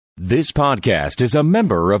This podcast is a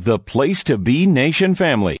member of the Place to Be Nation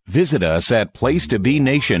family. Visit us at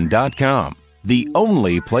placetobenation.com, the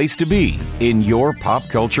only place to be in your pop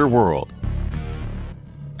culture world.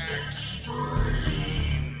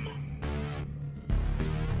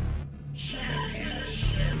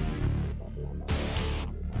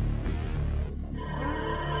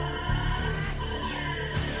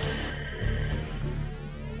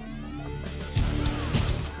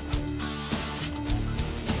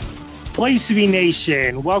 Place to Be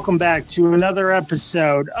Nation, welcome back to another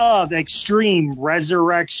episode of Extreme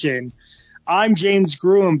Resurrection. I'm James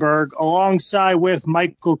Gruenberg, alongside with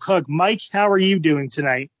Michael Cook. Mike, how are you doing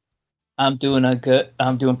tonight? I'm doing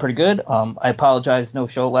pretty good. I apologize, no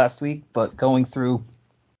show last week, but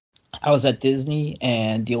I was at Disney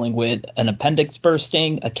and dealing with an appendix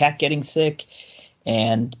bursting, a cat getting sick,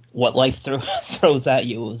 and what life throws at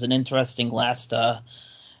you. It was an interesting last,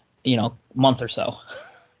 month or so.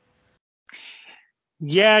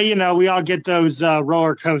 Yeah, we all get those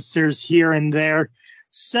roller coasters here and there.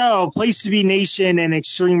 So, Place to Be Nation and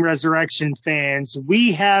Extreme Resurrection fans,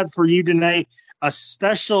 we have for you tonight a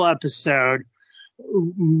special episode.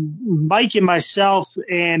 Mike and myself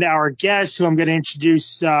and our guest, who I'm going to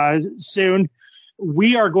introduce soon,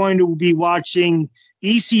 we are going to be watching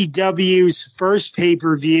ECW's first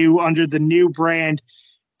pay-per-view under the new brand,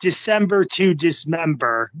 December to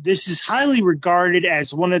Dismember. This is highly regarded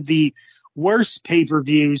as one of the worst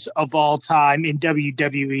pay-per-views of all time in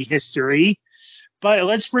WWE history. But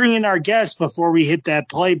let's bring in our guest before we hit that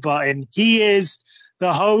play button. He is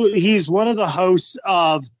he's one of the hosts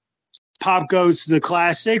of Pop Goes to the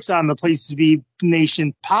Classics on the Place to Be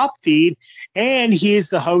Nation pop feed, and he is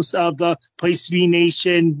the host of the Place to Be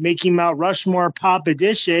Nation Making Mount Rushmore Pop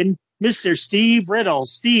Edition, Mr. Steve Riddle.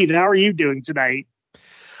 Steve, how are you doing tonight?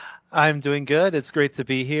 I'm doing good. It's great to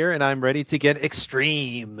be here, and I'm ready to get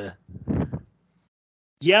extreme.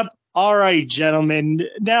 Yep. All right, gentlemen.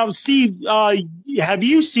 Now, Steve, have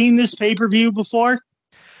you seen this pay-per-view before?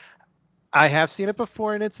 I have seen it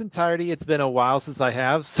before in its entirety. It's been a while since I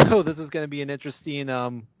have, so this is going to be an interesting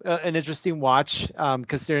watch,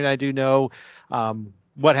 considering I do know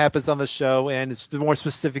what happens on the show, and it's more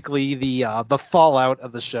specifically the fallout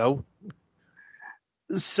of the show.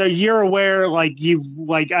 So you're aware, I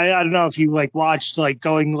don't know if you watched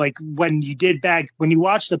when you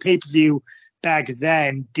watched the pay-per-view back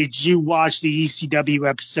then, did you watch the ECW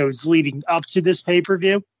episodes leading up to this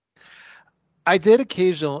pay-per-view? I did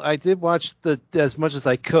occasionally. I did watch as much as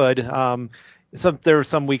I could. There were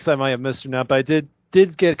some weeks I might have missed or not, but I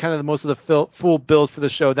did get kind of most of the full build for the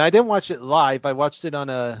show. Now, I didn't watch it live. I watched it on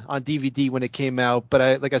DVD when it came out. But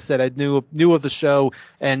I knew of the show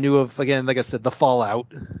and knew of, again, like I said, the fallout.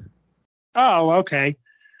 Oh, okay.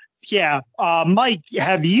 Yeah. Mike,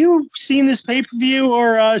 have you seen this pay-per-view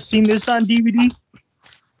or seen this on DVD?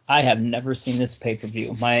 I have never seen this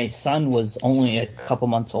pay-per-view. My son was only a couple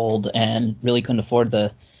months old and really couldn't afford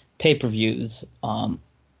the pay-per-views.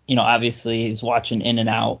 Obviously he's watching In and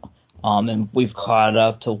Out, and we've caught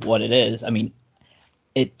up to what it is. I mean,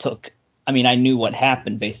 I knew what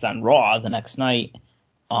happened based on Raw the next night,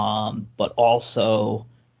 but also,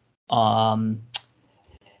 I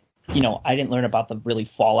didn't learn about the really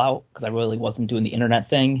fallout because I really wasn't doing the internet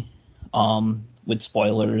thing with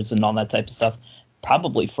spoilers and all that type of stuff.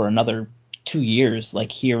 Probably for another 2 years,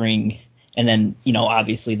 hearing, and then,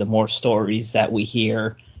 obviously the more stories that we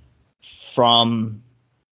hear from,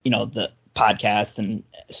 the podcast and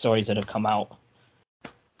stories that have come out.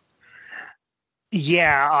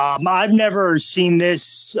 Yeah, I've never seen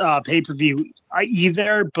this pay-per-view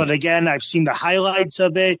either, but again, I've seen the highlights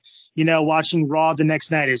of it, watching Raw the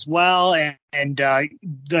next night as well, and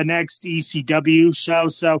the next ECW show.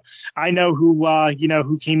 So I know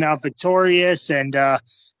who came out victorious, and I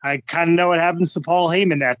kind of know what happens to Paul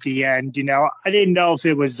Heyman at the end. I didn't know if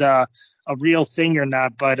it was a real thing or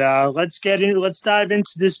not, but let's dive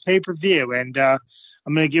into this pay-per-view, and I'm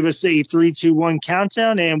going to give us a 3, 2, 1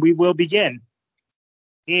 countdown, and we will begin.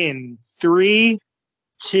 In 3,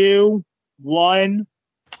 2, 1,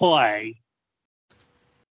 play.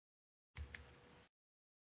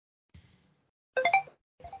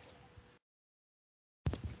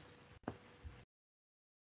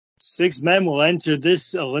 Six men will enter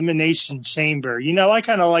this elimination chamber. I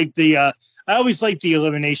kind of like I always like the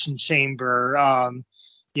elimination chamber,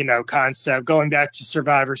 concept going back to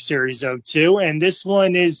Survivor Series 02. And this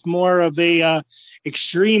one is more of a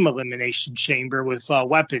extreme elimination chamber with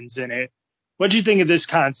weapons in it. What do you think of this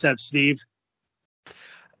concept, Steve?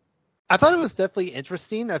 I thought it was definitely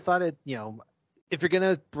interesting. I thought it, if you're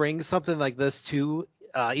going to bring something like this to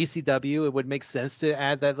ECW, it would make sense to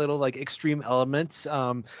add that little like extreme element.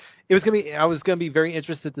 I was gonna be very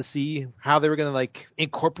interested to see how they were gonna like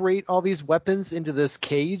incorporate all these weapons into this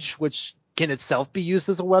cage, which can itself be used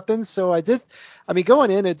as a weapon. So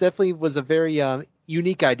going in, it definitely was a very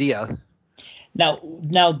unique idea. Now,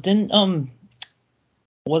 didn't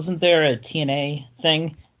wasn't there a TNA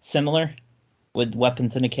thing similar with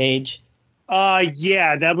weapons in a cage?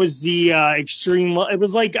 Yeah, that was the extreme. It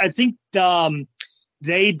was like I think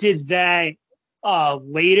they did that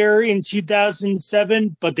later in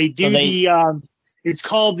 2007, but they do it's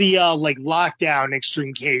called the like Lockdown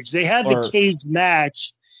Extreme Cage. They had the cage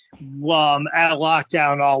match at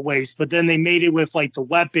Lockdown always, but then they made it with like the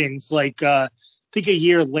weapons like I think a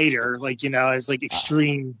year later, like as like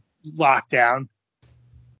Extreme Lockdown.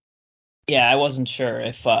 Yeah, I wasn't sure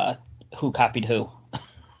if who copied who.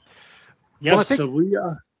 Yep.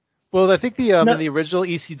 Well, I think in the original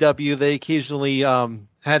ECW, they occasionally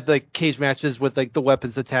had the cage matches with like the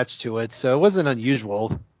weapons attached to it, so it wasn't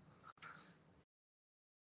unusual.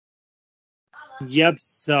 Yep.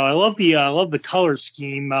 So I love the color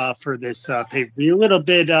scheme for this pay-per-view. A little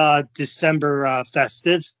bit December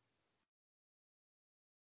festive.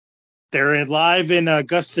 They're live in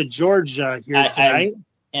Augusta, Georgia here tonight.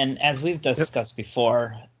 And as we've discussed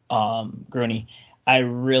before, Grooney, I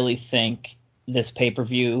really think this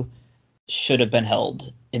pay-per-view should have been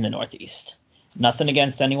held in the Northeast. Nothing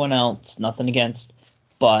against anyone else,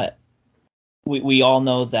 but we all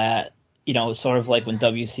know that, sort of like when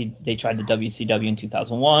they tried the WCW in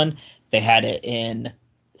 2001, they had it in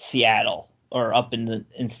Seattle or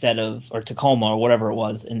or Tacoma or whatever it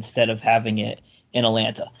was, instead of having it in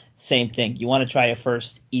Atlanta. Same thing. You want to try a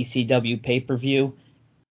first ECW pay-per-view?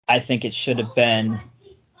 I think it should have been,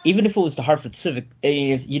 even if it was the Hartford Civic.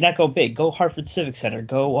 If you not go big, go Hartford Civic Center.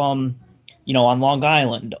 Go on Long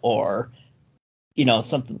Island, or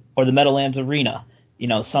something, or the Meadowlands Arena.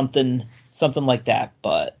 Something like that.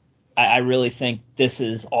 But I really think this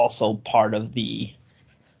is also part of the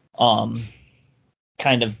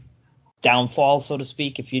kind of downfall, so to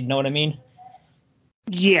speak, if you know what I mean.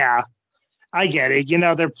 Yeah. I get it.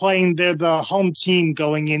 They're the home team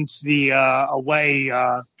going into the away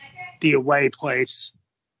place.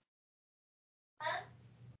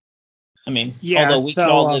 I mean, yeah,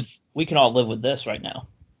 although we can all live with this right now.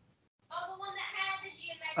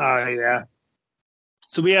 Oh yeah.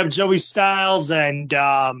 So we have Joey Styles and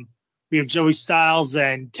Taz,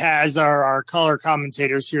 our color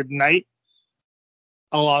commentators here tonight,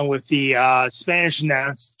 along with the Spanish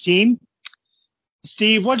announced team.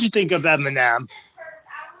 Steve, what'd you think of Eminem?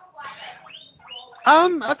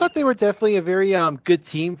 I thought they were definitely a very good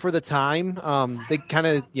team for the time. They kind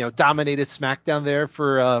of dominated SmackDown there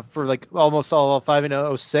for like almost all of 5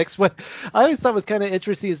 and 06. What I always thought was kind of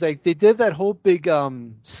interesting is like they did that whole big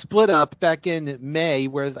split up back in May,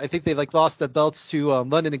 where I think they like lost the belts to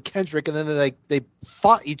London and Kendrick, and then they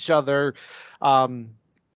fought each other.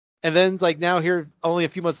 And then, like now, here only a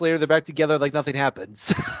few months later, they're back together like nothing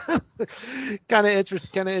happens. Kind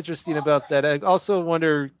of interesting about that. I also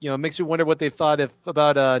wonder, makes you wonder what they thought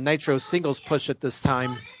about Nitro singles push at this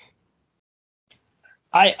time.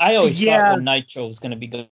 I always thought when Nitro was going to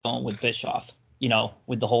be going with Bischoff,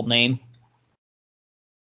 with the whole name.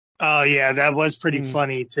 Oh yeah, that was pretty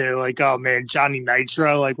funny too. Like, oh man, Johnny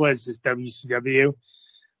Nitro. Like, what is this, WCW?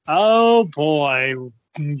 Oh boy.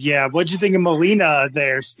 Yeah, what'd you think of Melina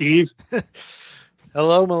there, Steve?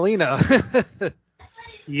 Hello, Melina.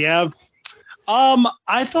 Yeah.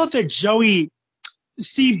 I thought that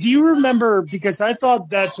Steve, do you remember, because I thought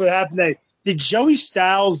that's what happened, did Joey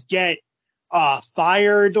Styles get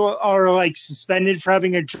fired or like suspended for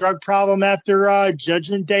having a drug problem after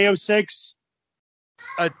Judgment Day 06?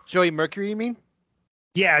 Joey Mercury, you mean?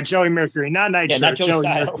 Yeah, Joey Mercury, not Nitro. Yeah, not Joey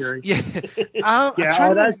Styles. Mercury. Yeah.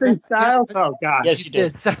 That's Styles. Yeah. Oh gosh, yes, you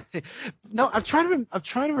did. No, I'm trying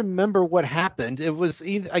to remember what happened. It was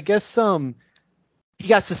I guess he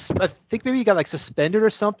got I think maybe he got like suspended or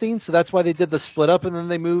something. So that's why they did the split up, and then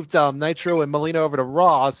they moved Nitro and Melina over to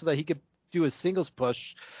Raw so that he could do his singles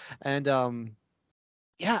push. And I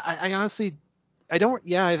honestly. I don't.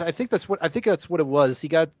 Yeah, I think that's what it was.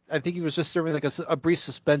 I think he was just serving like a brief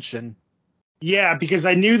suspension. Yeah, because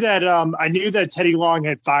I knew that Teddy Long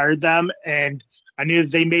had fired them, and I knew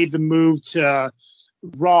that they made the move to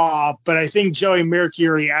Raw. But I think Joey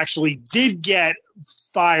Mercury actually did get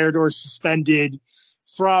fired or suspended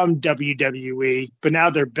from WWE. But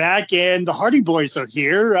now they're back, and the Hardy Boys are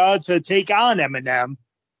here to take on Eminem.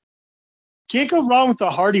 Can't go wrong with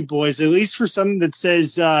the Hardy Boys, at least for something that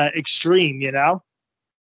says extreme,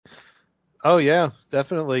 Oh yeah,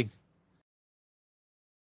 definitely.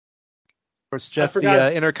 course, Jeff,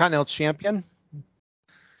 the Intercontinental Champion.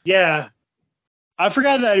 Yeah. I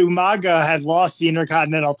forgot that Umaga had lost the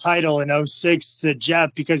Intercontinental title in 06 to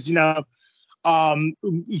Jeff because, he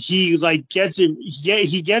like gets it.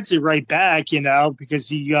 He gets it right back, because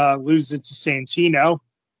he loses it to Santino.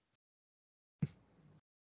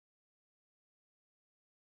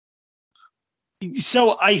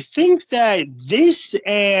 So I think that this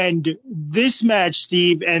match,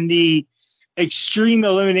 Steve, and the Extreme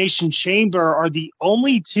Elimination Chamber are the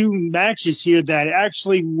only two matches here that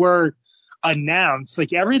actually were announced.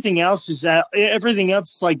 Like everything else is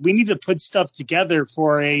like we need to put stuff together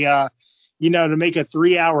for a to make a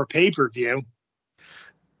 3-hour pay-per-view.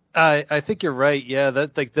 I think you're right. Yeah,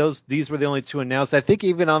 that like these were the only two announced. I think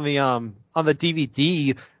even on the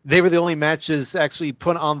DVD, they were the only matches actually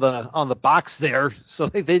put on the box there. So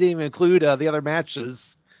they didn't even include the other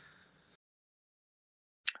matches.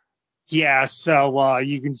 Yeah, so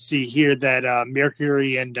you can see here that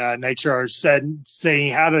Mercury and Nitro are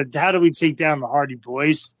saying how do we take down the Hardy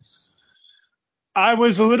Boys? I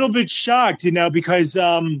was a little bit shocked, because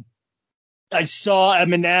I saw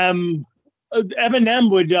Eminem.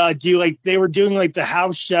 Eminem would do like they were doing like the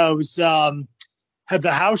house shows. Had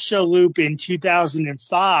the house show loop in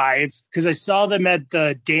 2005 because I saw them at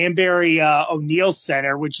the Danbury O'Neill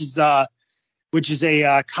Center, which is a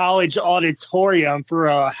college auditorium for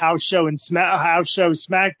a house show and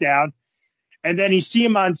SmackDown. And then you see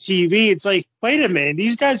them on TV. It's like, wait a minute,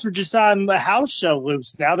 these guys were just on the house show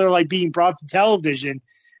loops. Now they're like being brought to television.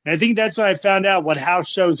 And I think that's when I found out what house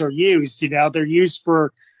shows are used. They're used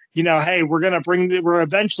for, hey, we're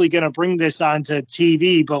eventually going to bring this onto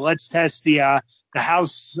TV, but let's test the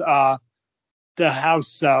house loop,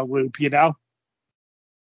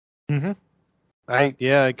 Mm-hmm.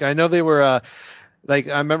 I know they were, I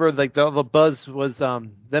remember like the buzz was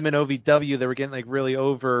them in OVW. They were getting like really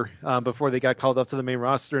over before they got called up to the main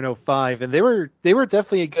roster in 05, and they were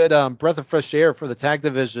definitely a good breath of fresh air for the tag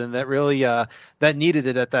division that really that needed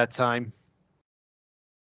it at that time.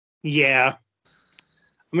 Yeah.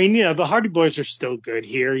 I mean, the Hardy Boys are still good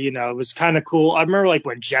here. It was kind of cool. I remember like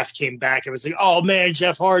when Jeff came back, it was like, oh man,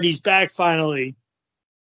 Jeff Hardy's back finally.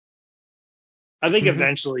 I think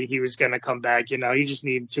eventually he was going to come back. He just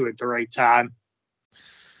needed to at the right time.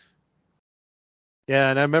 Yeah,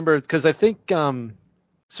 and I remember because I think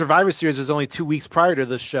Survivor Series was only 2 weeks prior to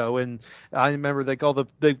this show, and I remember like all the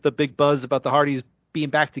big buzz about the Hardys being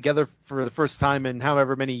back together for the first time in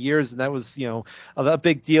however many years, and that was a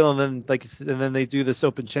big deal. And then they do this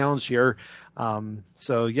open challenge here,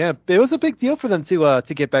 so yeah, it was a big deal for them to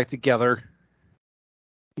get back together.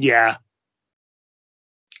 Yeah.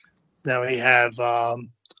 Now we have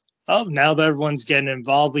now that everyone's getting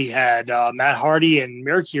involved, we had Matt Hardy and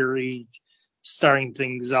Mercury starting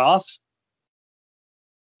things off.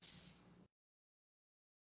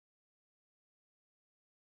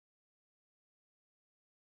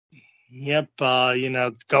 Yep,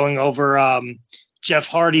 going over Jeff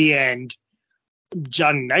Hardy and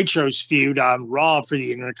Johnny Nitro's feud on Raw for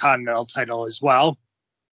the Intercontinental title as well.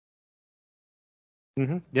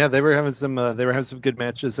 Mm-hmm. Yeah, they were having some good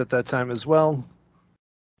matches at that time as well.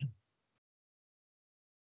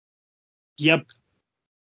 Yep.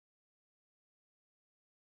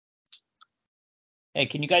 Hey,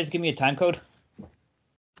 can you guys give me a time code?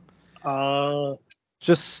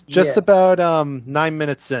 Just about 9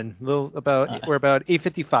 minutes in. We're about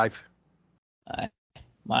 8:55.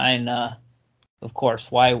 Mine, of course.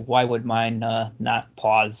 Why would mine not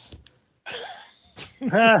pause?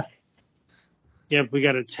 Yep, we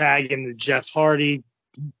got a tag into Jeff Hardy.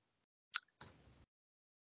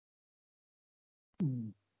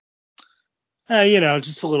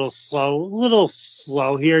 Just a little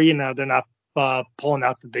slow here. They're not pulling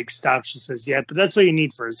out the big stops, she says, yet, but that's what you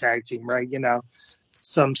need for a tag team, right?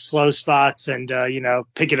 Some slow spots and,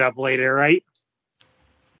 pick it up later, right?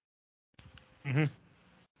 Mm-hmm.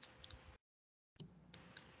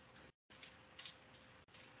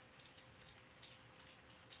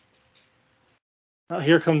 Oh,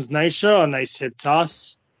 here comes Nitro, a nice hip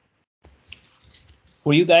toss.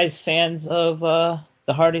 Were you guys fans of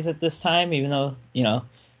the Hardys at this time, even though,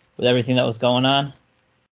 with everything that was going on?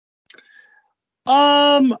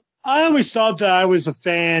 I always thought that I was a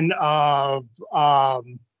fan of I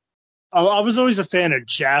was always a fan of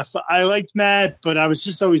Jeff. I liked Matt, but I was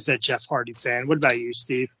just always that Jeff Hardy fan. What about you,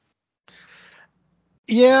 Steve?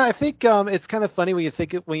 Yeah, I think it's kind of funny when you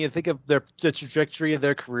think of the trajectory of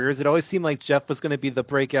their careers. It always seemed like Jeff was going to be the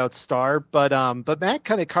breakout star, but Matt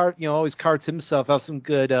kind of always carved himself out some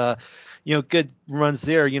good good runs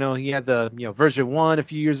there. He had the version 1 a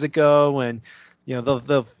few years ago, and then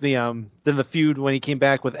the feud when he came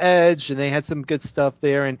back with Edge, and they had some good stuff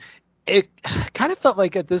there. And it kind of felt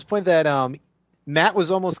like at this point that Matt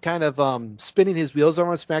was almost kind of spinning his wheels over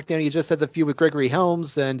on SmackDown. He just had the feud with Gregory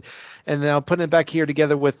Helms, and now putting it back here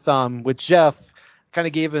together with Jeff, kind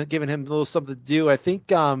of giving him a little something to do. I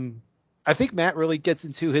think Matt really gets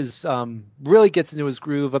into his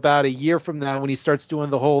groove about a year from now when he starts doing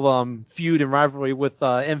the whole feud and rivalry with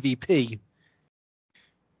MVP.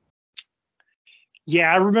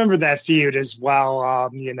 Yeah, I remember that feud as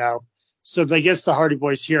well. So I guess the Hardy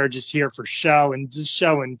Boys here are just here for show and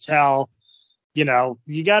tell. You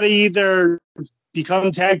got to either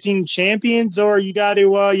become tag team champions or you got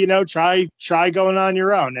to, try going on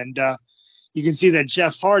your own. And you can see that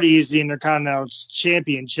Jeff Hardy is the Intercontinental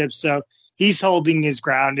Championship, so he's holding his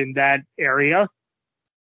ground in that area.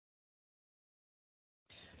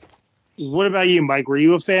 What about you, Mike? Were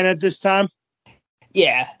you a fan at this time?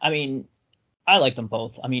 Yeah, I mean, I liked them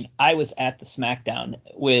both. I mean, I was at the SmackDown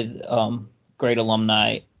with great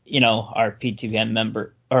alumni, our PTVN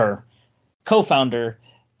member or co-founder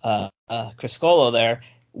Chris Scolo there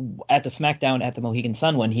at the SmackDown at the Mohegan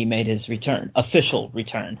Sun when he made his official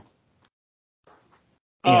return.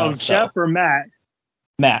 Jeff or Matt?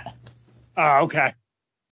 Matt. Oh, okay.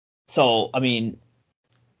 So, I mean,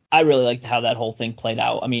 I really liked how that whole thing played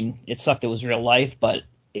out. I mean, it sucked it was real life, but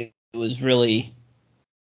it was really,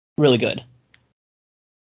 really good.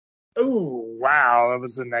 Oh, wow. That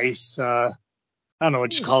was a nice, I don't know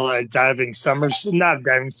what you call it, not diving somersault,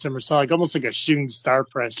 like almost like a shooting star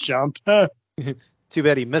press jump. Too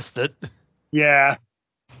bad he missed it. Yeah.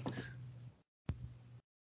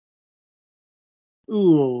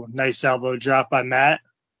 Ooh, nice elbow drop by Matt.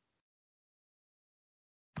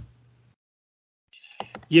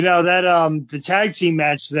 That the tag team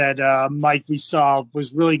match that Mike we saw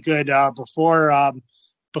was really good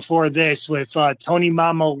before this with Tony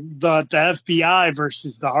Mama, the FBI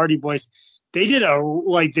versus the Hardy Boys. They did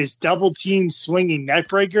this double team swinging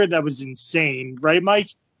neckbreaker that was insane, right,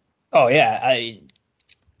 Mike? Oh yeah, I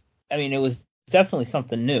mean, it was definitely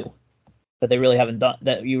something new that they really haven't done,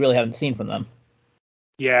 that you really haven't seen from them.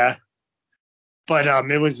 Yeah, but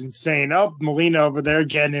it was insane. Oh, Melina over there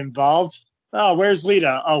getting involved. Oh, where's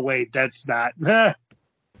Lita? Oh wait, that's not.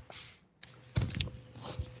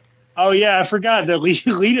 Oh yeah, I forgot that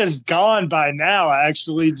Lita's gone by now.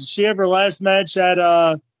 Actually, did she have her last match at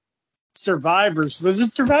Survivors? Was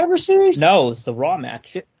it Survivor Series? No, it was the Raw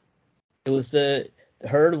match. It was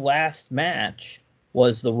her last match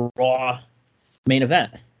was the Raw main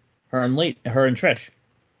event. Her and Trish.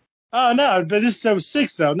 Oh no, but this is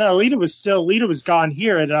 06 though. No, Lita was gone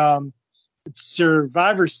here at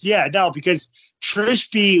Survivors. Yeah, no, because Trish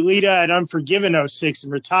beat Lita at Unforgiven 06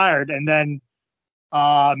 and retired, and then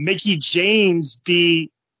Mickie James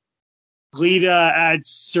beat Lita at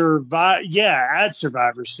Survivor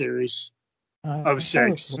Series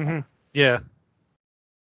 06. Mm-hmm. Yeah.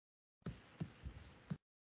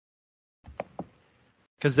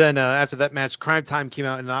 Because then after that match, Crime Time came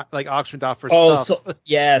out and auctioned off her stuff. So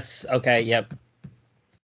yes, okay, yep.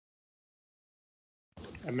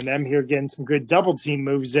 Eminem here getting some good double team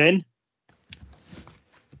moves in.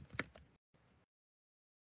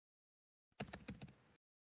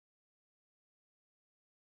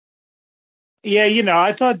 Yeah,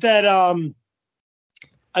 I thought that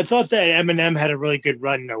Eminem had a really good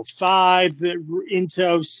run in 05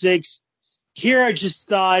 into 06. Here I just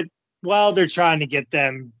thought, well, they're trying to get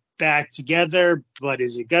them back together, but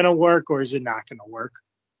is it going to work or is it not going to work?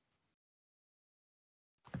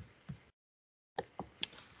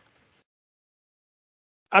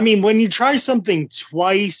 I mean, when you try something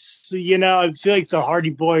twice, I feel like the Hardy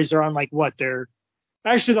Boys are on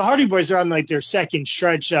the Hardy Boys are on their second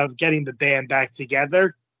stretch of getting the band back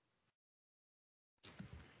together.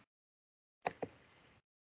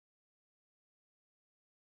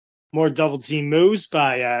 More double team moves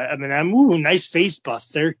by Eminem. Ooh, nice face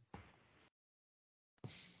buster.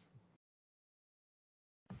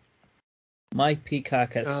 My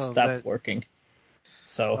Peacock has stopped working.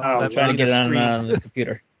 So I'm trying to get it on the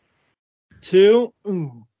computer. 2.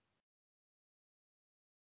 Ooh.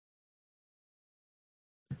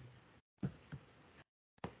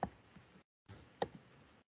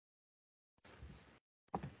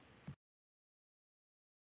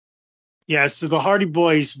 Yeah, so the Hardy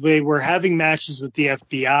Boys, they were having matches with the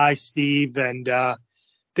FBI, Steve, and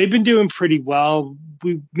they've been doing pretty well.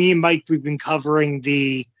 Me and Mike, we've been covering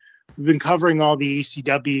all the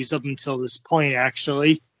ECWs up until this point,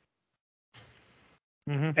 actually.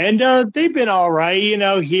 Mm-hmm. And they've been all right,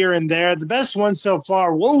 here and there. The best one so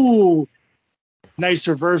far, whoa, nice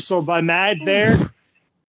reversal by Matt there.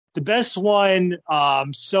 the best one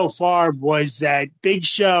so far was that Big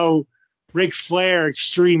Show Ric Flair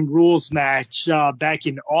Extreme Rules match back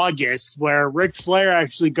in August, where Ric Flair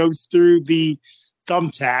actually goes through the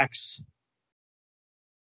thumbtacks.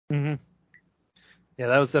 Mm-hmm. Yeah,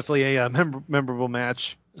 that was definitely a memorable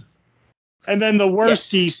match. And then the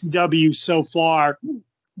worst ECW so far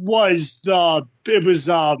was the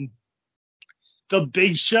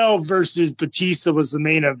Big Show versus Batista was the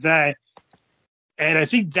main event. And I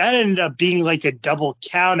think that ended up being like a double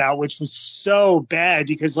count out, which was so bad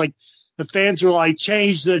because like the fans were like,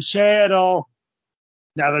 change the channel.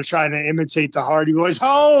 Now they're trying to imitate the Hardy Boys.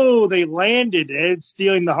 Oh, they landed it,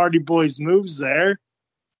 stealing the Hardy Boys moves there.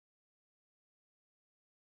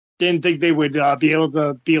 Didn't think they would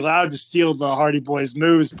be allowed to steal the Hardy Boys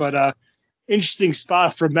moves, but interesting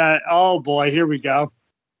spot from Matt. Oh boy, here we go.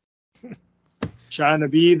 Trying to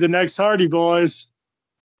be the next Hardy Boys.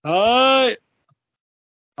 Oh,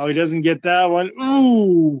 he doesn't get that one.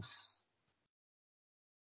 Ooh.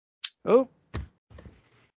 Oh.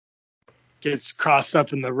 Gets crossed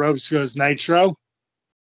up in the ropes, goes Nitro.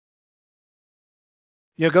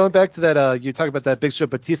 You know, going back to that, you talk about that Big Show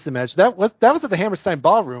Batista match. That was at the Hammerstein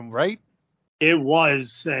Ballroom, right? It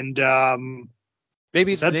was, and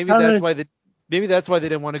maybe that's why they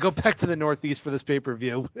didn't want to go back to the Northeast for this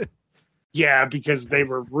pay-per-view. Yeah, because they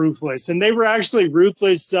were ruthless, and they were actually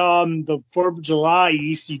ruthless. The 4th of July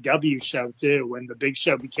ECW show too, when the Big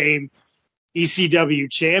Show became ECW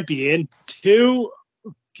champion.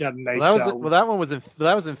 Got a nice. That one was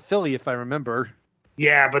in Philly, if I remember.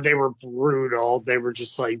 Yeah, but they were brutal. They were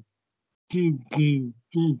just like really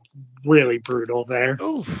brutal there.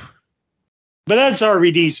 Oof. But that's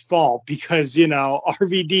RVD's fault because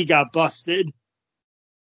RVD got busted.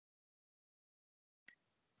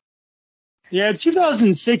 Yeah,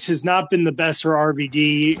 2006 has not been the best for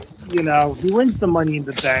RVD. He wins the Money in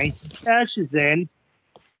the Bank, he cashes in.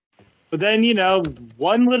 But then,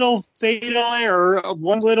 one little fatal error,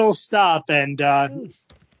 one little stop, and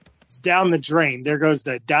it's down the drain. There goes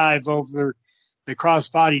the dive over the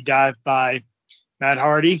crossbody dive by Matt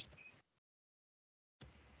Hardy.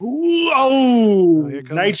 Ooh,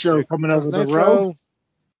 Nitro coming over the rope.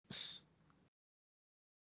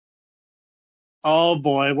 Oh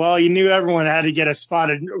boy! Well, you knew everyone had to get a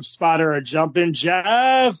spotter, a jump in.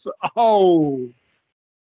 Jeff. Oh.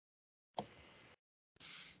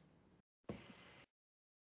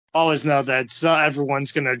 Always know that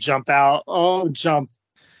everyone's going to jump out. Oh,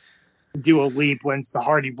 do a leap when it's the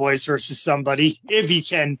Hardy Boys versus somebody. If you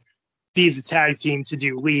can be the tag team to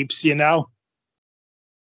do leaps, It's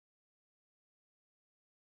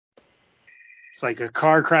like a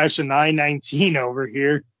car crash in I-19 over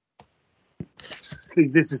here. I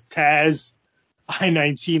think this is Taz.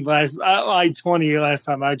 I-19 I-20 last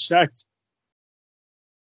time I checked.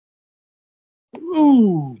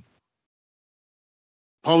 Ooh.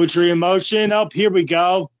 Poetry in motion. Up, here we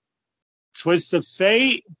go. Twist of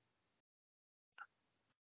fate.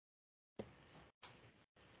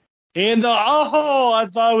 And I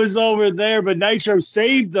thought it was over there, but Nitro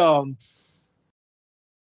saved them.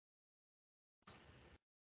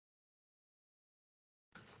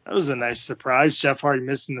 That was a nice surprise. Jeff Hardy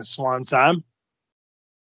missing the swan time.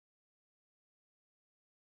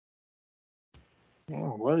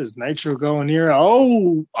 Oh, what is Nitro going here?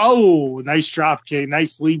 Oh, nice drop kick.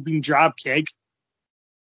 Nice leaping drop kick.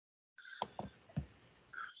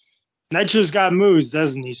 Nitro's got moves,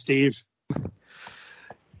 doesn't he, Steve?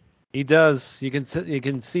 He does. You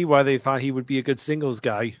can see why they thought he would be a good singles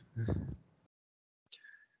guy.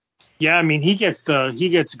 Yeah, I mean he gets a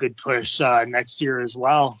good push next year as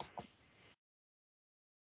well.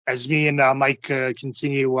 As me and Mike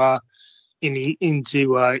continue into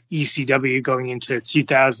ECW going into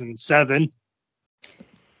 2007.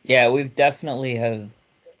 Yeah, we've definitely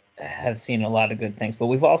have seen a lot of good things, but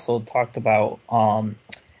we've also talked about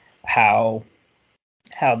how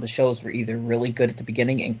the shows were either really good at the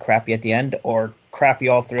beginning and crappy at the end, or crappy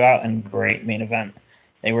all throughout and great main event.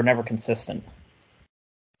 They were never consistent.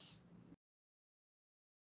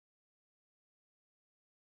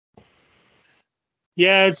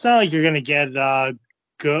 Yeah, it's not like you're gonna get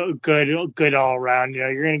good all around.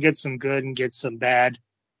 You're gonna get some good and get some bad.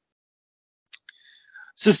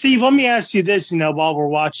 So, Steve, let me ask you this. While we're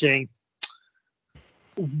watching,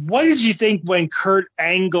 what did you think when Kurt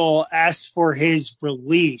Angle asked for his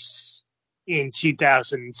release in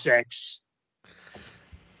 2006?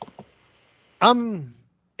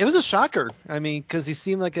 It was a shocker. I mean, because he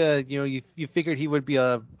seemed like you figured he would be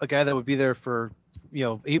a guy that would be there for,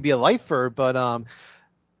 he'd be a lifer, but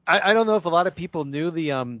I don't know if a lot of people knew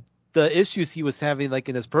the issues he was having like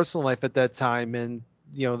in his personal life at that time, and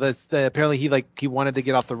apparently he wanted to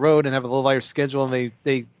get off the road and have a little lighter schedule, and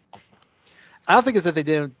they I don't think it's that they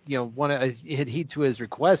didn't, want to hit heed to his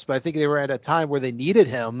request, but I think they were at a time where they needed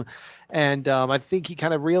him, and I think he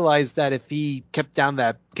kind of realized that if he kept down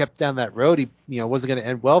that road, he wasn't going to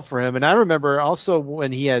end well for him. And I remember also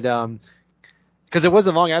when he had, because it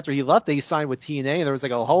wasn't long after he left that he signed with TNA, and there was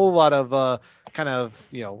like a whole lot of kind of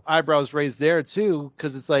eyebrows raised there too,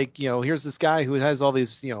 because it's like here's this guy who has all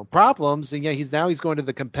these problems, and he's going to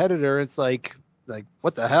the competitor. It's like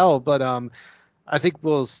what the hell, but I think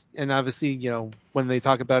and obviously, when they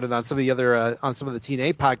talk about it on some of the other, on some of the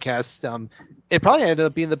TNA podcasts, it probably ended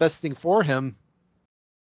up being the best thing for him.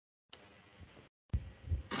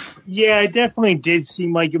 Yeah, it definitely did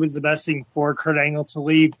seem like it was the best thing for Kurt Angle to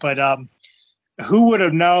leave, but who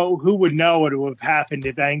would know what would have happened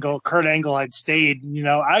if Kurt Angle had stayed?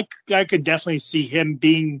 I could definitely see him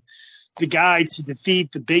being the guy to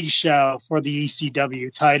defeat the Big Show for the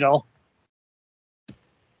ECW title.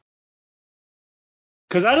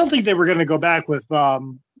 Because I don't think they were going to go back with RVD.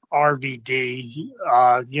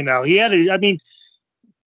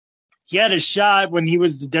 He had a shot when he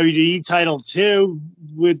was the WWE title too,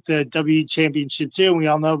 with the WWE Championship too, and we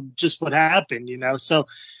all know just what happened. So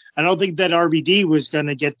I don't think that RVD was going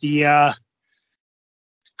to get the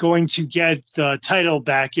title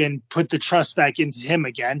back and put the trust back into him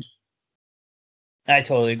again. I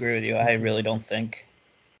totally agree with you. I really don't think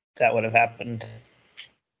that would have happened.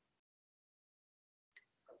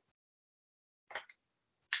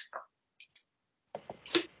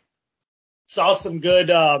 Saw some good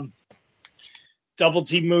double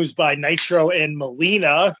team moves by Nitro and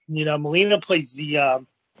Melina. Melina plays the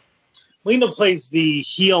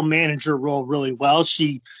heel manager role really well.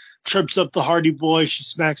 She trips up the Hardy Boys. She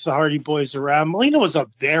smacks the Hardy Boys around. Melina was a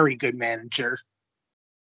very good manager.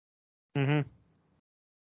 Mm-hmm.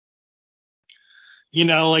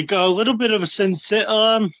 Like a little bit of a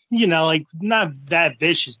like not that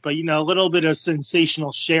vicious, but a little bit of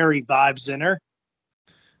sensational Sherry vibes in her.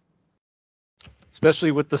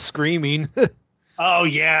 Especially with the screaming. Oh,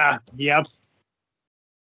 yeah. Yep.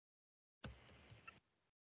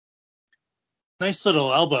 Nice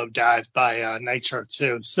little elbow dive by Nitro,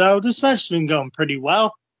 too. So this match has been going pretty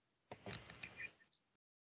well.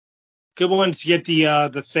 Good one to get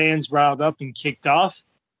the fans riled up and kicked off.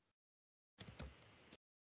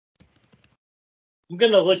 I'm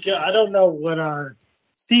going to look at, I don't know what,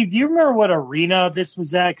 Steve, do you remember what arena this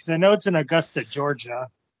was at? Because I know it's in Augusta, Georgia.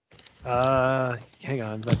 Hang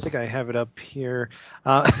on. I think I have it up here.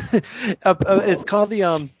 It's called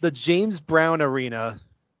the James Brown Arena.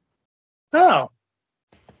 Oh,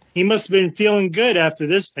 he must have been feeling good after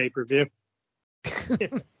this pay-per-view.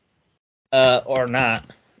 Or not.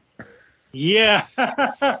 Yeah.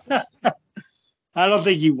 I don't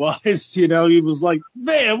think he was. He was like,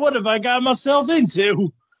 man, what have I got myself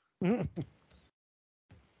into?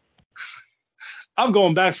 I'm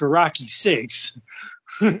going back for Rocky VI.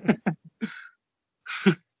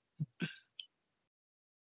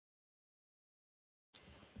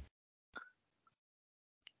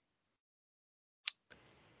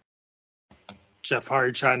 Jeff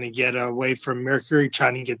Hardy trying to get away from Mercury,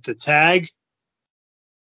 trying to get the tag.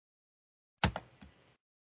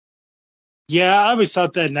 Yeah, I always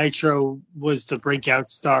thought that Nitro was the breakout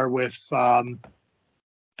star with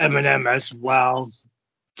Eminem as well.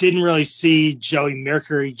 Didn't really see Joey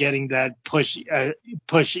Mercury getting that push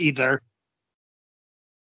either.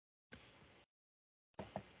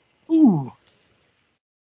 Ooh.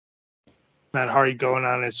 Matt Hardy going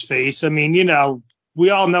on his face. I mean, we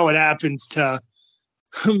all know what happens to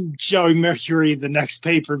Joey Mercury the next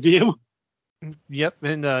pay-per-view. Yep,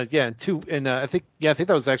 and I think that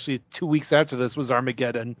was actually 2 weeks after this was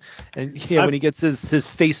Armageddon, and when he gets his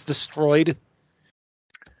face destroyed.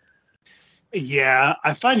 Yeah,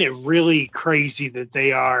 I find it really crazy that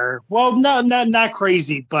they are. Well, no, not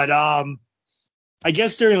crazy, but I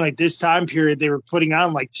guess during like this time period they were putting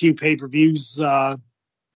on like 2 pay-per-views a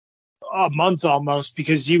month almost,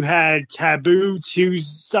 because you had Taboo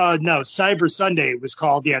Cyber Sunday it was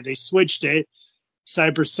called. Yeah, they switched it,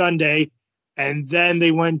 Cyber Sunday. And then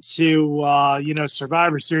they went to,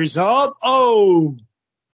 Survivor Series. Oh!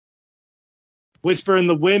 Whisper in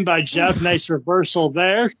the Wind by Jeff. Nice reversal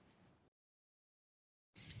there.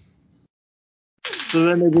 So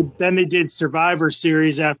then they did Survivor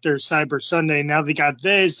Series after Cyber Sunday. Now they got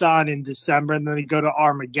this on in December, and then they go to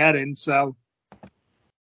Armageddon. So a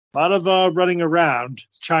lot of running around,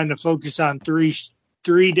 trying to focus on three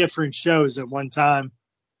different shows at one time.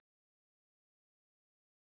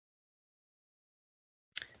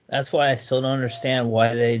 That's why I still don't understand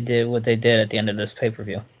why they did what they did at the end of this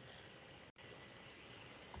pay-per-view.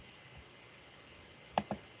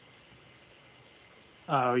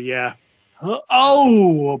 Oh, yeah.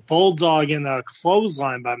 Oh, a bulldog in a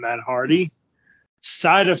clothesline by Matt Hardy.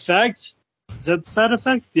 Side effect? Is that the side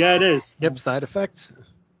effect? Yeah, it is. Yep, side effect.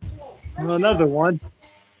 Another one.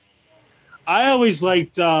 I always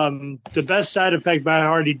liked the best side effect Matt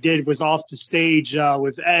Hardy did was off the stage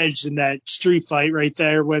with Edge in that street fight right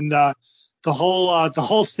there when the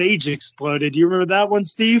whole stage exploded. You remember that one,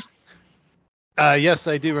 Steve? Yes,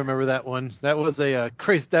 I do remember that one. That was a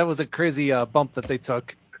crazy. That was a crazy bump that they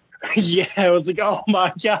took. Yeah, it was like, oh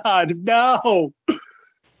my god, no!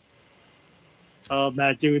 Oh,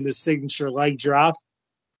 Matt doing the signature leg drop.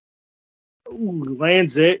 Ooh,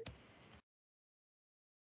 lands it.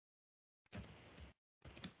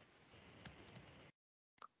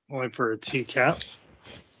 Only for a 2 count.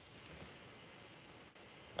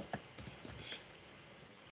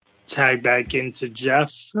 Tag back into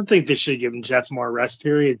Jeff. I think they should give him Jeff more rest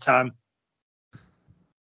period time.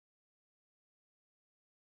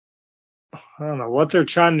 I don't know what they're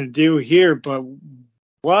trying to do here, but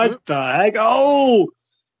what the heck? Oh,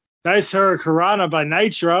 nice Hurricanrana by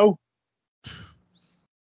Nitro.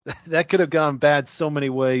 That could have gone bad so many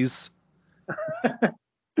ways.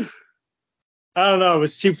 I don't know. It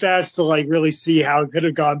was too fast to like really see how it could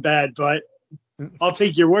have gone bad, but I'll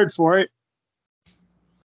take your word for it.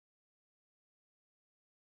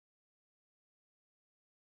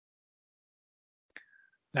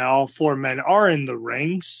 Now all 4 men are in the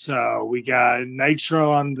ring, so we got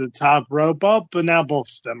Nitro on the top rope up, but now both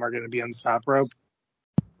of them are going to be on the top rope.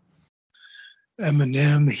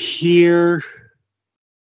 Eminem here.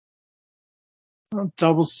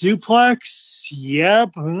 Double suplex.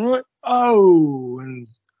 Yep. Oh, and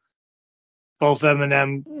both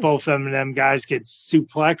Eminem guys get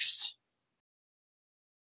suplexed.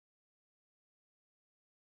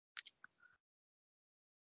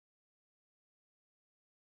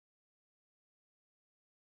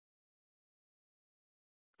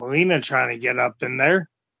 Melina trying to get up in there.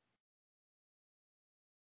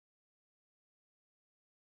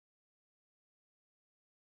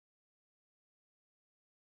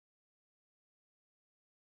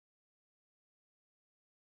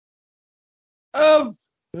 Oh,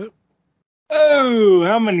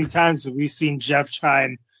 how many times have we seen Jeff try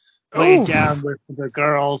and lay it down with the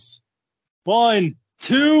girls? 1,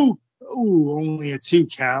 2. Ooh, only a 2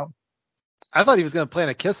 count. I thought he was going to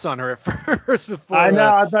plant a kiss on her at first before. I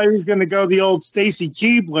know. I thought he was going to go the old Stacy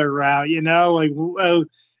Keebler route, like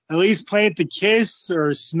at least plant the kiss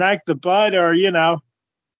or smack the butt or,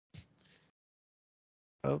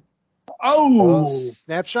 Oh,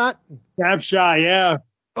 snapshot. Snapshot, yeah.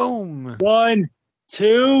 Boom. 1,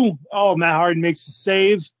 2. Oh, Matt Hardy makes a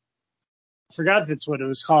save. I forgot that's what it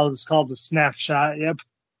was called. It was called the snapshot. Yep.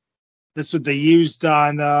 That's what they used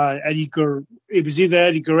on Eddie Guerrero. It was either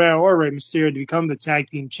Eddie Guerrero or Rey Mysterio to become the tag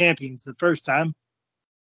team champions the first time.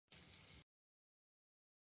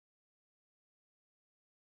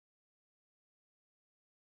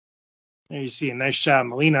 There you see a nice shot of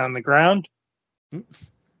Melina on the ground. I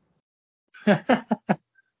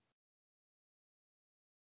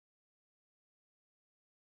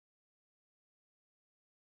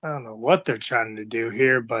don't know what they're trying to do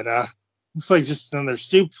here, but looks like just another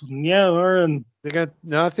soup. Yeah, and they got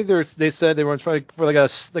no. I think they said they were trying for like a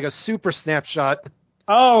super snapshot.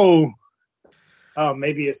 Oh,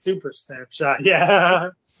 maybe a super snapshot. Yeah.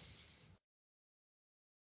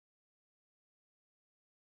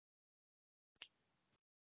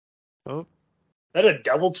 Oh, that a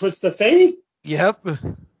double twist of fate? Yep.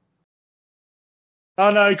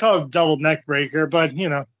 Oh no, he called it double neck breaker, but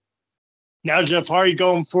now Jeff Hardy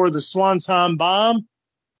going for the Swanton bomb.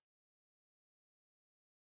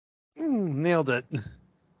 Nailed it.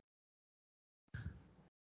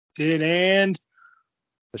 Did and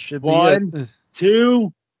that should 1, be it.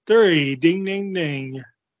 2, 3, ding ding ding.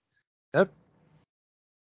 Yep.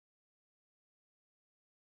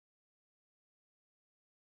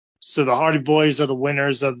 So the Hardy Boys are the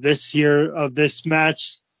winners of this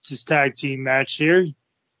match, this tag team match here. A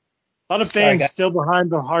lot of fans still behind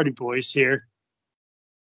the Hardy Boys here.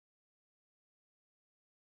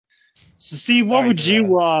 So Steve, what would you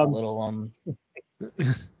what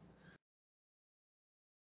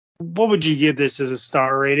would you give this as a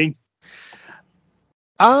star rating?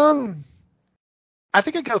 I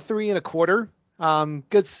think I'd go 3.25.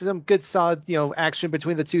 Some good solid, action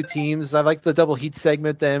between the two teams. I like the double heat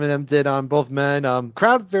segment that Eminem did on both men.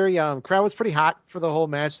 Crowd was pretty hot for the whole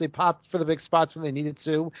match. They popped for the big spots when they needed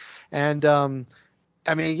to, and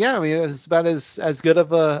it's about as good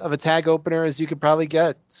of a tag opener as you could probably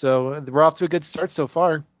get. So we're off to a good start so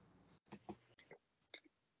far.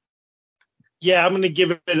 Yeah, I'm gonna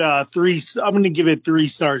give it 3. I'm gonna give it 3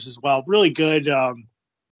 stars as well. Really good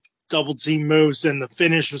double team moves, and the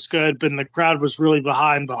finish was good, but the crowd was really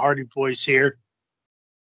behind the Hardy Boys here.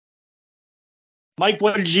 Mike,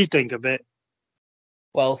 what did you think of it?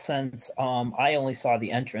 Well, since I only saw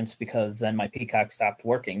the entrance because then my Peacock stopped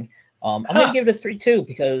working, I'm going to give it a 3 too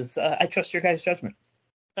because I trust your guys' judgment.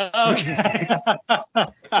 Okay.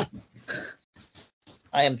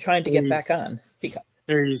 I am trying to get back on Peacock.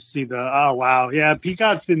 There you see the wow. Yeah,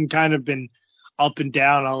 Peacock's been up and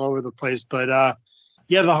down all over the place, but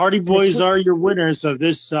yeah, the Hardy Boys are your winners of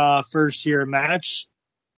this first year match.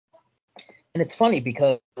 And it's funny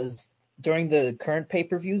because during the current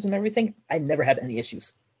pay-per-views and everything, I never had any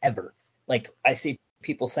issues ever. Like I see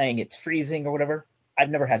people saying it's freezing or whatever. I've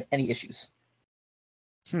never had any issues.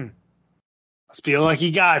 Must be a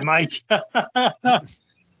lucky guy, Mike.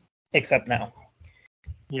 Except now.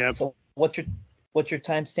 Yeah. So what's your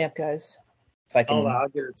timestamp, guys? If I can. Hold on, I'll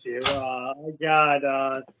get it to you. I got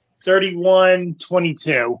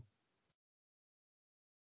 31:22.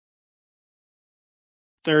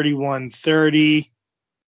 31:30.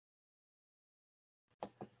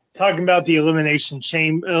 Talking about the elimination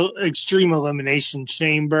chamber, extreme elimination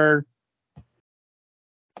chamber.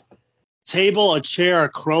 Table, a chair, a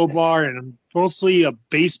crowbar, and mostly a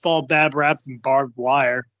baseball bat wrapped in barbed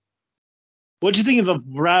wire. What'd you think of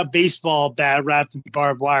the baseball bat wrapped in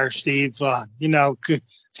barbed wire, Steve? It's got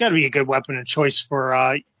to be a good weapon of choice for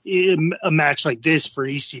a match like this for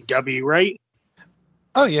ECW, right?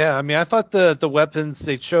 Oh yeah, I mean, I thought the weapons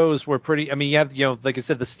they chose were pretty. I mean, you have like I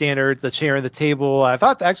said, the standard, the chair, and the table. I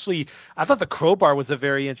thought the crowbar was a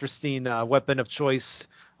very interesting weapon of choice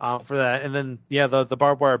for that. And then the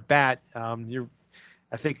barbed wire bat.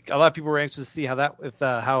 I think a lot of people were anxious to see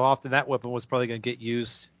how often that weapon was probably going to get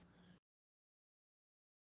used.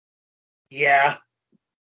 Yeah.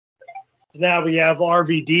 Now we have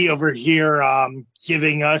RVD over here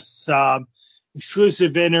giving us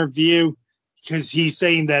exclusive interview because he's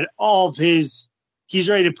saying that he's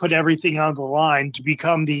ready to put everything on the line to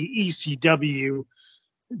become the ECW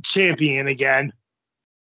champion again.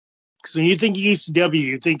 Because when you think ECW,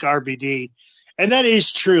 you think RVD. And that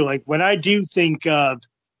is true. Like when I do think of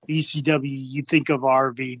ECW, you think of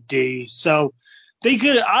RVD. So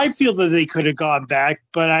I feel that they could have gone back,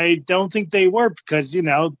 but I don't think they were because,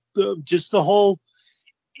 just the whole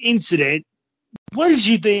incident. What did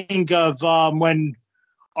you think of when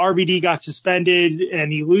RVD got suspended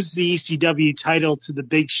and he loses the ECW title to the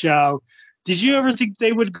Big Show? Did you ever think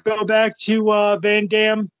they would go back to Van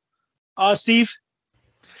Dam, Steve?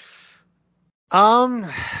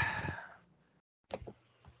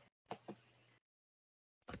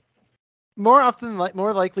 More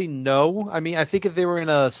likely, no. I mean, I think if they were in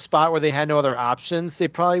a spot where they had no other options, they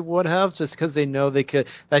probably would have, just because they know that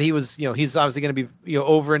he was, he's obviously going to be,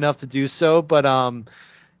 over enough to do so. But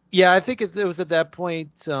yeah, I think it was at that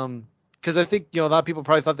point, because I think a lot of people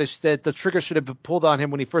probably thought that the trigger should have been pulled on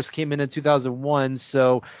him when he first came in 2001.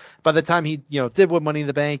 So by the time he did win Money in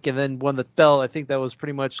the Bank and then won the belt, I think that was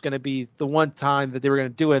pretty much going to be the one time that they were going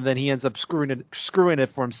to do it. And then he ends up screwing it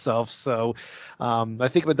for himself. So I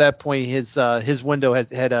think at that point his window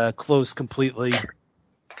had closed completely.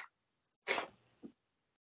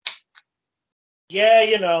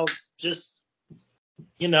 Yeah, just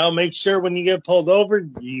make sure when you get pulled over,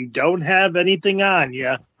 you don't have anything on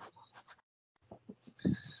you.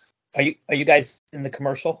 Are you guys in the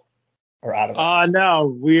commercial or out of it?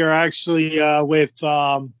 No, we are actually with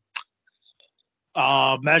Matt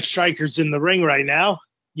Striker's in the ring right now.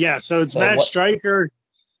 Yeah, so it's Matt Striker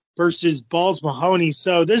versus Balls Mahoney.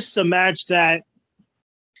 So this is a match that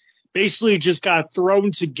basically just got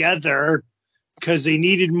thrown together because they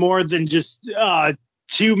needed more than just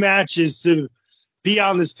 2 matches to be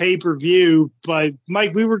on this pay-per-view. But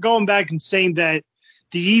Mike, we were going back and saying that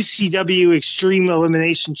the ECW Extreme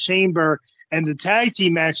Elimination Chamber and the tag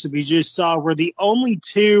team match that we just saw were the only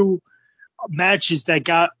 2 matches that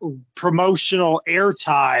got promotional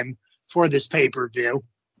airtime for this pay-per-view.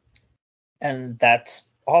 And that's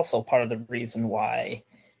also part of the reason why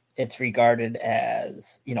it's regarded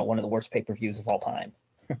as, one of the worst pay-per-views of all time.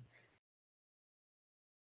 I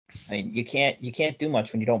mean, you can't do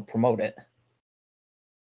much when you don't promote it.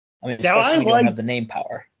 I mean, especially when you don't have the name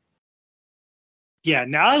power. Yeah,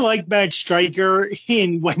 now I like Matt Striker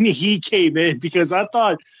when he came in because I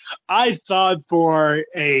thought for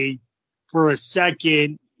a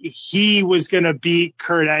second he was going to beat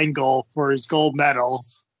Kurt Angle for his gold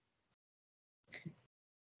medals.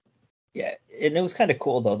 Yeah, and it was kind of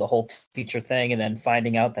cool though, the whole teacher thing, and then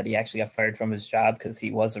finding out that he actually got fired from his job because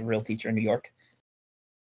he was a real teacher in New York.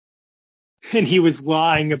 and he was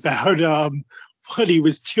lying about what he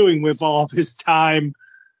was doing with all of his time,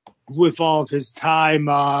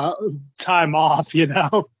 time off.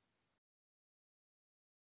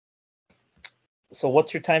 So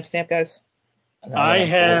what's your timestamp, guys? And then I I'm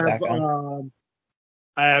gonna forward have back on.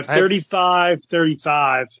 I have 35.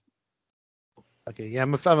 Okay, yeah,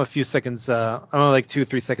 I'm a few seconds. I'm only like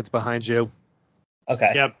 2-3 seconds behind you.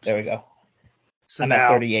 Okay, Yep. there we go. So I'm at now,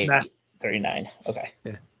 38, 39. Okay.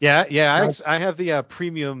 Yeah. I have the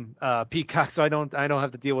premium Peacock, so I don't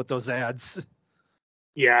have to deal with those ads.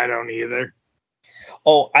 yeah, I don't either.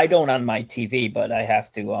 Oh, I don't on my TV, but I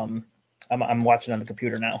have to. I'm watching on the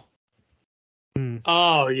computer now.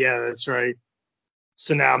 Oh, yeah, that's right.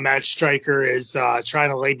 So now Matt Stryker is trying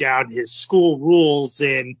to lay down his school rules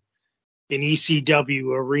in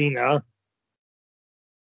ECW arena.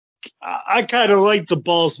 I kind of like the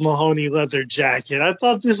Balls Mahoney leather jacket. I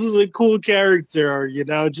thought this was a cool character,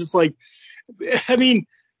 just like, I mean,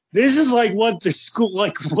 this is like what the school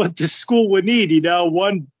would need,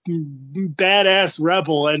 one badass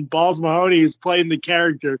rebel, and Balls Mahoney is playing the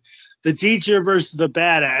character, the teacher versus the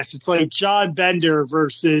badass. It's like John Bender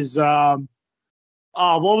versus what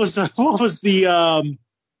was the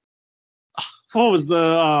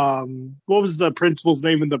principal's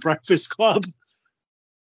name in the Breakfast Club?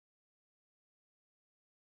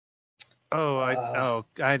 I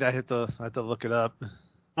have to look it up.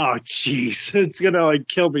 Oh, jeez, it's gonna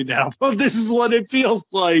kill me now. Well, this is what it feels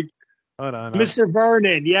like. Hold on, Mr.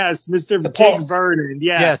 Vernon, yes, Mr. Dick Paul. Vernon,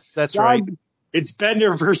 yeah. Yes, that's right. It's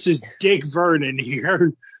Bender versus Dick Vernon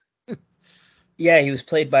here. Yeah, he was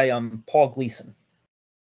played by Paul Gleason.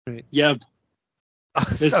 Yep,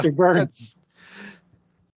 Mr. Vernon.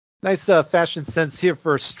 Nice fashion sense here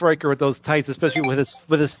for a striker with those tights, especially with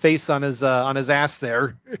his face on his ass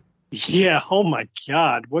there. Yeah. Oh my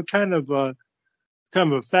God, what kind of a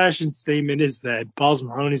fashion statement is that? Balls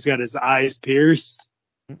Mahoney's got his eyes pierced.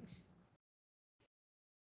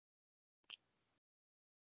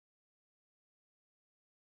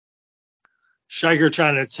 Stryker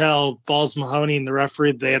trying to tell Balls Mahoney and the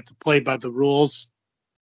referee they have to play by the rules.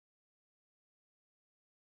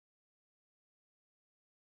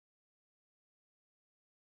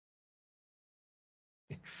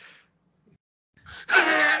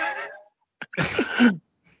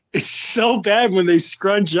 It's so bad when they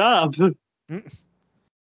scrunch up.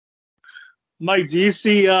 Mike, do you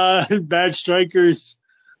see Matt Stryker's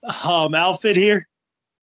outfit here?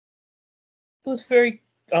 It was very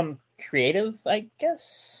creative, I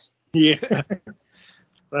guess. Yeah,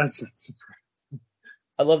 that's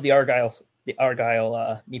I love the Argyle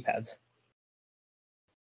knee pads.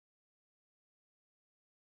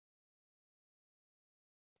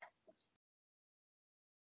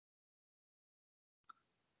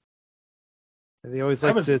 They always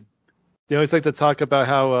like to talk about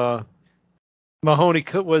how Mahoney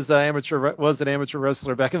was an amateur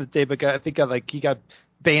wrestler back in the day, but I think he got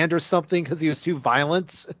banned or something because he was too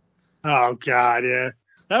violent. Oh God, yeah,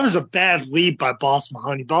 that was a bad leap by Balls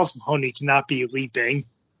Mahoney. Balls Mahoney cannot be leaping.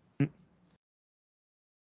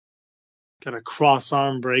 Got a cross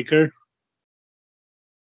arm breaker.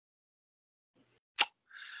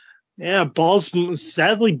 Yeah,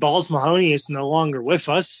 sadly, Balls Mahoney is no longer with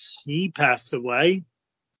us. He passed away. I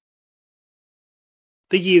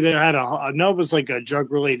think he either had I know it was like a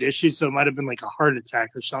drug related issue, so it might have been like a heart attack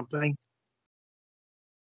or something.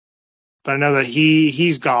 But I know that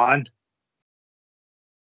he's gone.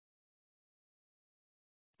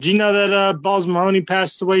 Do you know that Balls Mahoney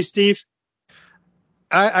passed away, Steve?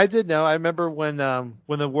 I did know. I remember when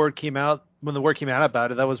the word came out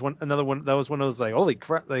about it. That was one of those like holy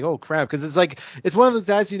crap, because it's one of those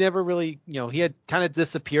guys you never really, he had kind of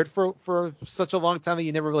disappeared for such a long time that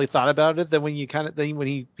you never really thought about it. Then when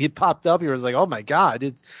he popped up, you was like, oh my God,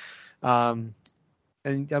 it's and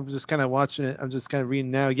I was just kind of watching it. I'm just kind of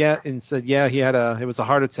reading now. Yeah, and said it was a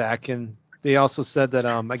heart attack, and they also said that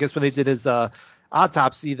I guess when they did his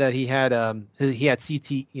autopsy that he had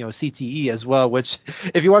CTE as well. Which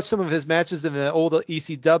if you watch some of his matches in the old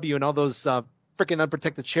ECW and all those freaking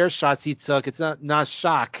unprotected chair shots he took, it's not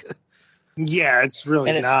shock. Yeah, it's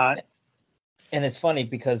really not. And it's funny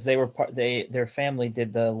because their family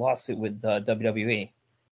did the lawsuit with WWE.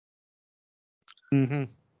 Mm-hmm.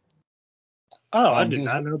 Oh, I did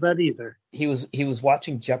not know that either. He was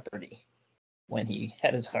watching Jeopardy when he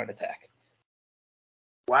had his heart attack.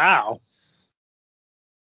 Wow.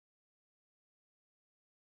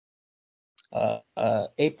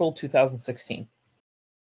 April 2016.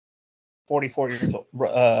 44 years old.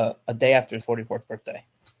 A day after his 44th birthday.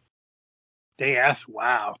 Day after.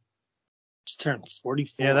 Wow. Just turned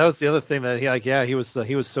 44. Yeah, that was the other thing that he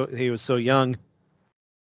was so young.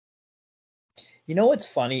 You know what's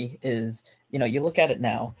funny is, you look at it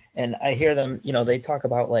now, and I hear them, they talk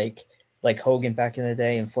about like Hogan back in the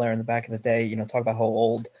day and Flair in the back in the day, talk about how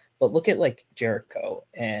old. But look at like Jericho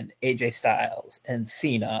and AJ Styles and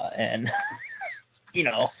Cena and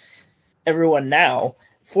everyone now.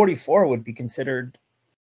 44 would be considered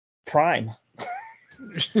prime.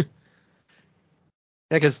 Yeah,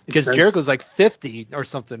 because Jericho's like 50 or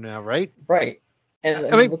something now, right? Right. And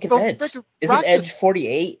I mean, look at Edge. Isn't Edge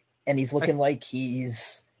 48? And he's looking like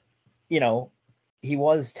he's, he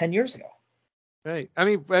was 10 years ago. Right. I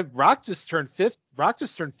mean, Rock just turned 50. Rock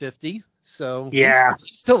just turned 50, so Yeah.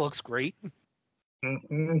 he still looks great.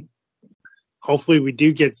 Mm-hmm. Hopefully, we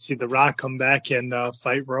do get to see The Rock come back and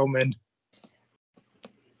fight Roman.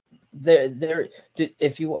 Do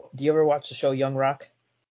you ever watch the show Young Rock?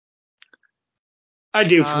 I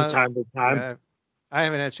do from time to time. Yeah, I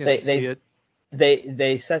haven't had a chance to see it.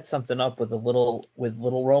 They set something up with little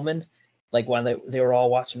Roman, like when they were all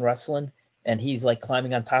watching wrestling, and he's like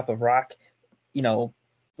climbing on top of Rock,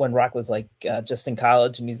 when Rock was like just in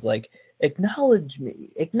college, and he's like, acknowledge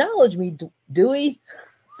me, Dewey,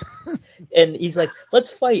 and he's like, let's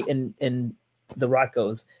fight, and the Rock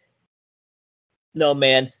goes, no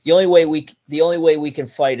man, the only way we can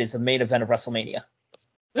fight is the main event of WrestleMania.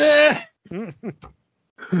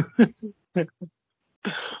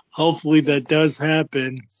 Hopefully that does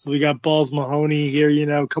happen. So we got Balls Mahoney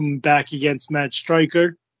here, coming back against Matt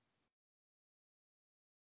Striker.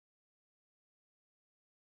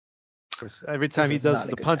 Every time he does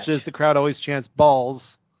the punches, match. The crowd always chants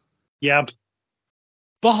balls. Yep.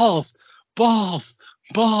 Balls, balls,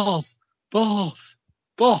 balls, balls,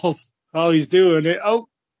 balls. Oh, he's doing it. Oh,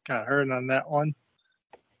 got hurt on that one.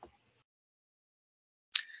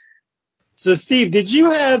 So, Steve, did you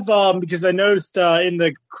have, because I noticed in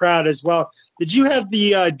the crowd as well, did you have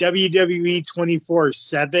the WWE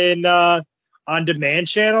 24/7 on-demand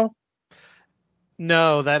channel?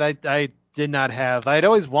 No, that I did not have. I'd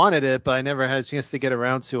always wanted it, but I never had a chance to get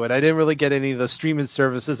around to it. I didn't really get any of the streaming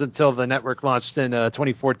services until the network launched in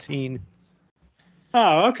 2014.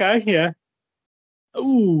 Oh, okay, yeah.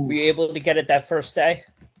 Ooh. Were you able to get it that first day?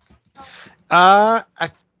 I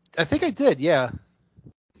think I did, yeah.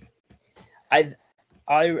 I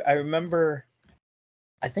remember,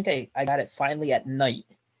 I think I got it finally at night.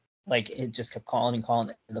 Like, it just kept calling and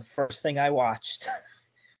calling. And the first thing I watched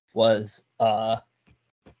was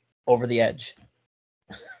Over the Edge.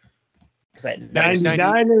 Because I had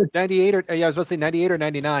 98 or, yeah, I was about to say 98 or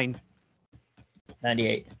 99.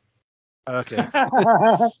 98. Okay.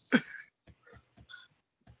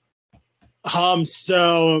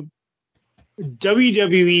 So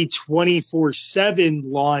WWE 24/7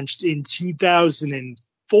 launched in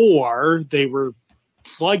 2004. They were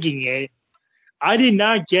plugging it. I did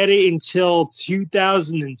not get it until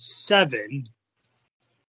 2007.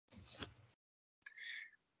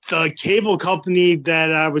 The cable company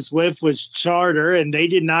that I was with was Charter, and they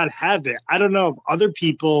did not have it. I don't know if other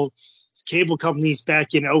people's cable companies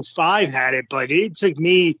back in 2005 had it, but it took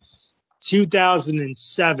me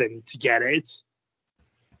 2007 to get it.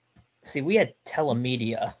 See, we had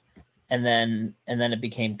Telemedia, and then it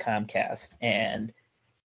became Comcast, and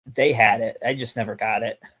they had it. I just never got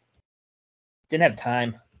it. Didn't have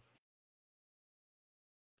time.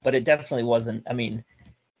 But it definitely wasn't. I mean,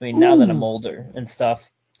 now that I'm older and stuff,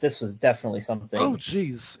 this was definitely something. Oh,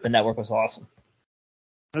 jeez. The network was awesome.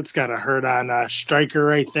 That's got to hurt on Striker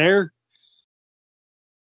right there.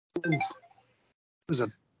 It was a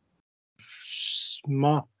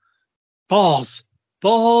small balls.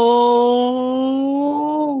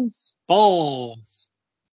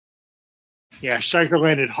 Yeah, Striker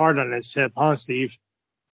landed hard on his hip, huh, Steve?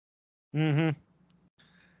 Mm-hmm.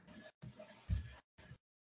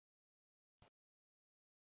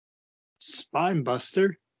 Spine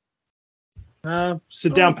buster.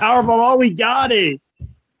 Sit down powerbomb. Oh, we got it.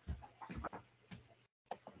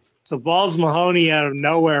 So Balls Mahoney out of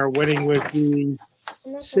nowhere winning with the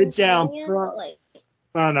sit down.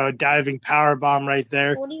 Oh no, diving powerbomb right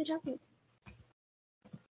there. What are you talking about?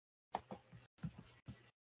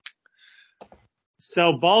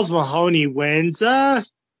 So Balls Mahoney wins. I'll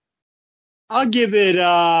give it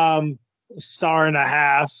a star and a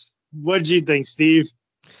half. What do you think, Steve?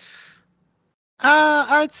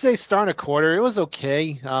 I'd say star and a quarter. It was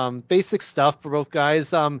okay. Basic stuff for both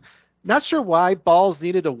guys. Not sure why Balls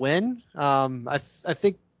needed to win. I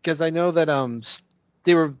think because I know that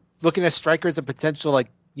they were looking at Striker as a potential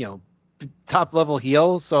top level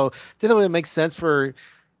heel, so it didn't really make sense for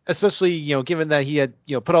especially given that he had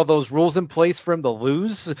put all those rules in place for him to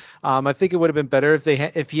lose. I think it would have been better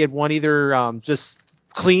if he had won either just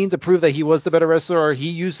clean to prove that he was the better wrestler, or he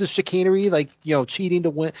used the chicanery, like cheating to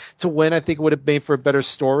win. I think it would have made for a better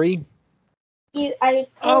story. I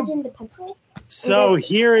colored in the pencil. So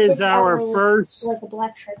here is our first, like a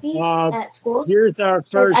black Sharpie at school. Here's our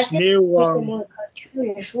first new make a more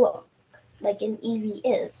cartoonish look, like an Eevee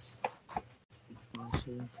is.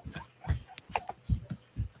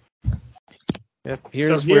 Yep.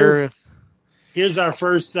 Here's our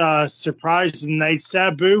first surprise tonight.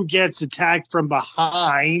 Sabu gets attacked from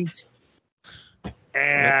behind,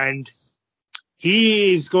 and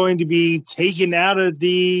he is going to be taken out of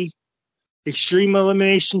the Extreme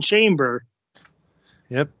Elimination Chamber.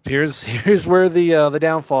 Yep. Here's where the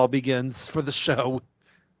downfall begins for the show.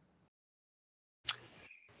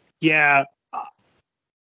 Yeah.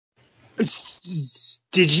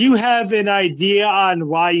 Did you have an idea on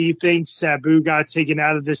why you think Sabu got taken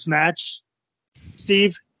out of this match,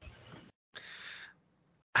 Steve?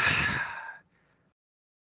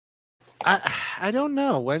 I don't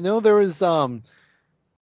know. I know there was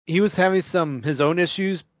he was having his own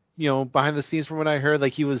issues, behind the scenes from what I heard.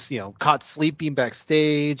 Like he was, caught sleeping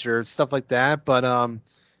backstage or stuff like that. But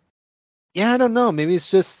yeah, I don't know. Maybe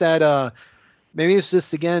it's just that maybe it's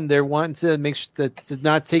just, again, they're wanting to make sure that to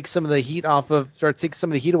not take some of the heat take some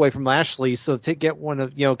of the heat away from Lashley. So to get one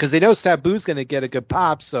of, because they know Sabu's going to get a good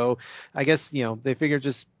pop. So I guess, they figure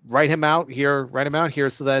just write him out here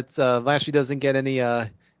so that Lashley doesn't get any,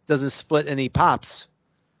 doesn't split any pops.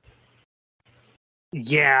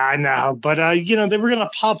 Yeah, I know. But, they were going to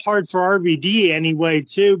pop hard for RVD anyway,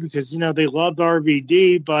 too, because, they loved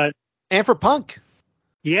RVD, but. And for Punk.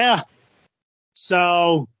 Yeah.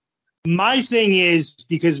 So my thing is,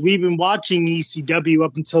 because we've been watching ECW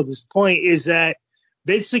up until this point, is that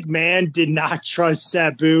Vince McMahon did not trust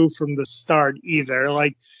Sabu from the start either.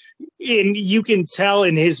 Like, and you can tell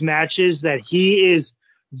in his matches that he is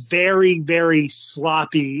very, very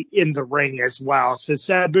sloppy in the ring as well. So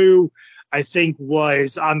Sabu, I think,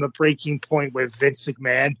 was on the breaking point with Vince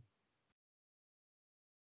McMahon.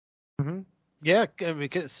 Mm-hmm. Yeah,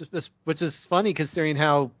 because which is funny considering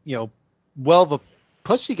how well of a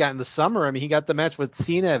push he got in the summer. I mean, he got the match with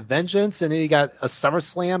Cena at Vengeance, and then he got a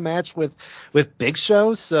SummerSlam match with Big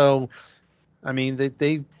Show. So, I mean,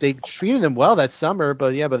 they treated him well that summer.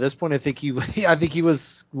 But yeah, by this point, I think he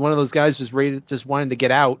was one of those guys just wanting to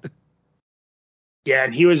get out. Yeah,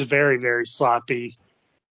 and he was very, very sloppy.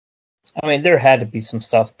 I mean, there had to be some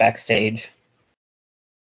stuff backstage.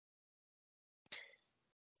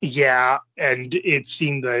 Yeah, and it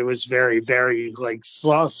seemed that it was very, very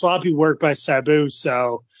sloppy work by Sabu.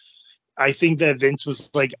 So I think that Vince was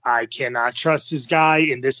like, I cannot trust this guy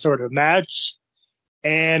in this sort of match,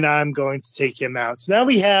 and I'm going to take him out. So now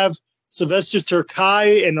we have Sylvester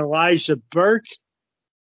Terkay and Elijah Burke.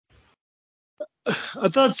 I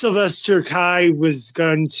thought Sylvester Terkay was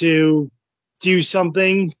going to do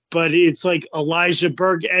something, but it's like Elijah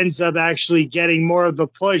Burke ends up actually getting more of a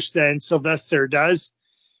push than Sylvester does.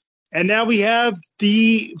 And now we have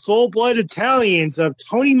the full-blood Italians of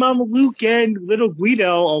Tony Mamaluke and Little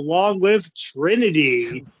Guido, along with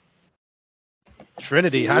Trinity.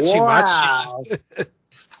 Trinity, Hachimachi. Wow.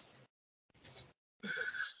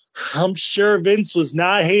 I'm sure Vince was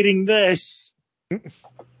not hating this.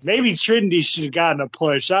 Maybe Trinity should have gotten a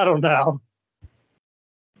push. I don't know.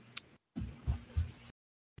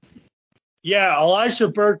 Yeah, Elijah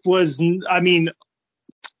Burke was,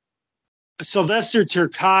 Sylvester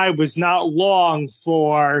Terkay was not long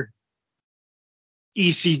for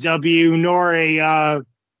ECW nor a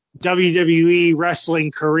WWE wrestling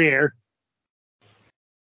career.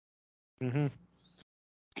 Mm-hmm.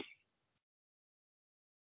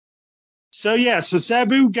 So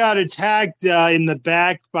Sabu got attacked in the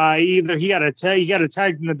back by he got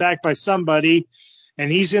attacked in the back by somebody,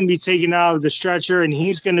 and he's going to be taken out of the stretcher, and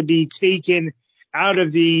he's going to be taken out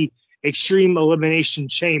of the Extreme Elimination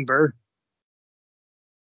Chamber.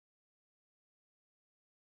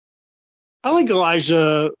 I like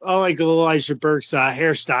Elijah Burke's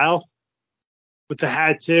hairstyle with the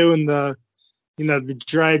hat too, and the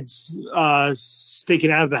dreads sticking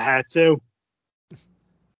out of the hat too.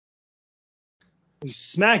 He's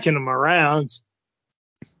smacking them around.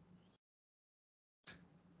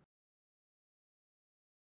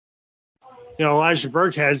 Elijah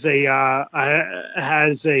Burke had a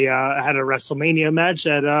WrestleMania match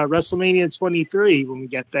at WrestleMania 23 when we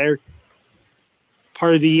get there.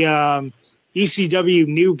 Part of the ECW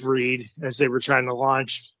New Breed as they were trying to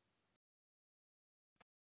launch.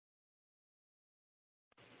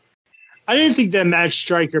 I didn't think that Matt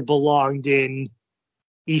Striker belonged in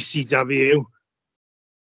ECW.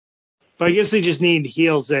 But I guess they just need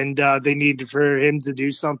heels, and they need for him to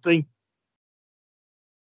do something.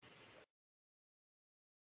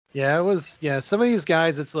 Yeah, it was. Yeah, some of these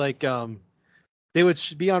guys, it's like they would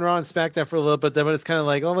be on Raw and SmackDown for a little bit, then it's kind of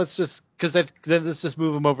like, oh, let's just let's just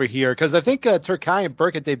move them over here. Because I think Turkai and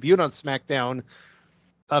Burke had debuted on SmackDown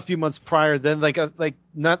a few months prior. Then like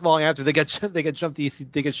not long after they get shipped to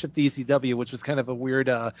ECW, which was kind of a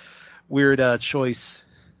weird choice.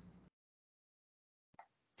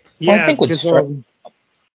 Yeah, well, I think because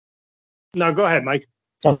no, go ahead, Mike.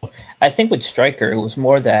 I think with Stryker, it was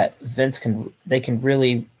more that they can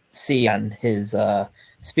really see on his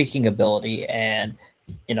speaking ability, and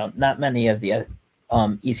not many of the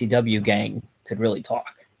ECW gang could really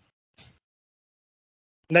talk.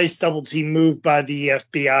 Nice double team move by the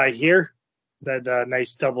FBI here. That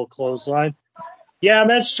nice double clothesline. Yeah,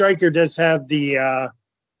 Matt Stryker does have the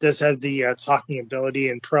talking ability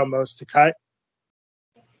and promos to cut.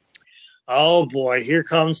 Oh boy, here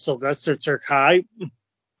comes Sylvester Terkay.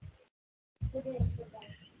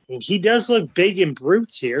 And he does look big and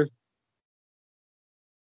brute here.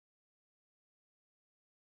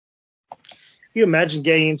 Can you imagine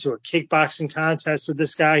getting into a kickboxing contest with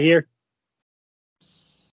this guy here?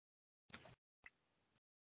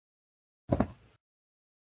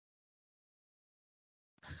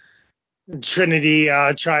 Trinity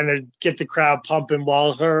trying to get the crowd pumping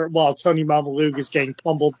while Tony Mamaluga is getting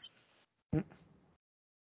pummeled.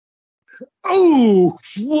 Oh,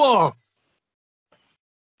 whoa!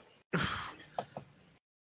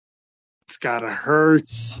 It's gotta hurt.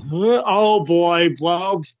 Oh boy,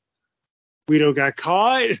 well, Guido got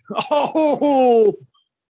caught. Oh,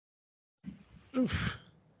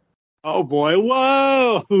 oh boy,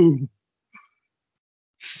 whoa!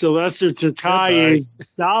 Sylvester Terkay is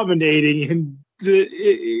dominating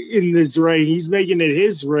in this ring. He's making it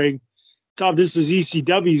his ring. God, this is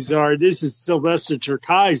ECW's yard. This is Sylvester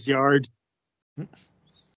Terkay's yard.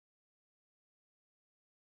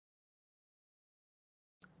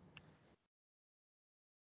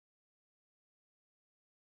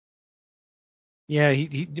 Yeah, I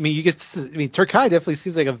mean, Turkai definitely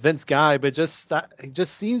seems like a Vince guy, but he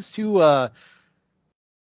just seems too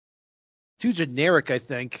generic. I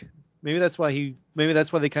think maybe that's why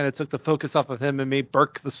they kind of took the focus off of him and made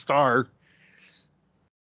Burke the star.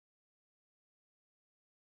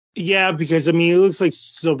 Yeah, because I mean, it looks like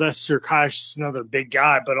Sylvester Terkay's just another big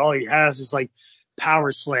guy, but all he has is like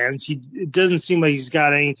power slams. It doesn't seem like he's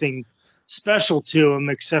got anything special to him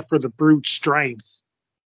except for the brute strength.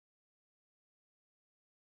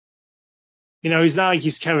 He's not like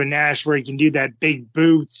he's Kevin Nash where he can do that big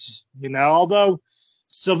boots. Although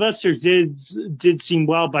Sylvester did seem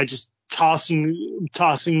well by just tossing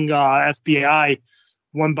FBI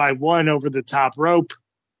one by one over the top rope.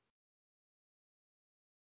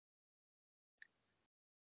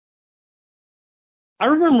 I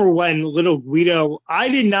remember when Little Guido. I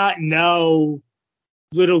did not know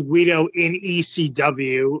Little Guido in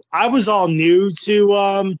ECW. I was all new to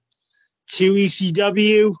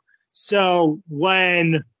ECW. So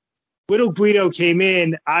when Little Guido came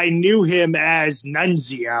in, I knew him as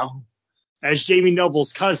Nunzio, as Jamie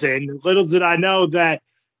Noble's cousin. Little did I know that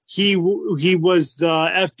he was the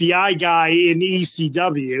FBI guy in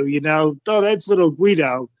ECW. Oh, that's Little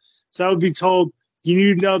Guido. So I would be told,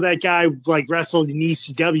 you know that guy like wrestled in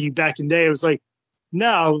ECW back in the day. I was like,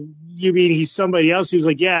 no, you mean he's somebody else? He was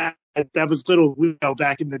like, yeah, that was Little Guido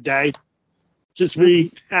back in the day, just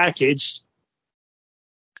repackaged.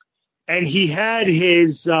 And he had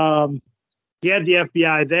the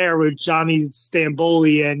FBI there with Johnny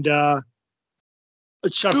Stamboli and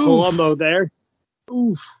Chuck Palumbo there.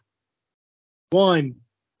 Oof. 1,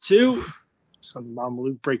 2. Some Mom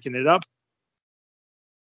Luke breaking it up.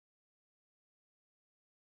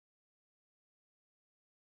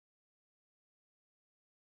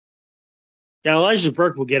 Yeah, Elijah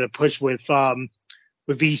Burke will get a push with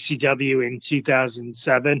ECW in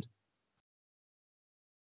 2007.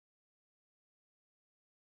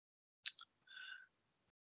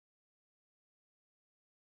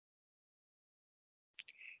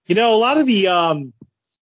 A lot of the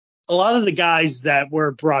guys that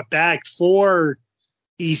were brought back for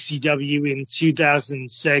ECW in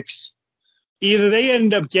 2006, either they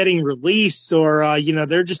end up getting released or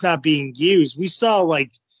they're just not being used. We saw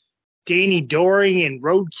like Danny Doring and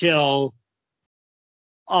Roadkill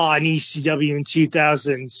on ECW in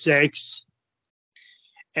 2006.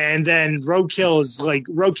 And then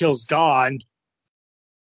Roadkill's gone.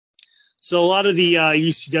 So a lot of the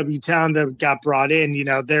ECW talent that got brought in,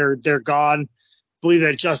 they're gone. I believe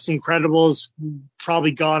that Justin Credible's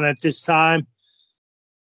probably gone at this time.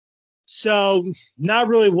 So, not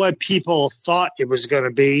really what people thought it was going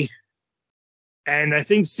to be. And I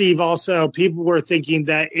think, Steve, also, people were thinking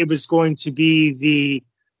that it was going to be the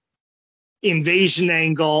invasion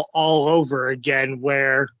angle all over again,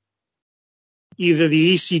 where either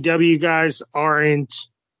the ECW guys aren't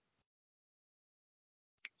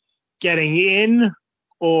getting in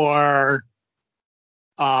or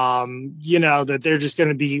that they're just going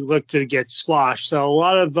to be looked to get squashed. So a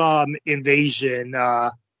lot of invasion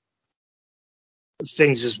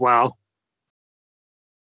things as well.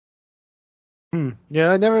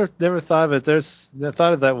 Yeah, I never thought of it. I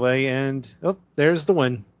thought of it that way, and there's the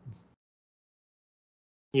win.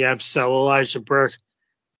 Yep. So Elijah Burke,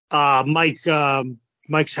 Mike's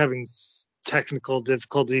having technical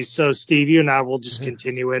difficulties. So Steve, you and I will just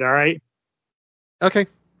continue it. All right. Okay.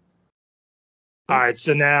 All right.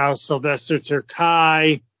 So now Sylvester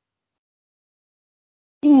Terkay.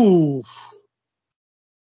 Oof.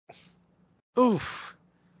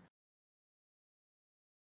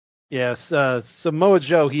 Yes, Samoa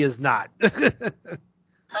Joe, he is not.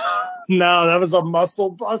 No, that was a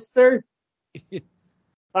muscle buster.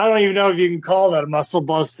 I don't even know if you can call that a muscle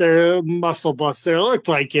buster. Muscle buster. It looked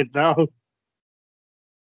like it, though.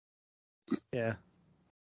 Yeah.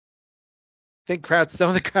 I think some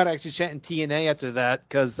of the crowd actually chanting TNA after that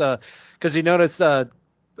because you notice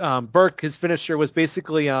Burke, his finisher was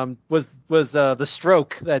basically was the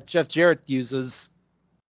stroke that Jeff Jarrett uses.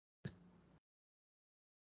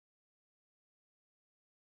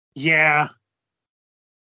 Yeah.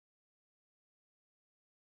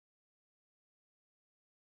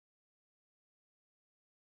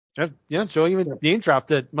 Yeah, Joe even name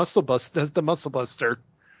dropped it. Muscle Buster. That's the Muscle Buster.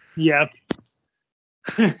 Yep.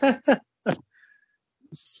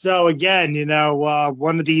 So again,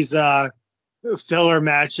 one of these filler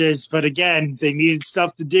matches, but again, they needed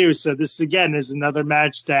stuff to do. So this again is another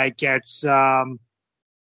match that gets added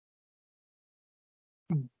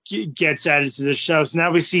to the show. So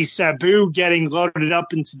now we see Sabu getting loaded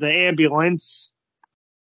up into the ambulance.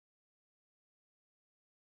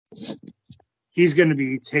 He's going to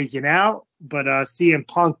be taken out, but CM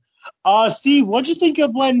Punk. Steve, what'd you think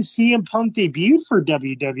of when CM Punk debuted for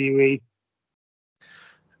WWE?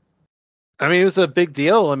 I mean, it was a big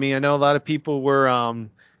deal. I mean, I know a lot of people were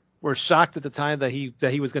shocked at the time that he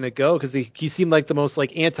was going to go because he seemed like the most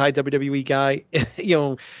like anti WWE guy,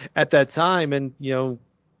 at that time, and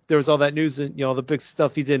there was all that news and the big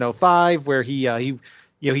stuff he did in 05 where he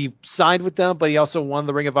signed with them, but he also won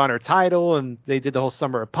the Ring of Honor title, and they did the whole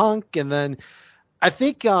Summer of Punk, and then I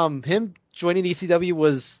think him joining ECW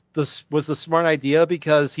was the smart idea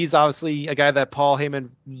because he's obviously a guy that Paul Heyman,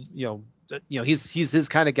 he's his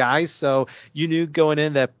kind of guy. So you knew going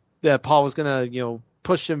in that Paul was gonna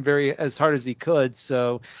push him very as hard as he could.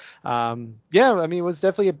 So yeah, I mean it was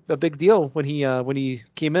definitely a big deal when he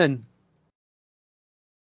came in.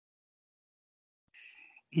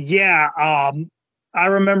 Yeah, I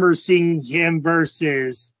remember seeing him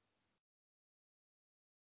versus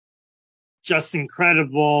Just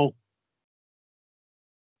Incredible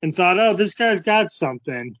and thought, oh, this guy's got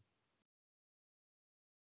something.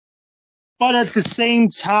 But at the same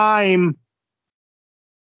time,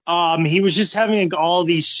 he was just having like, all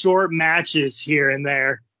these short matches here and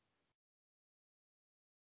there.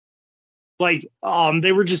 Like,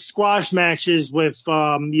 they were just squash matches with,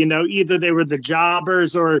 either they were the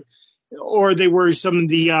jobbers or they were some of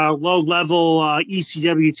the low level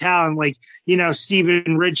ECW talent, like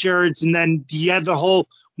Steven Richards, and then you had the whole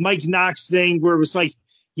Mike Knox thing where it was like,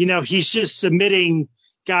 he's just submitting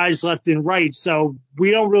guys left and right. So we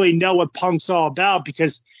don't really know what Punk's all about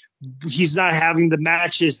because he's not having the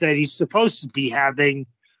matches that he's supposed to be having,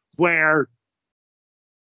 where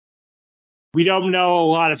we don't know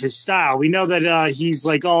a lot of his style. We know that he's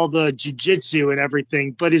like all the jiu-jitsu and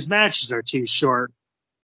everything, but his matches are too short.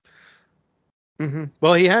 Mm-hmm.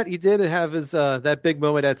 Well, he did have his that big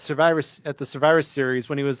moment at the Survivor Series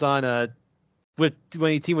when he was on when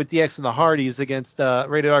he teamed with DX and the Hardys against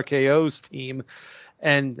Rated RKO's team.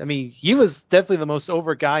 And I mean, he was definitely the most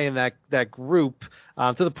over guy in that group,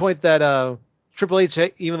 to the point that Triple H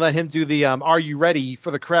even let him do the "Are you ready?" for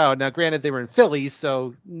the crowd. Now, granted, they were in Philly,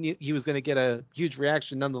 so he was going to get a huge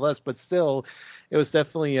reaction nonetheless. But still, it was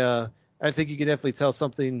definitely. I think you could definitely tell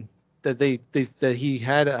something that that he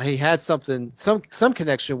had something some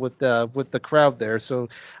connection with the crowd there. So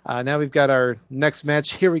now we've got our next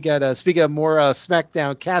match here. We got speaking of more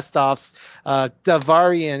SmackDown castoffs,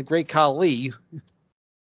 Daivari and Great Khali.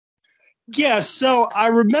 Yeah, so I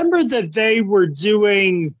remember that they were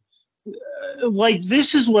doing like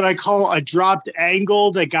this is what I call a dropped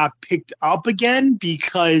angle that got picked up again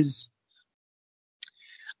because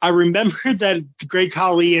I remember that the Great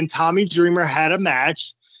Khali and Tommy Dreamer had a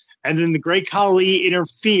match, and then the Great Khali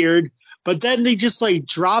interfered, but then they just like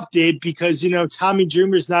dropped it because Tommy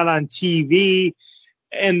Dreamer's not on TV,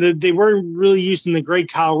 and they weren't really using the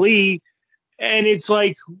Great Khali, and it's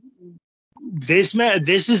like this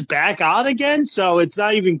is back on again. So it's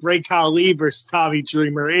not even Great Khali versus Tommy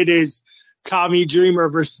Dreamer; it is Tommy Dreamer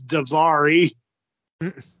versus Daivari.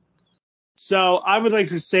 So I would like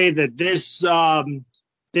to say that this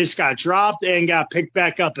got dropped and got picked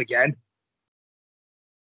back up again.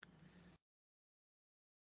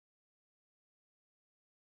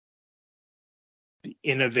 The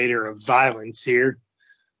innovator of violence here,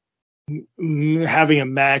 having a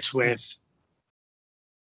match with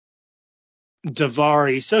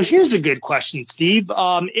Daivari. So here's a good question, Steve.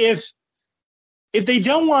 If they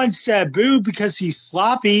don't want Sabu because he's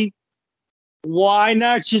sloppy, why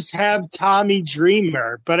not just have Tommy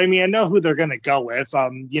Dreamer? But I mean, I know who they're going to go with.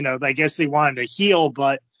 I guess they wanted a heel,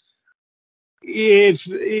 but if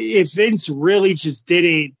Vince really just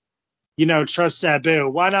didn't, trust Sabu,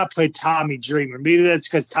 why not play Tommy Dreamer? Maybe that's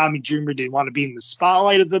because Tommy Dreamer didn't want to be in the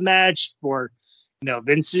spotlight of the match, or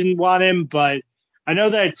Vince didn't want him. But I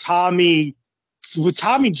know that with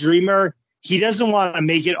Tommy Dreamer, he doesn't want to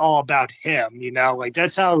make it all about him. Like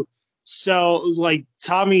that's how. So like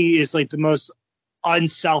Tommy is like the most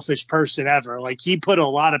unselfish person ever. Like he put a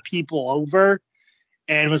lot of people over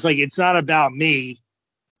and was like, it's not about me.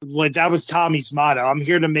 Like that was Tommy's motto. I'm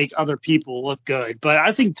here to make other people look good. But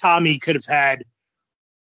I think Tommy could have had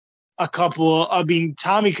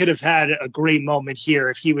Tommy could have had a great moment here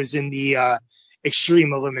if he was in the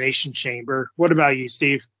Extreme Elimination Chamber. What about you,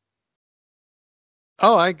 Steve?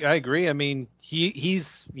 Oh, I agree. I mean, he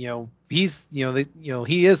is the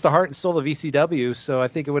heart and soul of ECW. So I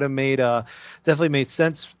think it would have definitely made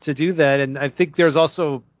sense to do that. And I think there's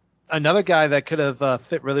also another guy that could have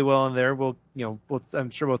fit really well in there. I'm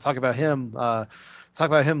sure we'll talk about him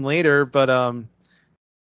later. But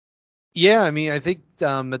yeah, I mean, I think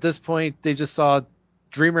at this point they just saw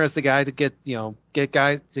Dreamer as the guy to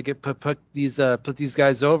put these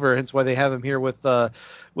guys over. Hence why they have him here with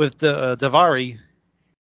Daivari.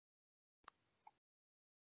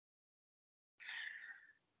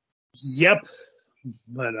 Yep.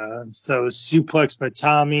 But so suplex by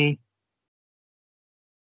Tommy.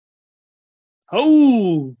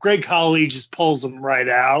 Oh, Great Khali just pulls him right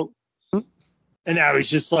out. And now he's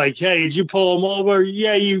just like, hey, did you pull him over?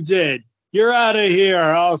 Yeah, you did. You're out of here.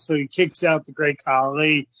 Also, he kicks out the Great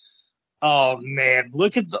Khali. Oh, man.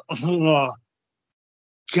 Look at the... Oh,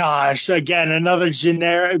 gosh. Again, another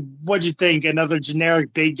generic... What'd you think? Another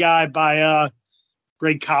generic big guy by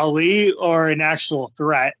Great Khali or an actual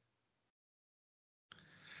threat?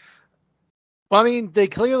 Well, I mean, they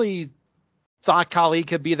clearly thought Khali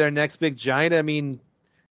could be their next big giant. I mean,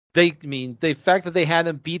 the fact that they had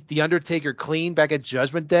him beat The Undertaker clean back at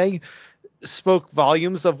Judgment Day spoke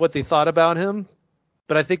volumes of what they thought about him.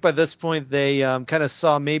 But I think by this point they kind of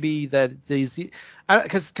saw maybe that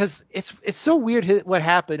because it's so weird what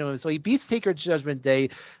happened. So he beats Taker at Judgment Day.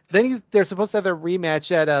 Then they're supposed to have a rematch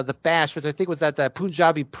at the Bash, which I think was at the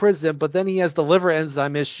Punjabi prison. But then he has the liver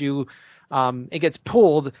enzyme issue. It gets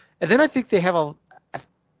pulled, and then I think they have I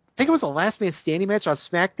think it was a last man standing match on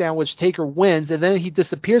SmackDown, which Taker wins, and then he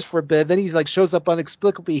disappears for a bit. Then he's like shows up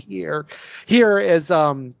inexplicably here as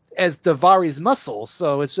Daivari's muscle.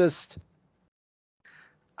 So it's just,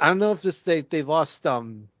 I don't know if they've lost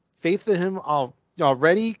faith in him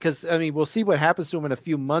already, because I mean we'll see what happens to him in a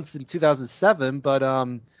few months in 2007. But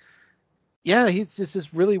yeah, he's just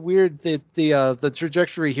this really weird the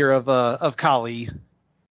trajectory here of Khali.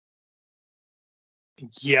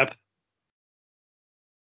 Yep.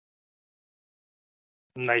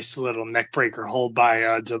 Nice little neckbreaker hold by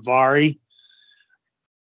Daivari.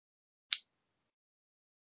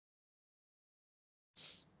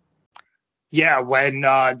 Yeah, when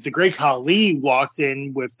the Great Khali walked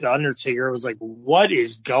in with the Undertaker, I was like, "What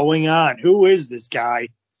is going on? Who is this guy?"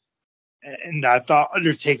 And I thought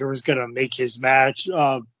Undertaker was going to meet his match.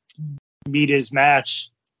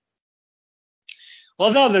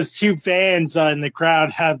 Although those two fans in the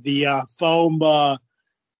crowd have the foam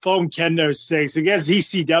kendo sticks, I guess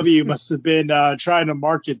ECW must have been trying to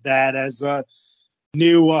market that as a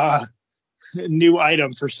new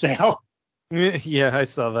item for sale. Yeah, I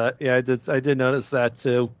saw that. Yeah, I did notice that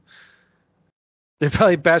too. They're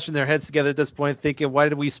probably bashing their heads together at this point, thinking, "Why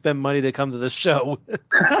did we spend money to come to the show?"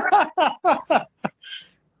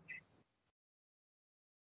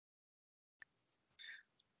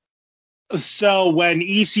 So when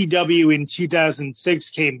ECW in 2006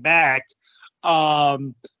 came back,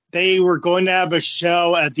 they were going to have a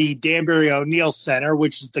show at the Danbury O'Neill Center,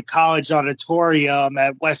 which is the college auditorium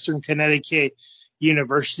at Western Connecticut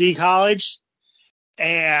University College.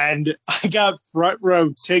 And I got front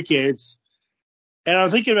row tickets. And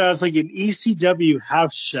I'm thinking about it was like an ECW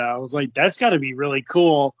house show. I was like, that's got to be really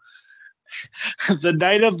cool. The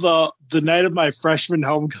night of my freshman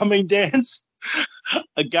homecoming dance,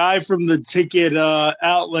 a guy from the ticket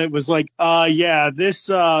outlet was like, yeah, this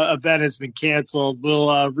event has been canceled.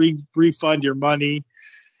 We'll refund your money.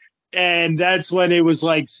 And that's when it was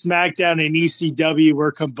like SmackDown and ECW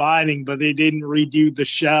were combining, but they didn't redo the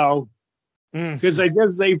show. Because I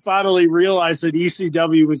guess they finally realized that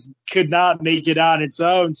ECW could not make it on its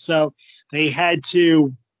own. So they had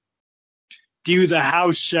to do the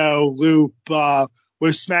house show loop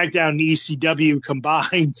with SmackDown and ECW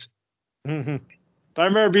combined. Mm-hmm. But I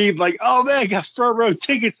remember being like, oh man, I got front row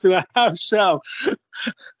tickets to the house show.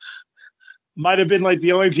 Might have been like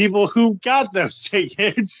the only people who got those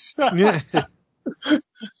tickets.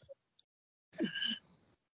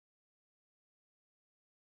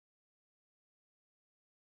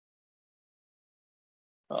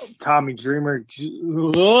 Oh, Tommy Dreamer.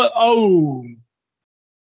 Oh,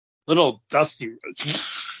 little Dusty.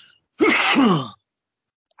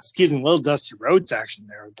 Excuse me, little Dusty Rhodes action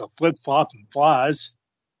there with the flip flop and flies.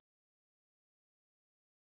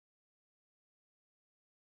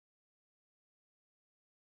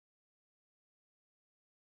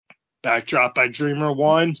 Backdrop by Dreamer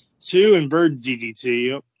 1, 2, and Bird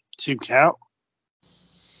DDT. Yep. 2 count.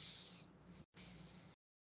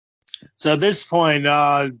 So at this point,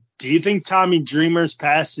 do you think Tommy Dreamer's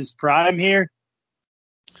past his prime here?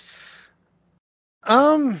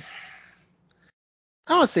 I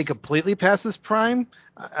don't say completely past his prime.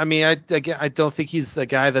 I mean, I don't think he's a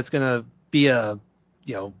guy that's gonna be the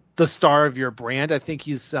star of your brand. I think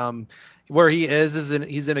he's where he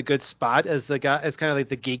he's in a good spot as the guy, as kind of like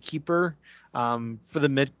the gatekeeper for the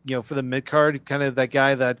mid card, kind of that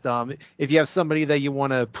guy that if you have somebody that you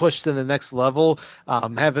want to push to the next level,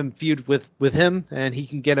 have him feud with him, and he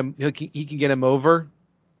can get him over.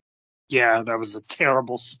 Yeah, that was a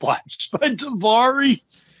terrible splash by Daivari.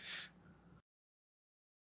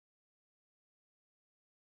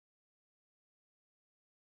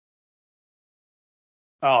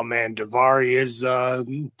 Oh man, Daivari is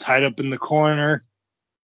tied up in the corner.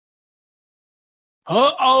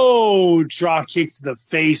 Oh, drop kicks to the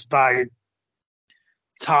face by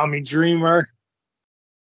Tommy Dreamer.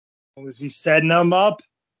 Was he setting him up?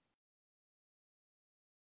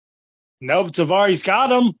 Nope, Daivari's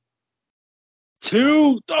got him.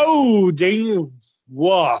 2. Oh, dang.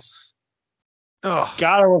 Woof. Oh,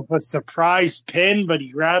 Got him with a surprise pin, but he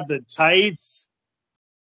grabbed the tights.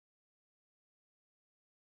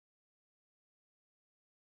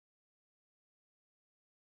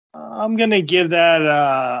 I'm going to give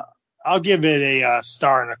that, I'll give it a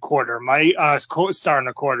star and a quarter. My star and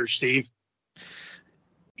a quarter, Steve.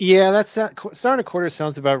 yeah, that's starting a quarter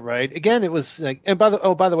sounds about right. Again, it was like, and by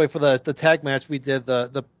the way, for the tag match we did,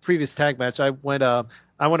 the previous tag match, I went a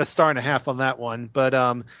star and a half on that one. But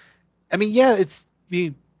I mean, yeah,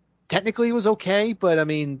 technically it was okay, but I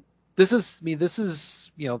mean, this is what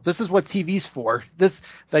TV's for.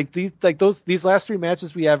 These last 3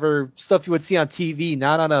 matches we have are stuff you would see on TV,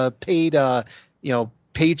 not on a paid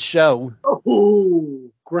show. Oh,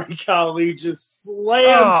 Great Khali just slammed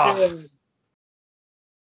Oh. him.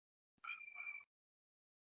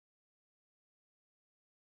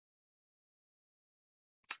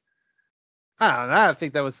 I don't know. I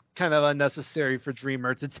think that was kind of unnecessary for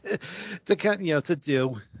Dreamer to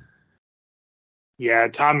do. Yeah,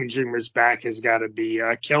 Tommy Dreamer's back has got to be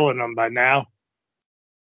killing him by now.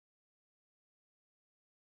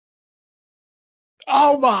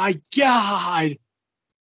 Oh my God.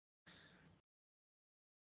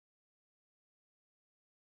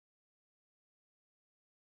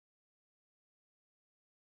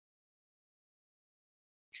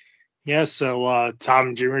 Yeah, so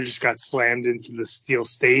Tommy Dreamer just got slammed into the steel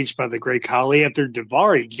stage by the Great Khali after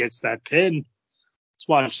Daivari gets that pin. Let's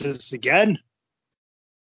watch this again.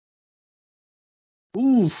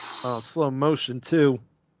 Oof. Oh, slow motion too.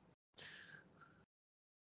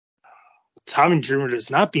 Tommy Dreamer does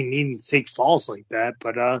not be needing to take falls like that,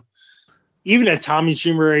 but even at Tommy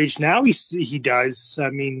Dreamer age now, he does. I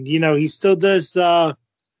mean, he still does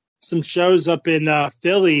some shows up in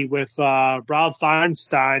Philly with Rob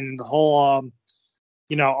Feinstein and the whole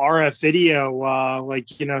RF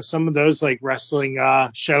video, some of those like wrestling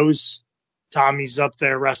shows. Tommy's up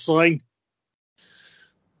there wrestling.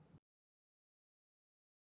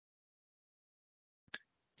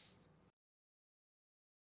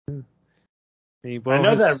 I mean, well,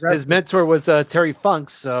 I know his mentor was Terry Funk,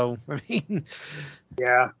 so I mean,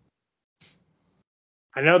 yeah.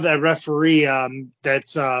 I know that referee,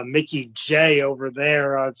 that's Mickey J over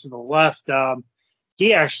there to the left.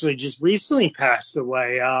 He actually just recently passed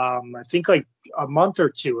away. I think like a month or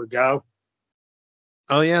two ago.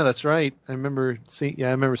 oh yeah, that's right. I remember seeing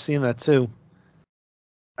that too.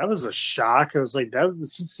 That was a shock. I was like, he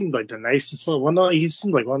seemed like the nicest one. He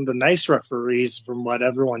seemed like one of the nice referees from what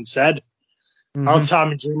everyone said. Oh, Mm-hmm.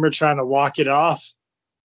 Tommy Dreamer trying to walk it off.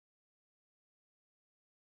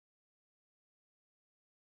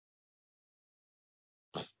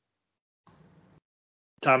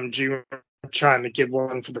 Tommy Dreamer trying to give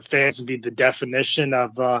one for the fans and be the definition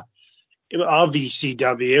of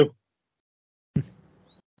ECW.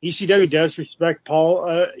 ECW does respect Paul.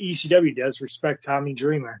 ECW does respect Tommy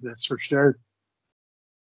Dreamer. That's for sure.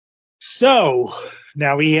 So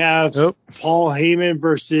now we have Paul Heyman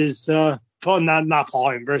versus not Paul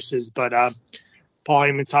Heyman versus, but Paul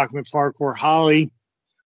Heyman talking with Hardcore Holly.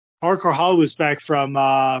 Hardcore Holly was back from,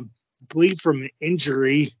 I believe, from an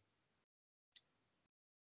injury.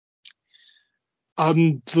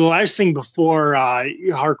 The last thing before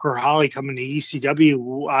Hardcore Holly coming to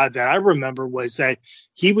ECW that I remember was that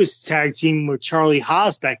he was tag teaming with Charlie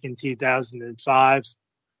Haas back in 2005.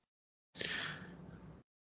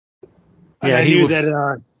 And I knew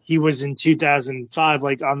that he was in 2005,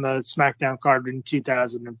 like on the SmackDown card in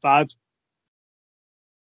 2005.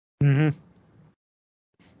 Mm-hmm.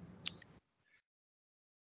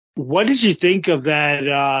 What did you think of that?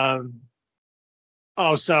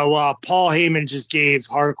 Paul Heyman just gave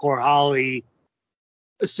Hardcore Holly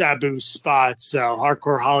a Sabu spot, so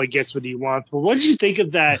Hardcore Holly gets what he wants. But what did you think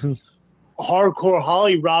of that Hardcore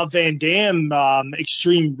Holly Rob Van Dam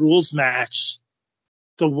Extreme Rules match?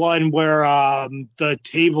 The one where the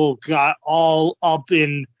table got all up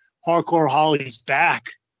in Hardcore Holly's back.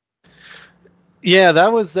 Yeah,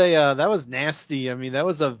 that was nasty. I mean, that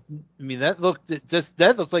looked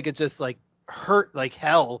like it just like hurt like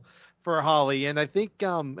hell for Holly. And I think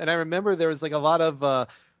and I remember there was like a lot of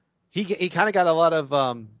he kind of got a lot of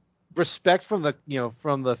respect from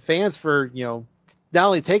the fans for not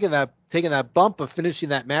only taking that bump but finishing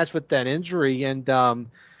that match with that injury. And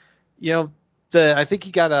I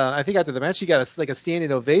think after the match he got a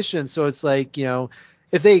standing ovation. So it's like,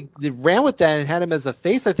 if they ran with that and had him as a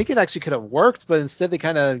face, I think it actually could have worked. But instead they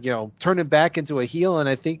kind of turned him back into a heel, and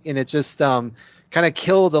it just kind of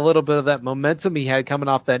killed a little bit of that momentum he had coming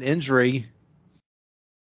off that injury.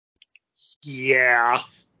 Yeah.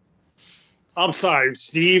 I'm sorry,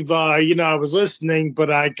 Steve. I was listening,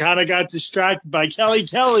 but I kind of got distracted by Kelly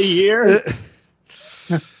here.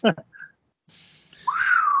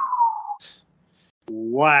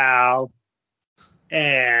 Wow.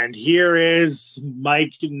 And here is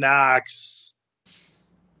Mike Knox.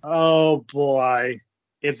 Oh boy.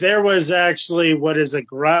 If there was actually what is it?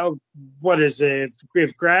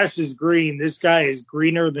 If grass is green, this guy is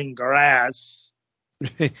greener than grass.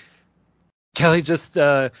 Kelly just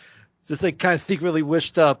like kind of secretly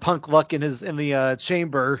wished Punk luck in the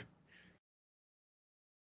chamber.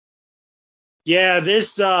 Yeah,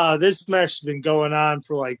 this match has been going on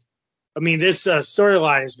for this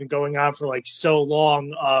storyline has been going on for like so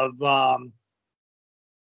long of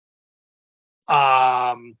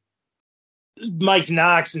Mike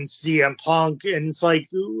Knox and CM Punk, and it's like,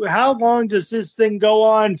 how long does this thing go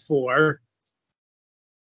on for?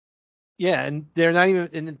 Yeah, and they're not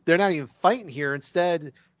even fighting here.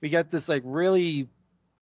 Instead, we got this like really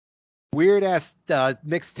weird ass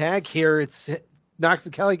mixed tag here. It's Knox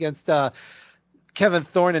and Kelly against Kevin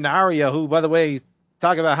Thorne and Aria, who, by the way,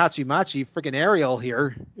 talk about Hachimachi, freaking Ariel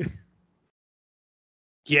here.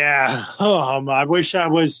 Yeah. I wish I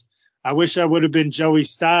would have been Joey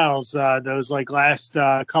Styles those like last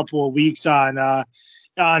couple of weeks on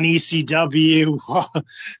ECW.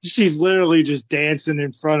 She's literally just dancing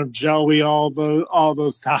in front of Joey all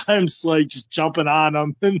those times, like just jumping on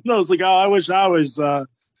him. And I was like, oh, I wish I was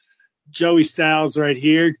Joey Styles right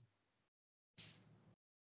here.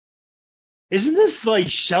 Isn't this like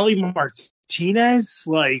Shelly Martinez?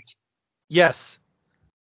 Like, yes.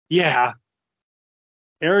 Yeah.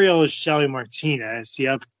 Ariel is Shelly Martinez.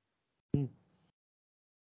 Yep.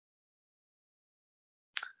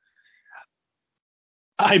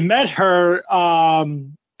 I met her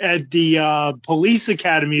at the Police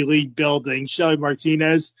Academy League building, Shelly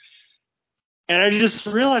Martinez. And I just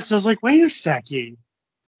realized, I was like, wait a second.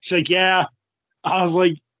 She's like, yeah. I was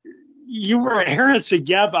like, you were Aaron? Said,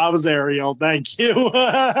 yep, I was Ariel. Thank you.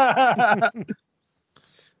 I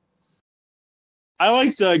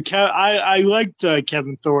liked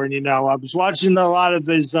Kevin Thorne. I was watching a lot of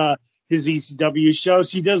his his ECW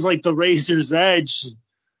shows. He does like the Razor's Edge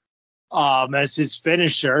as his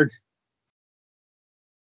finisher.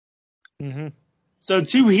 Mm-hmm. So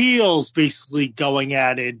two heels basically going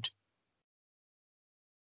at it.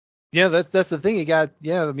 Yeah, that's the thing. You got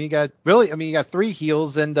you got three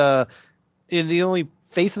heels, and the only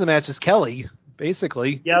face of the match is Kelly,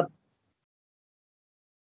 basically. Yep.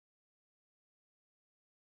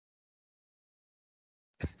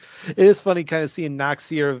 It is funny kind of seeing Knox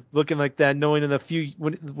here looking like that, knowing in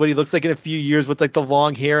what he looks like in a few years with like the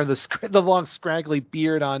long hair and the long scraggly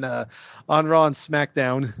beard on Raw and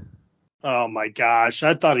SmackDown. Oh my gosh,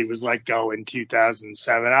 I thought he was let go in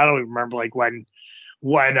 2007. I don't even remember like when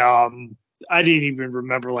I didn't even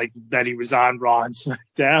remember like that he was on Raw and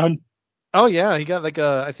SmackDown. Oh yeah, he got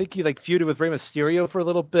I think he like feuded with Rey Mysterio for a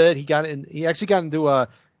little bit. He actually got into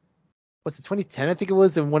what's it 2010 I think it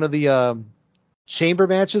was in one of the chamber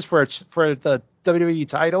matches for the WWE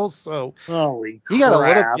titles. So Holy he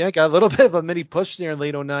crap. got a little bit of a mini push there in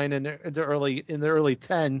late 09 and into early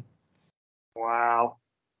 10. Wow.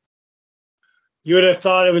 You would have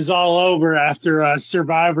thought it was all over after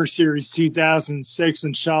Survivor Series 2006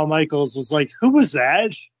 when Shawn Michaels was like, "Who was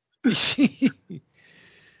that?"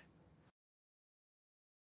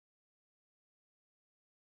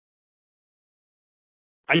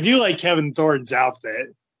 I do like Kevin Thorne's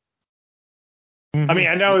outfit. I mean,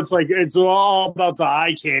 I know it's all about the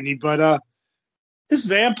eye candy, but this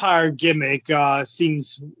vampire gimmick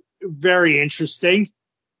seems very interesting.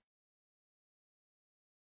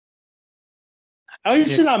 At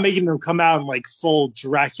least they're not making him come out in like full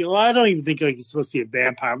Dracula. I don't even think like he's supposed to be a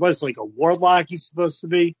vampire. What's like a warlock he's supposed to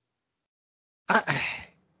be?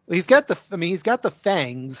 He's got the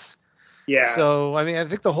fangs. Yeah. So I mean, I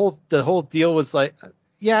think the whole deal was like,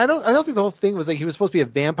 I don't think the whole thing was like he was supposed to be a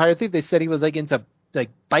vampire. I think they said he was like into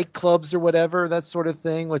like bike clubs or whatever, that sort of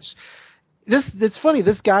thing. Which it's funny.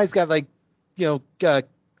 This guy's got like, the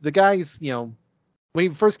guy's when he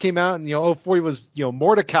first came out and 04 he was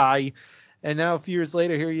Mordecai, and now a few years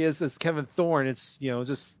later here he is as Kevin Thorne. It's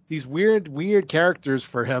just these weird characters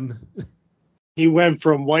for him. He went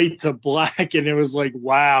from white to black, and it was like,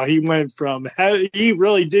 wow, he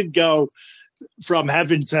really did go from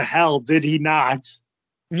heaven to hell, did he not?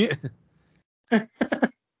 Yeah.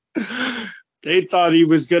 They thought he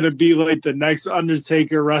was going to be like the next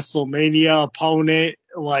Undertaker WrestleMania opponent,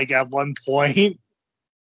 like at one point.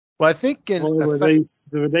 Well, I think were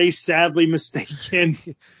they sadly mistaken?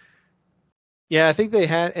 Yeah, I think they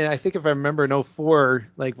had, and I think if I remember in 04,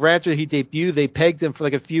 like right after he debuted, they pegged him for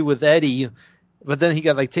like a feud with Eddie, but then he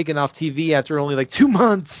got like taken off TV after only like 2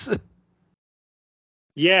 months.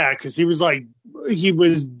 Yeah, because he was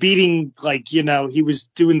beating he was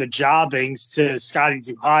doing the jobbings to Scotty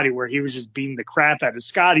 2 Hotty, where he was just beating the crap out of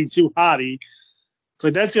Scotty 2 Hotty.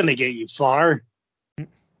 So that's gonna get you far.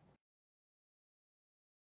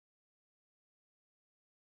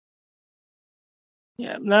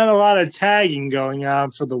 Yeah, not a lot of tagging going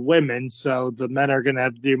on for the women, so the men are gonna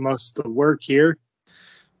have to do most of the work here.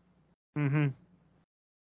 Mm-hmm.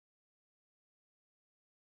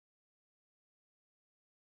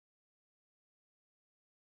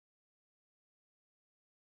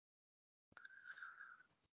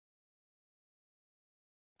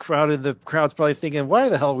 The crowd's probably thinking, why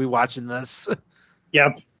the hell are we watching this?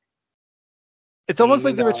 Yep. It's almost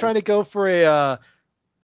like they were trying to go for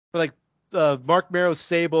Mark Mero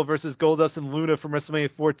Sable versus Goldust and Luna from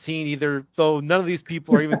WrestleMania 14. Though none of these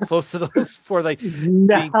people are even close to those four. Like,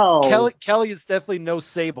 no. Kelly is definitely no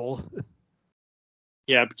Sable.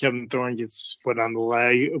 Yeah, Kevin Thorne gets foot on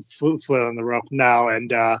the rope now,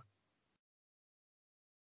 and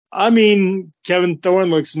I mean, Kevin Thorne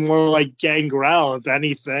looks more like Gangrel, if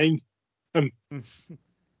anything. I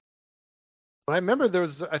remember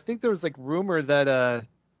I think there was like rumor that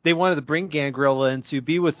they wanted to bring Gangrel in to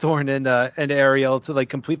be with Thorne and Ariel to like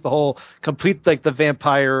complete like the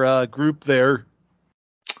vampire group there.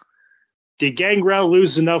 Did Gangrel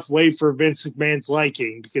lose enough weight for Vince McMahon's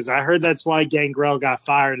liking? Because I heard that's why Gangrel got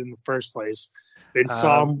fired in the first place. Vince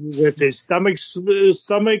saw him with his stomach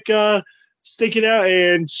sticking out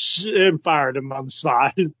and fired him on the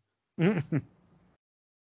spot.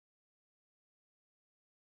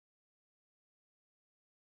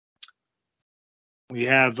 We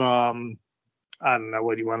have I don't know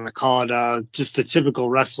what you want to call it, just a typical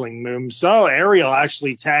wrestling move. So Ariel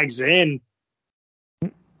actually tags in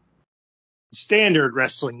standard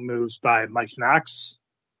wrestling moves by Mike Knox.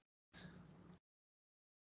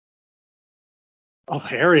 Oh,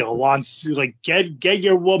 Ariel wants to get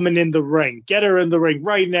your woman in the ring. Get her in the ring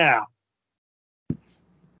right now.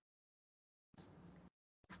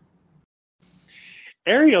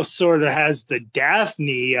 Ariel sort of has the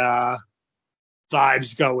Daphne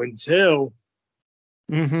vibes going too.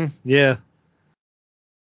 Mm-hmm. Yeah.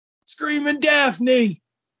 Screaming Daphne.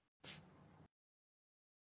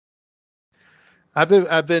 I've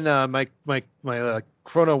been my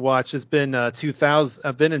Chrono Watch has been 2000.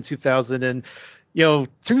 I've been in 2000, and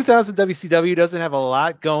 2000 WCW doesn't have a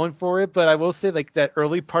lot going for it, but I will say like that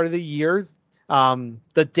early part of the year,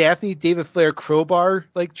 the Daphne David Flair Crowbar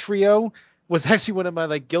like trio was actually one of my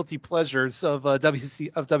like guilty pleasures of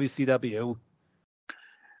WCW.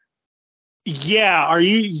 Yeah, are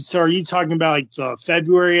you talking about like the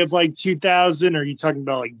February of like 2000 or are you talking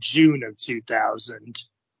about like June of 2000?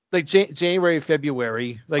 Like January,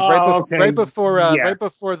 February, like Oh, okay. Yeah, right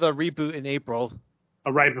before the reboot in April.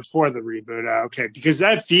 right before the reboot. Okay, because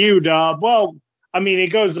that feud, well, I mean, it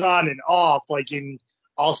goes on and off, like in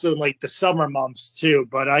also like the summer months too.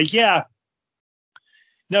 But yeah,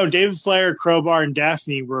 no, David Flair, Crowbar, and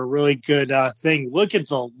Daphne were a really good thing. Look at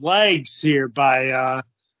the legs here by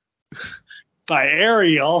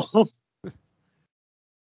Ariel.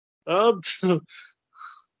 Oh,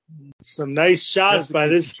 some nice shots That's a by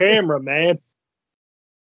good. this camera, man.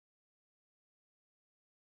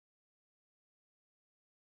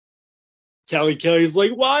 Kelly's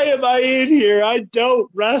like, why am I in here? I don't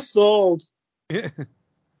wrestle.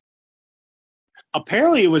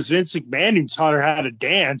 Apparently, it was Vince McMahon who taught her how to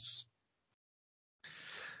dance.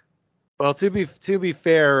 Well, to be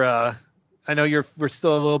fair, I know we're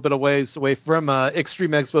still a little bit away from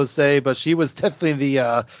Extreme Expose, but she was definitely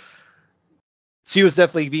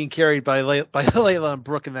being carried by by Layla and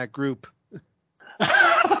Brooke in that group.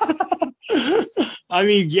 I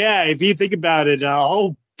mean, yeah, if you think about it,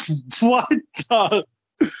 what the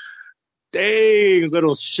dang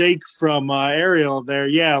little shake from Ariel there.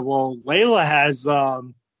 Yeah, well, Layla has. I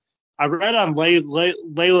read on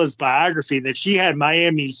Layla's biography that she had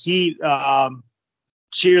Miami Heat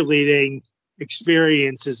cheerleading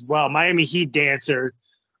experience as well. Miami Heat dancer.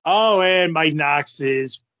 Oh, and Mike Knox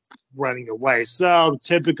is running away. So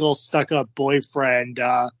typical stuck up boyfriend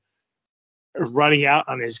running out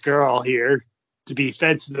on his girl here to be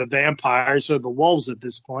fed to the vampires or the wolves at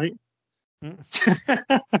this point.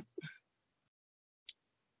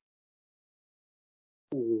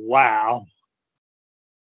 Wow.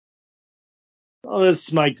 Well,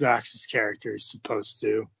 this Mike Knox's character is supposed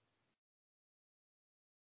to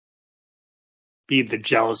be the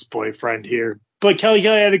jealous boyfriend here. But Kelly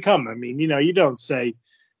had to come. I mean, you don't say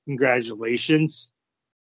congratulations.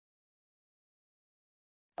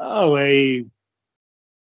 Oh, a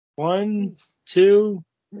one, two,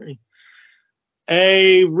 three.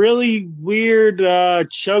 A really weird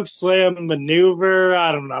choke slam maneuver.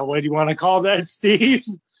 I don't know. What do you want to call that, Steve?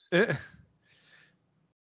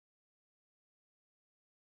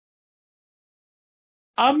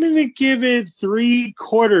 I'm going to give it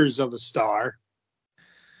 3/4 of a star.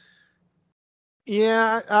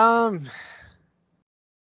 Yeah, I'll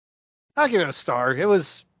give it a star. It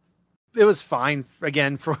was fine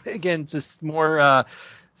again for again just more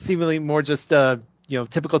seemingly more just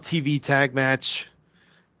typical TV tag match.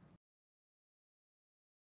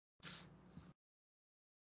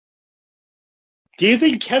 Do you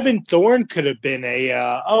think Kevin Thorne could have been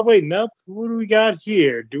a? Oh wait, nope. What do we got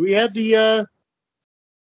here? Do we have the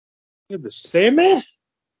Sandman?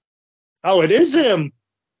 Oh, it is him.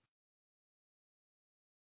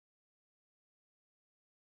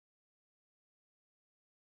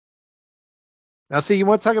 Now, see, you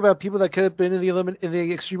want to talk about people that could have been in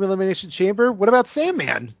the Extreme Elimination Chamber? What about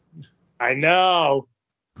Sandman? I know.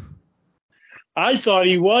 I thought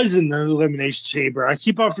he was in the Elimination Chamber. I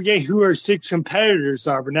keep on forgetting who our 6 competitors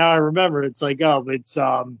are, but now I remember. It's like, oh, it's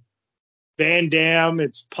Van Dam,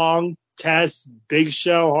 it's Punk, Test, Big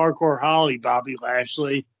Show, Hardcore Holly, Bobby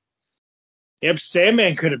Lashley. Yep,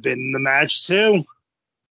 Sandman could have been in the match too.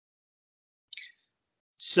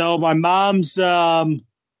 So my mom's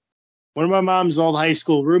one of my mom's old high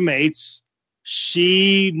school roommates,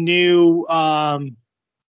 she knew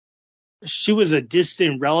she was a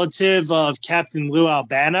distant relative of Captain Lou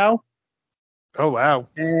Albano. Oh wow!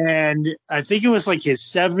 And I think it was like his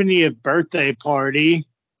 70th birthday party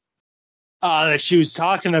that she was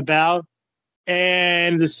talking about.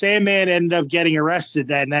 And the Sandman ended up getting arrested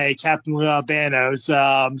that night at Captain Lou Albano's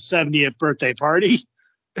 70th birthday party.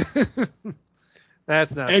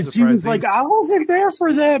 That's not And she was surprising. like, I wasn't there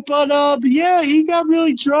for that, but yeah, he got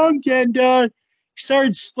really drunk and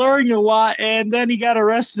started slurring a lot, and then he got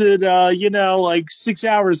arrested, like 6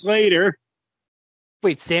 hours later.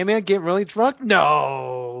 Wait, Sandman getting really drunk?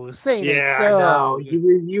 No, saying ain't Yeah, I know. so.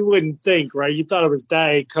 You wouldn't think, right? You thought it was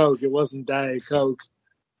Diet Coke. It wasn't Diet Coke.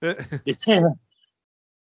 Yeah.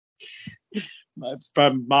 My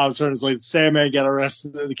mom's friend was like, Sandman got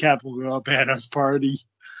arrested at the Capitol Banners party.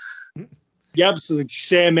 Yep, so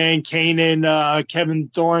Sandman, Kanan, Kevin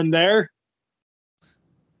Thorne there.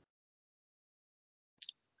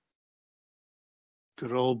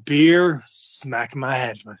 Good old beer, smacking my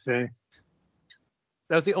head, my thing.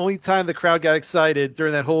 That was the only time the crowd got excited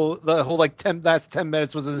during the whole like last 10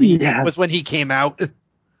 minutes was when he came out.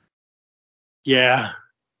 Yeah.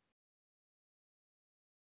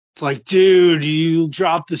 It's like, dude, you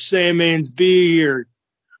dropped the Sandman's beer.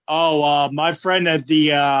 Oh, my friend at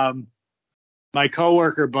the my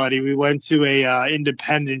coworker buddy, we went to a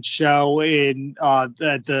independent show in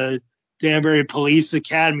at the Danbury Police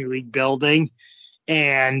Academy League building,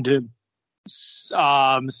 and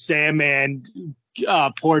Sandman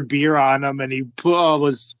poured beer on him, and he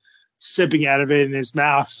was sipping out of it in his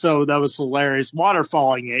mouth. So that was hilarious.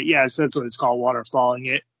 Waterfalling it, yes, that's what it's called, waterfalling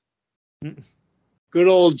it. Good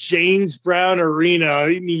old James Brown Arena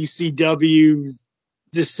in ECW,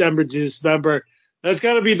 December to December. That's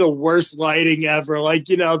got to be the worst lighting ever. Like,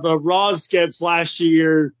 the Raws get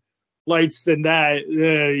flashier lights than that.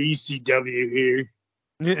 ECW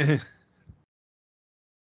here.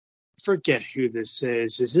 Forget who this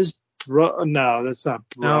is. Is this Brooke? No, that's not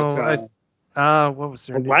Brooke. No, what was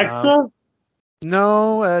her name? Alexa?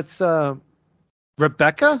 No, it's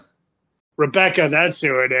Rebecca? Rebecca, that's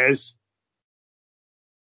who it is.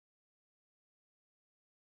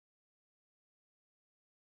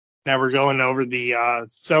 Now we're going over the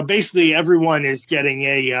so basically everyone is getting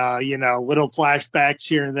a little flashbacks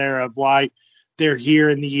here and there of why they're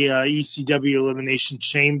here in the ECW Elimination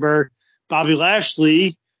Chamber. Bobby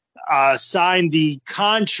Lashley signed the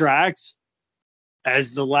contract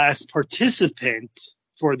as the last participant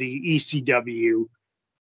for the ECW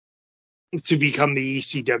to become the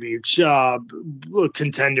ECW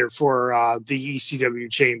contender for the ECW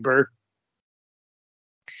Chamber.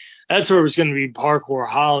 That's where it was going to be Parkour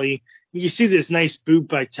Holly. You see this nice boot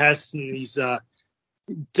by Test and these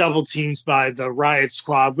double teams by the Riot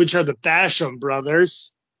Squad, which are the Basham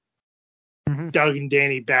brothers. Mm-hmm. Doug and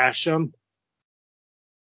Danny Basham.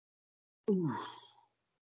 Ooh.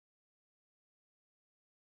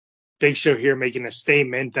 Big Show here making a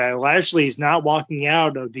statement that Lashley is not walking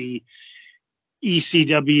out of the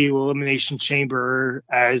ECW Elimination Chamber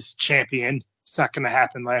as champion. It's not going to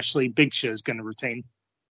happen, Lashley. Big Show is going to retain.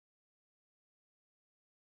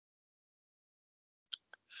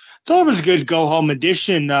 So it was a good go-home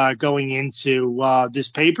edition going into this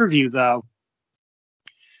pay-per-view, though.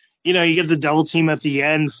 You get the double team at the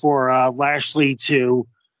end for Lashley to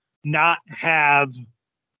not have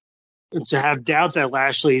doubt that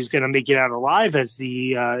Lashley is going to make it out alive as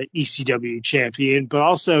the ECW champion, but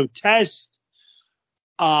also Test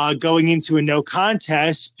going into a no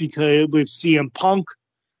contest because with CM Punk.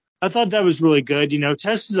 I thought that was really good.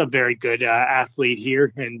 Test is a very good athlete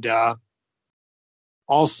here, and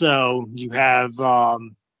also you have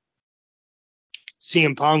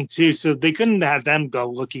CM Punk too, so they couldn't have them go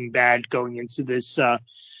looking bad going into this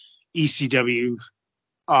ECW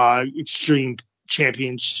Extreme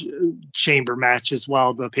Champion Chamber match as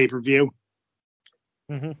well, the pay-per-view.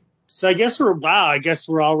 Mm-hmm. So I guess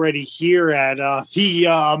we're already here at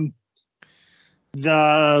the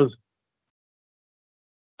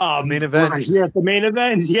main event. We're here at the main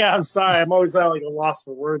event. Yeah, I'm sorry. I'm always at like a loss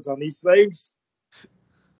for words on these things.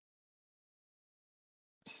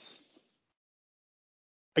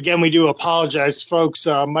 Again, we do apologize, folks.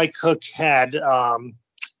 Mike Hook had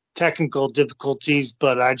technical difficulties,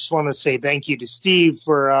 but I just want to say thank you to Steve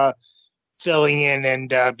for filling in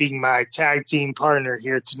and being my tag team partner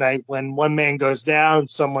here tonight. When one man goes down,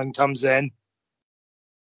 someone comes in.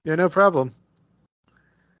 Yeah, no problem.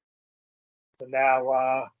 So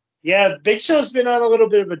now, Big Show's been on a little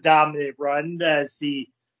bit of a dominant run as the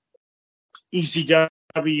ECW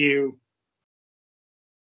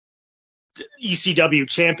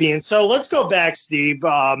champion. So let's go back, Steve,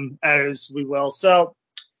 as we will. So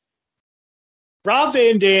Rob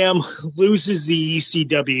Van Dam loses the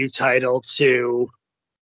ECW title to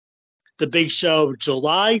the Big Show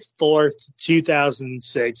July 4th,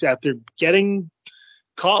 2006, after getting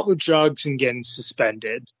caught with drugs and getting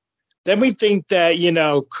suspended. Then we think that,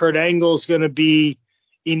 Kurt Angle's going to be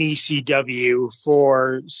in ECW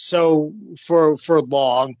for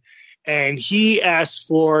long. And he asked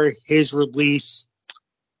for his release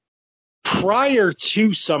prior to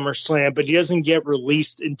SummerSlam, but he doesn't get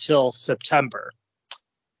released until September.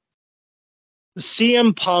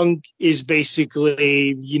 CM Punk is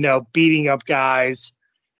basically, beating up guys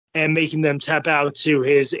and making them tap out to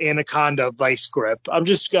his Anaconda vice grip. I'm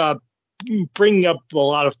just bringing up a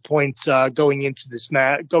lot of points going into this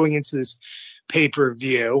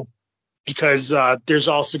pay-per-view, because there's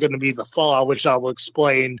also going to be the fallout, which I will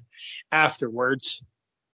explain afterwards.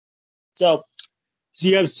 So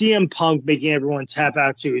you have CM Punk making everyone tap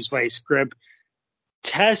out to his vice grip.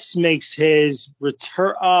 Test makes his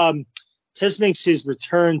return. Test makes his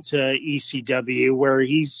return to ECW, where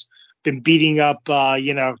he's been beating up,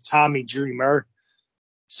 Tommy Dreamer.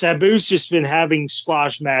 Sabu's just been having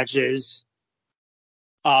squash matches,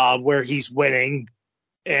 where he's winning,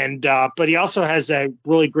 and but he also has a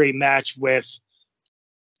really great match with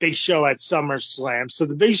Big Show at SummerSlam. So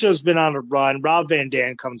the Big Show's been on a run. Rob Van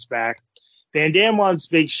Dam comes back. Van Dam wants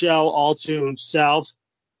Big Show all to himself.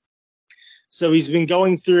 So he's been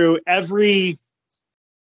going through every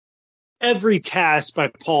cast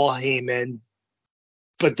by Paul Heyman.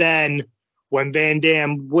 But then when Van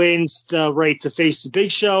Dam wins the right to face the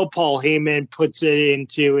Big Show, Paul Heyman puts it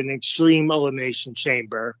into an Extreme Elimination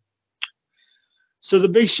Chamber. So the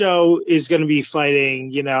Big Show is going to be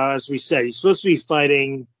fighting, as we said, he's supposed to be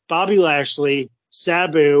fighting Bobby Lashley,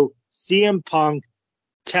 Sabu, CM Punk,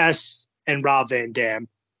 Test, and Rob Van Dam.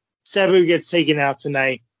 Sabu gets taken out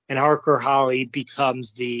tonight, and Hardcore Holly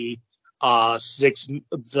becomes the sixth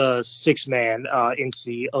man into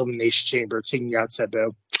the Elimination Chamber, taking out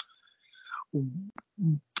Sabu.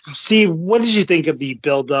 Steve, what did you think of the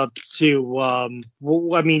build-up to?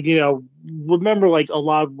 Remember like a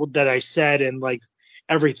lot that I said, and like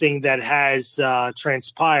everything that has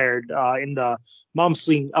transpired in the months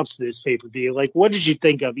leading up to this pay-per-view. Like, what did you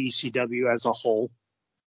think of ECW as a whole?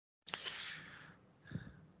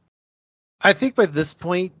 I think by this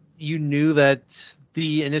point you knew that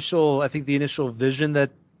the initial vision that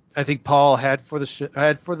I think Paul had for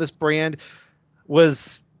this brand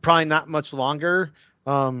was probably not much longer.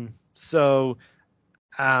 It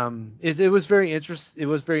was very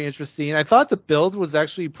interesting. I thought the build was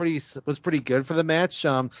actually pretty good for the match.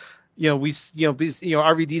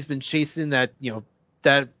 RVD's been chasing that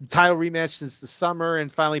title rematch since the summer,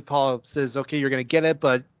 and finally Paul says, okay, you're going to get it,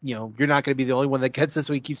 but you're not going to be the only one that gets it.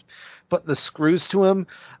 So he keeps putting the screws to him.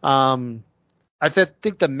 I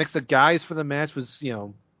think the mix of guys for the match was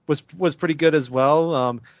pretty good as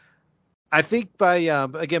well. I think by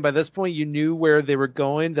this point you knew where they were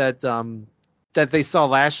going, that they saw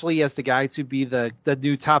Lashley as the guy to be the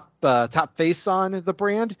new top face on the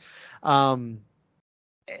brand. And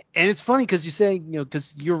it's funny because you say,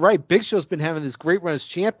 because you're right, Big Show's been having this great run as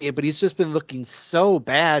champion, but he's just been looking so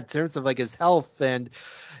bad in terms of like his health, and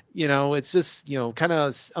it's just kind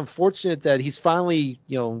of unfortunate that he's finally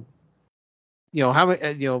how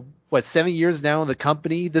many 7 years now in the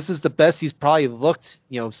company. This is the best he's probably looked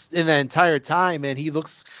in that entire time, and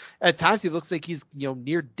at times he looks like he's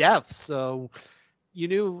near death. So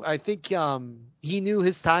I think he knew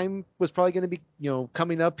his time was probably going to be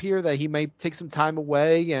coming up here, that he might take some time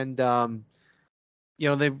away, and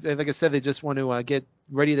they, like I said, they just want to get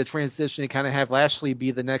ready to transition and kind of have Lashley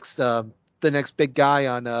be the next big guy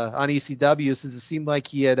on ECW, since it seemed like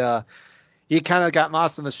he kind of got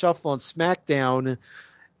lost in the shuffle on SmackDown,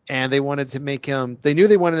 and they knew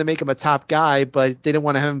they wanted to make him a top guy, but they didn't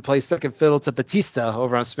want to have him play second fiddle to Batista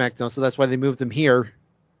over on SmackDown, so that's why they moved him here.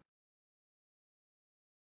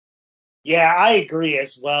 Yeah, I agree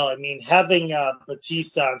as well. I mean, having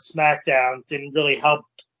Batista on SmackDown didn't really help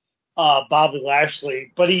Bobby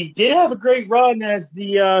Lashley, but he did have a great run as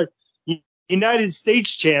the United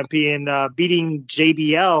States champion, beating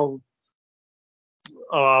JBL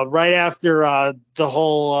right after the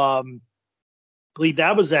whole. I believe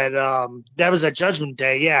that was at Judgment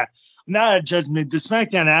Day. Yeah, not at Judgment. The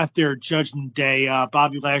SmackDown after Judgment Day,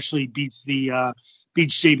 Bobby Lashley beats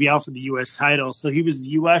JBL for the U.S. title. So he was the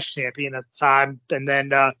U.S. champion at the time. And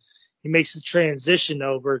then he makes the transition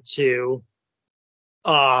over to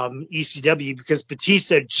ECW, because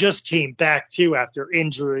Batista just came back too after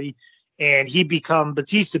injury, and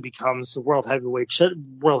Batista becomes the world heavyweight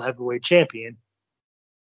champion.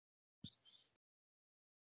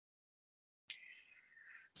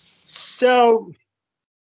 So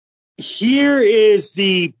here is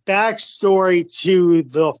the backstory to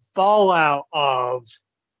the fallout of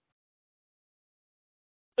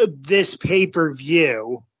this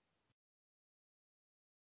pay-per-view.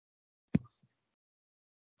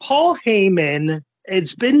 Paul Heyman,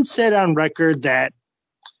 it's been said on record that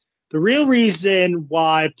the real reason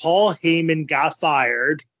why Paul Heyman got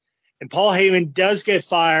fired, and Paul Heyman does get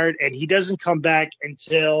fired, and he doesn't come back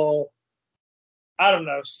until, I don't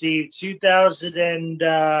know, Steve,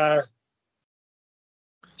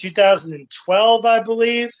 2012, I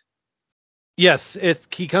believe. Yes,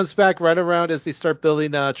 he comes back right around as they start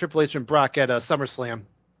building Triple H and Brock at SummerSlam.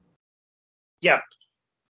 Yep.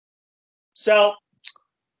 So,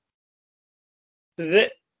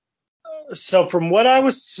 from what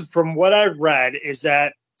I read is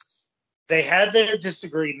that they had their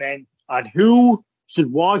disagreement on who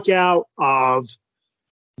should walk out of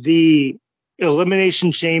the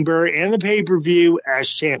Elimination Chamber and the pay-per-view as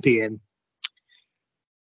champion.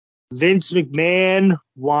 Vince McMahon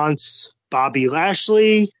wants Bobby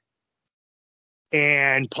Lashley,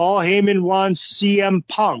 and Paul Heyman wants CM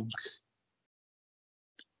Punk.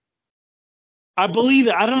 I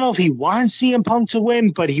don't know if he wanted CM Punk to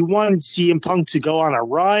win, but he wanted CM Punk to go on a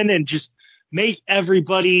run and just make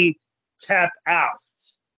everybody tap out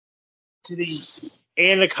to the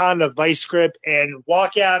Anaconda Vice Grip and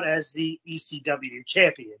walk out as the ECW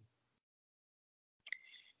champion.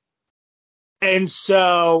 And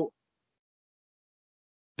so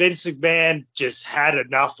Vince McMahon just had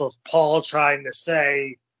enough of Paul trying to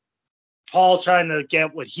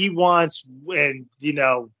get what he wants. And,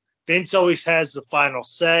 Vince always has the final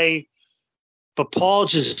say. But Paul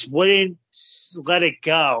just wouldn't let it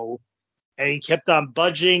go. And he kept on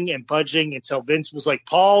budging and budging until Vince was like,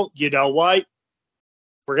 Paul, you know what?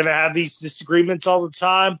 We're going to have these disagreements all the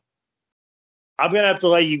time. I'm going to have to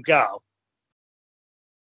let you go.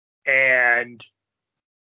 And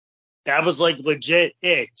that was like legit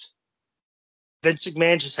it. Vince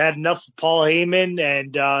McMahon just had enough of Paul Heyman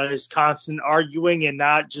and his constant arguing and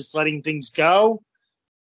not just letting things go.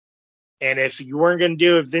 And if you weren't going to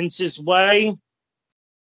do it Vince's way,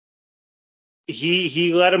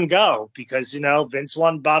 he let him go because, Vince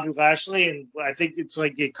wanted Bobby Lashley. And I think it's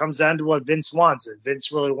like it comes down to what Vince wants. And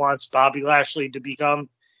Vince really wants Bobby Lashley to become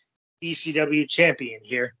ECW champion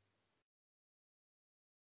here.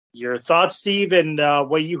 Your thoughts, Steve, and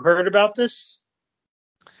what you heard about this?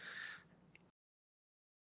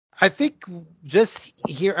 I think just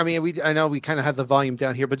here, I know we kind of have the volume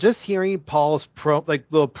down here, but just hearing Paul's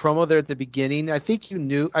little promo there at the beginning, I think you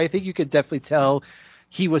could definitely tell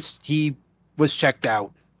he was checked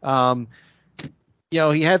out.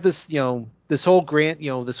 He had this, this whole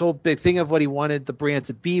this whole big thing of what he wanted the brand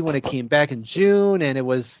to be when it came back in June. And it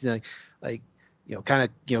was kind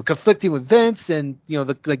of, conflicting with Vince and,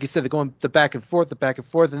 like you said, the back and forth,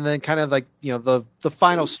 and then kind of like, the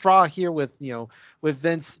final straw here with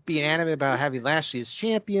Vince being animated about having Lashley as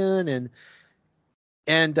champion.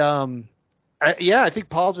 I think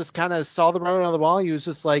Paul just kind of saw the writing on the wall. He was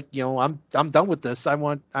just like, I'm done with this. I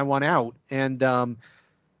want out. And,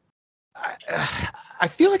 I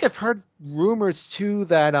feel like I've heard rumors too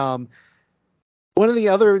that, one of the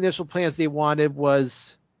other initial plans they wanted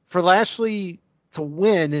was for Lashley to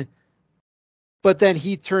win, but then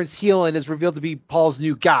he turns heel and is revealed to be Paul's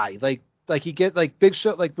new guy. Like he get like Big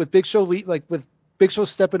Show, with Big Show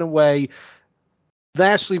stepping away,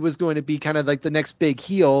 Lashley was going to be kind of like the next big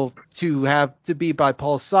heel to be by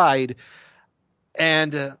Paul's side.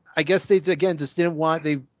 And I guess they again just didn't want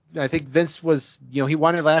I think Vince was, he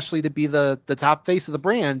wanted Lashley to be the top face of the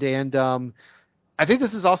brand. And I think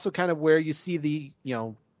this is also kind of where you see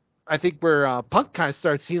I think where Punk kind of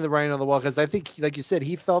starts seeing the writing on the wall, because I think, like you said,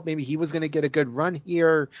 he felt maybe he was going to get a good run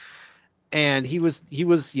here, and he was he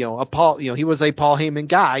was a Paul Heyman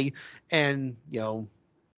guy, and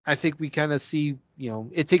I think we kind of see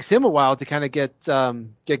it takes him a while to kind of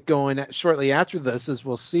get going shortly after this, as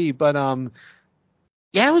we'll see, but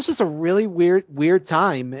it was just a really weird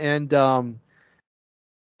time, and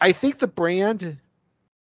I think the brand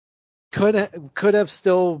could have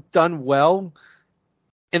still done well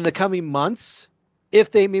in the coming months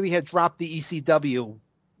if they maybe had dropped the ECW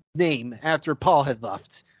name after Paul had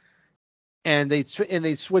left, and they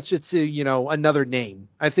switched it to another name.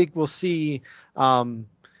 I think we'll see in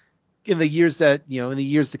the years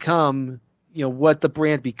to come what the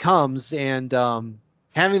brand becomes, and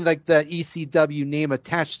having like the ECW name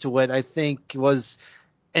attached to it, I think was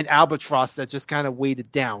an albatross that just kind of weighed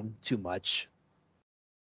it down too much.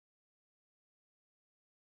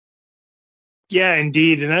 Yeah,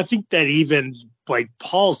 indeed. And I think that even like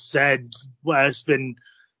Paul said, has been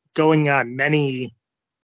going on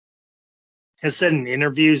has said in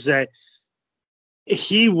interviews that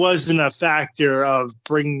he wasn't a factor of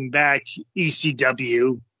bringing back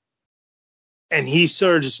ECW, and he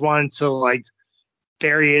sort of just wanted to like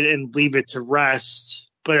bury it and leave it to rest.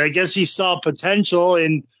 But I guess he saw potential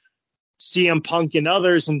in CM Punk and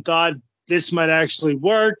others and thought this might actually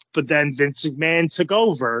work, but then Vince McMahon took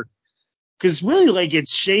over. Because really, like,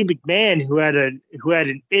 it's Shane McMahon who had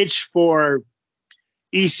an itch for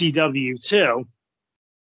ECW too.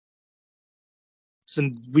 So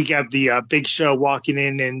we got the Big Show walking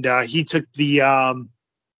in, and he took the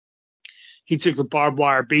barbed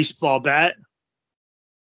wire baseball bat,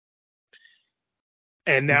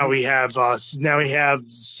 And now we have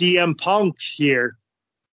CM Punk here.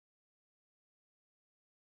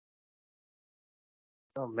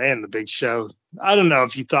 Oh man, the Big Show. I don't know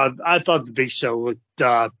if you thought. I thought the Big Show looked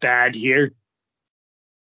bad here.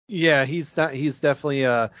 Yeah, he's not. He's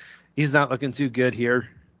definitely. He's not looking too good here.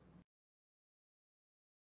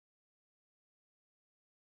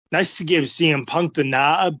 Nice to give CM Punk the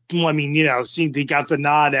nod. I mean, they got the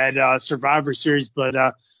nod at Survivor Series, but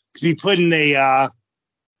to be put in a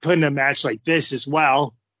match like this as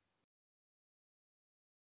well.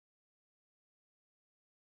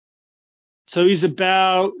 So he's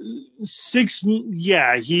about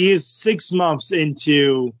he is 6 months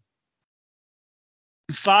into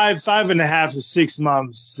five and a half to 6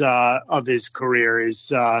 months of his career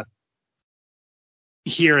is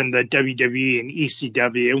here in the WWE and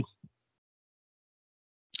ECW.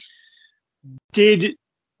 Did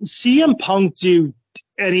CM Punk do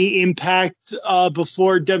any impact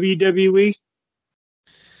before WWE?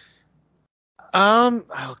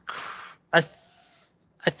 Oh, I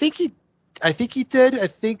think he did. I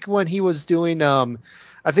think when he was doing I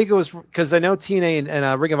think it was because I know TNA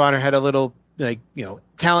and Ring of Honor had a little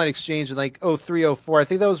talent exchange in like 03, 04. I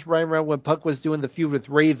think that was right around when Punk was doing the feud with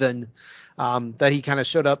Raven. That he kind of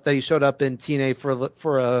showed up. That he showed up in TNA for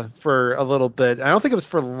a little bit. I don't think it was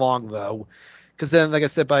for long though, because then, like I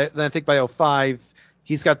said, I think by 05,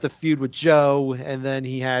 he's got the feud with Joe, and then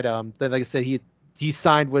he had then like I said, he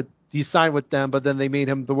signed with them, but then they made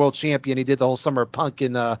him the world champion. He did the whole summer of Punk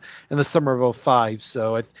in the summer of 05.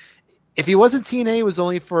 So if he wasn't TNA, it was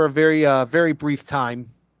only for a very brief time.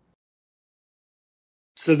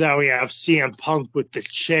 So now we have CM Punk with the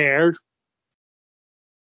chair.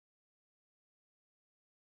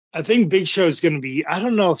 I think Big Show is going to be. I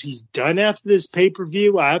don't know if he's done after this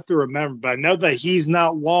pay-per-view. I have to remember, but I know that he's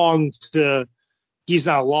not long,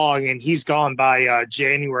 and he's gone by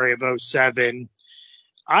January of 07.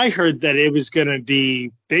 I heard that it was going to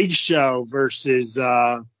be Big Show versus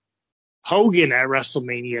Hogan at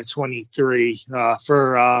WrestleMania 23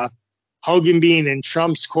 for Hogan being in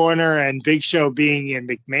Trump's corner and Big Show being in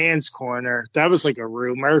McMahon's corner. That was like a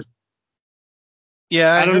rumor.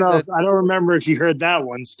 Yeah, I don't know. I don't remember if you heard that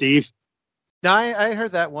one, Steve. No, I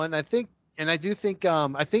heard that one. I think, and I do think,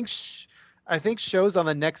 I think shows on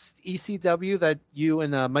the next ECW that you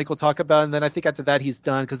and Michael talk about, and then I think after that he's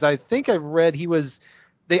done, because I think I read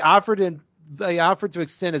they offered to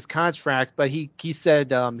extend his contract, but he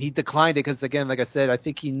said he declined it because, again, like I said, I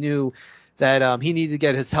think he knew that he needed to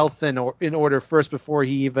get his health in order first before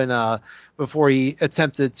he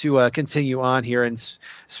attempted to continue on here. And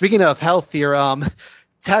speaking of health here,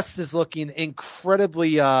 Test is looking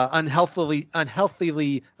incredibly unhealthily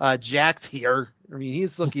jacked here. I mean, he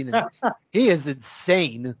is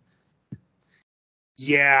insane.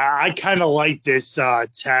 Yeah, I kind of like this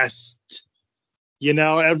Test.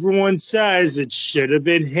 Everyone says it should have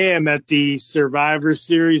been him at the Survivor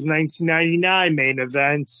Series 1999 main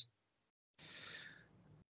event.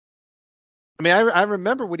 I mean, I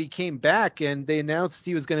remember when he came back and they announced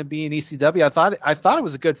he was going to be in ECW. I thought it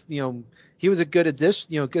was a good, he was a good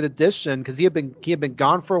addition because he had been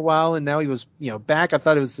gone for a while and now he was, back. I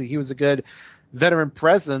thought he was a good veteran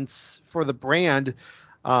presence for the brand.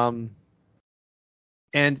 And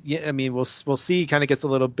yeah, I mean, we'll see. He kind of gets a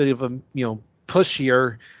little bit of a push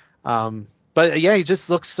here, but yeah, he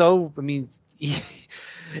just looks so. I mean, if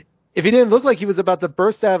he didn't look like he was about to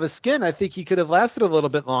burst out of his skin, I think he could have lasted a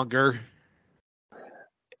little bit longer.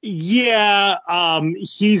 Yeah,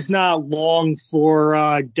 he's not long for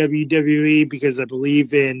WWE because I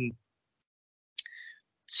believe in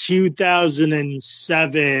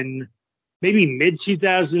 2007, maybe mid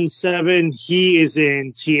 2007, he is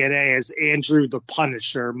in TNA as Andrew the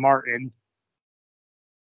Punisher Martin.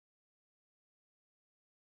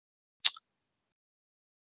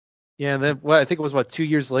 Yeah, and then I think it was 2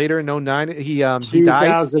 years later in 09, he dies. He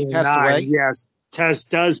passed away. Yes, Test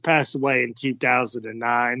does pass away in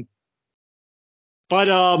 2009. But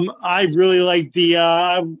I really like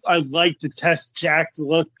I like the Test jacked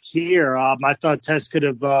look here. I thought Test could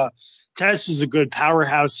have Test was a good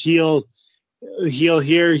powerhouse heel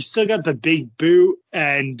here. He still got the big boot,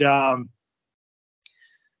 and he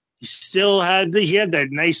had that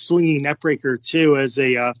nice swinging neckbreaker too as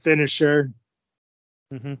a finisher.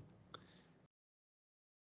 Mm-hmm.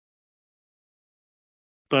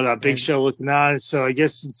 But Big Show looking on, so I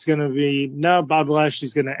guess it's going to be Bob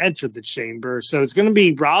Lashley's going to enter the chamber, so it's going to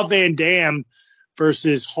be Rob Van Dam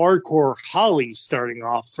versus Hardcore Holly starting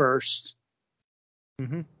off first.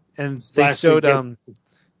 Mm-hmm. And they showed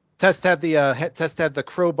Test had the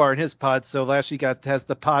crowbar in his pod, so Lashley has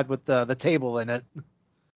the pod with the table in it.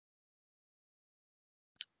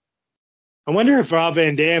 I wonder if Rob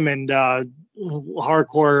Van Dam and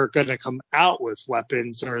Hardcore are going to come out with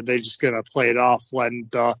weapons, or are they just going to play it off when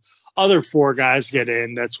the other four guys get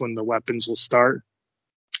in? That's when the weapons will start.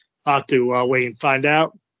 I'll have to wait and find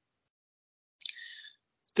out. I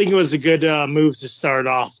think it was a good move to start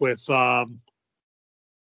off with. I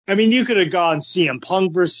mean, you could have gone CM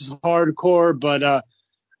Punk versus Hardcore, but I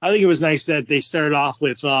think it was nice that they started off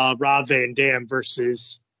with Rob Van Dam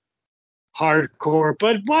versus Hardcore.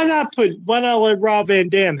 But why not let Rob Van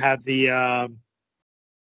Dam have the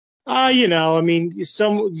I mean,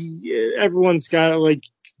 everyone's got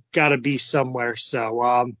to be somewhere.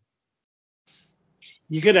 So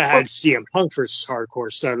you could have had CM Punk versus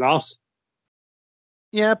Hardcore start off.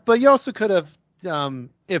 Yeah, but you also could have,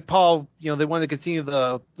 if Paul, they wanted to continue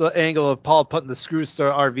the angle of Paul putting the screws to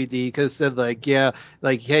RVD, because said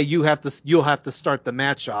hey, you'll have to start the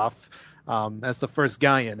match off as the first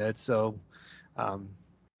guy in it. So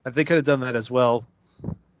they could have done that as well.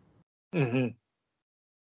 Mm-hmm.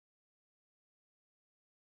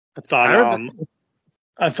 I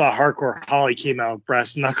thought Hardcore Holly came out with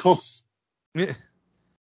brass knuckles.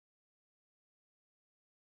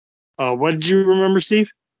 What did you remember,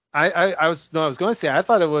 Steve? I was going to say, I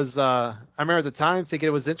thought it was, I remember at the time thinking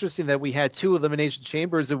it was interesting that we had 2 Elimination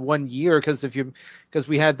Chambers in 1 year, because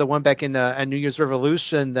we had the one back in at New Year's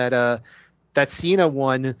Revolution that Cena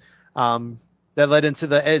won, that led into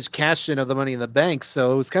the Edge cash-in of the Money in the Bank.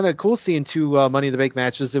 So it was kind of cool seeing 2 Money in the Bank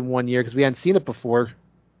matches in 1 year, because we hadn't seen it before.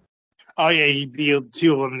 Oh yeah, the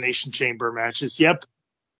 2 Elimination Chamber matches. Yep.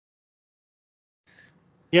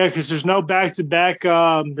 Yeah, because there's no back-to-back.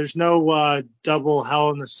 There's no double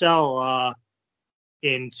Hell in a Cell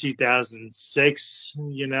in 2006.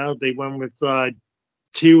 They went with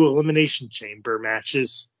 2 Elimination Chamber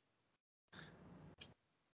matches.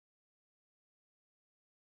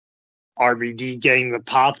 RVD getting the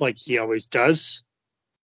pop like he always does.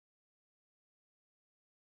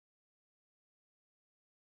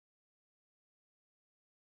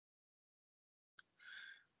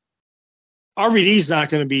 RVD's not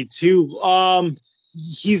going to be too.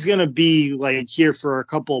 He's going to be here for a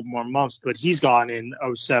couple more months, but he's gone in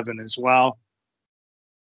 07 as well.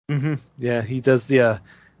 Mm-hmm. Yeah, he does the. I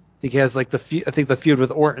think he has I think the feud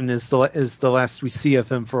with Orton is the last we see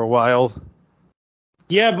of him for a while.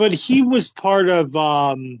 Yeah, but he was part of.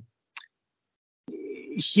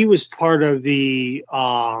 He was part of the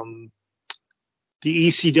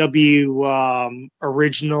ECW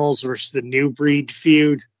originals versus the New Breed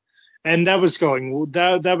feud, and that was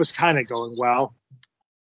that was kind of going well.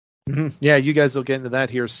 Mm-hmm. Yeah, you guys will get into that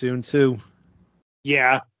here soon too.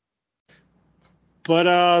 Yeah.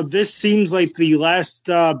 But this seems like the last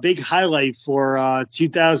big highlight for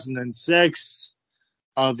 2006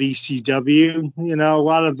 of ECW. A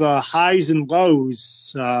lot of the highs and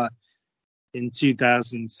lows in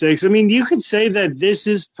 2006. I mean, you could say that this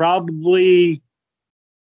is probably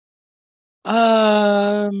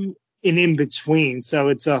an in-between. So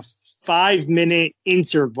it's a 5-minute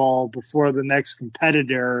interval before the next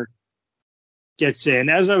competitor gets in.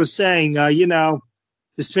 As I was saying,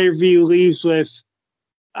 this pay-per-view leaves with,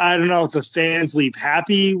 I don't know if the fans leave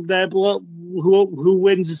happy that who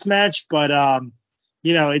wins this match, but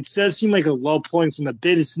it does seem like a low point from the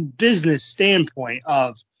business standpoint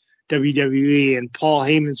of WWE and Paul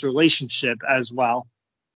Heyman's relationship as well.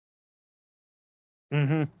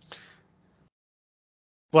 Mm-hmm.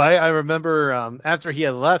 Well, I remember after he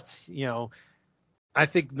had left, I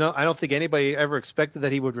don't think anybody ever expected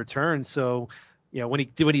that he would return. So, when he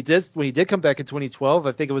did come back in 2012,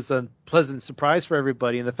 I think it was a pleasant surprise for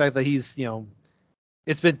everybody, and the fact that he's,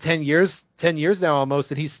 it's been 10 years now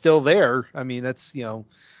almost, and he's still there. I mean, that's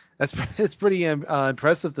it's pretty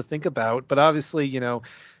impressive to think about. But obviously,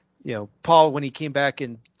 Paul, when he came back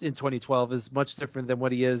in 2012, is much different than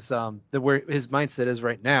what he is, than where his mindset is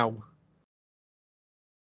right now.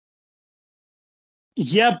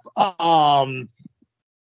 Yep. I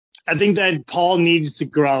think that Paul needs to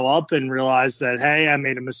grow up and realize that, hey, I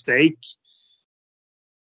made a mistake.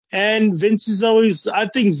 And Vince is always, I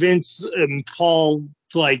think Vince and Paul,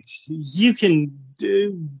 you can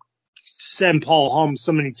send Paul home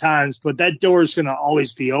so many times, but that door is going to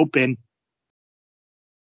always be open.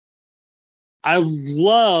 I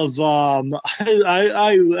love,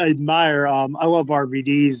 I admire, I love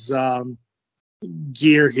RVD's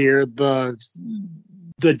gear here, the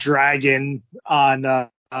dragon on the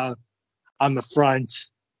front.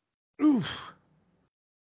 Oof.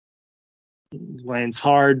 Lands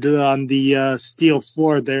hard on the steel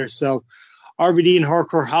floor there. So RVD and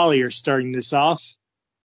Hardcore Holly are starting this off.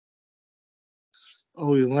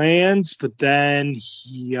 Oh, he lands, but then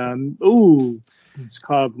he he's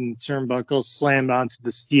caught up in the turnbuckle, slammed onto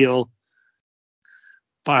the steel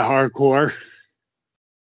by Hardcore.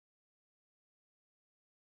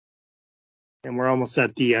 And we're almost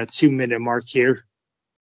at the 2-minute mark here.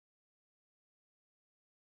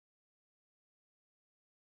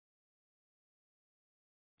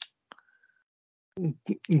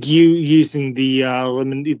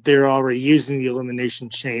 They're already using the Elimination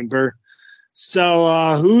Chamber.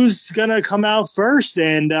 So who's gonna come out first,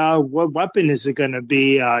 and what weapon is it gonna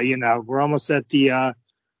be? We're almost at the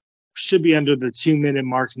should be under the 2-minute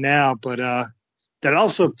mark now, but that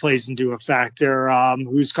also plays into a factor.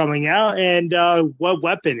 Who's coming out and what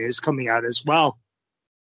weapon is coming out as well.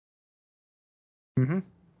 Mm-hmm.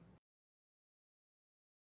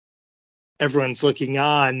 Everyone's looking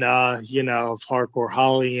on, of Hardcore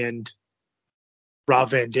Holly and Rob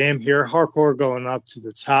Van Dam here. Hardcore going up to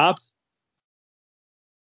the top.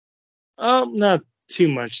 Not too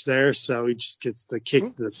much there, so he just gets the kick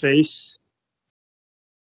to the face.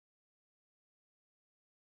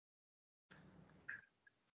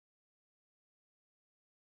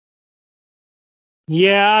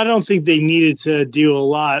 Yeah, I don't think they needed to do a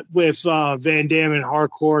lot with Van Dam and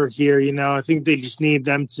Hardcore here. I think they just need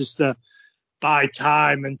them just to buy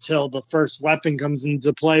time until the first weapon comes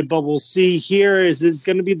into play. But we'll see here. Is it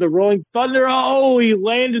going to be the Rolling Thunder? Oh, he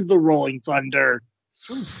landed the Rolling Thunder.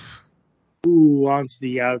 Ooh, onto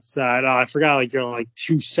the outside. Oh, I forgot. You're like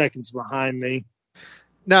 2 seconds behind me.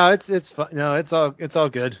 No, it's fine. No, it's all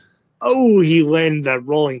good. Oh, he landed that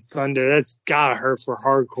Rolling Thunder. That's gotta hurt for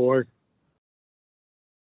Hardcore.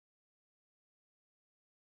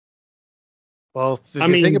 Well, if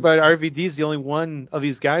you think about it, RVD is the only one of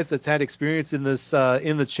these guys that's had experience in this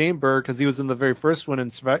in the chamber because he was in the very first one in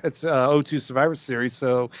it's 02 Survivor Series,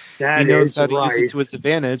 so he knows how to use it to his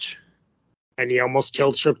advantage. And he almost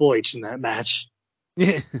killed Triple H in that match.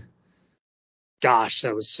 Gosh,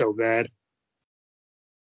 that was so bad.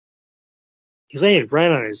 He landed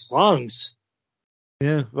right on his lungs.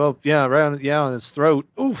 Yeah, well, yeah, on his throat.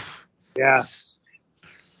 Oof. Yeah.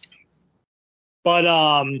 But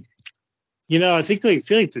I think I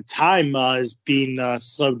feel like the time is being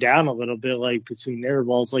slowed down a little bit, like between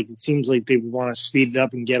intervals. Like it seems like they want to speed it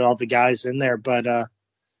up and get all the guys in there, but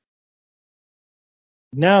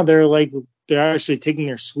no, they're actually taking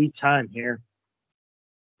their sweet time here.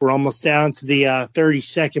 We're almost down to the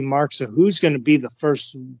 30-second mark. So who's going to be the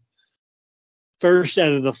first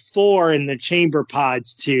out of the 4 in the chamber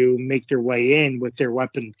pods to make their way in with their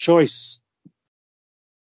weapon of choice?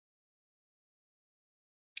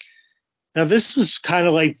 Now, this was kind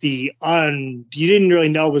of like you didn't really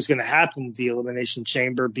know what was going to happen with the Elimination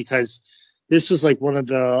Chamber because this was like one of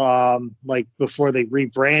the, before they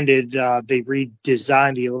rebranded, they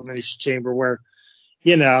redesigned the Elimination Chamber where,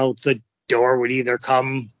 the door would either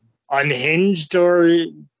come unhinged or,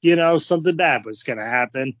 something bad was going to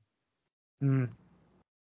happen. Mm.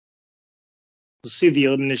 We'll see the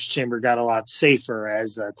Elimination Chamber got a lot safer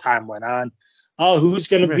as time went on. Oh, who's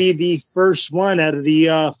going to be the first one out of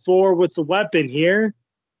the 4 with the weapon here?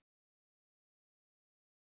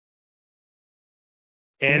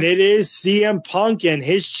 And it is CM Punk and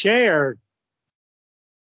his chair.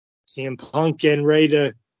 CM Punk getting ready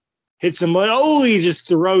to hit someone. Oh, he just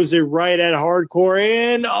throws it right at Hardcore.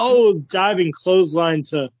 And, diving clothesline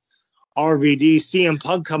to RVD. CM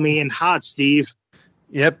Punk coming in hot, Steve.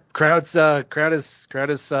 Yep, crowd is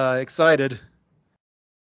excited.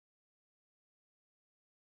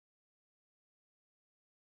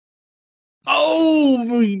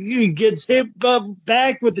 Oh, he gets hit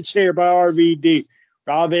back with the chair by RVD.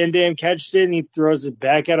 Rob Van Dam catches it and he throws it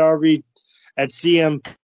back at CM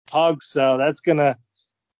Punk. So that's gonna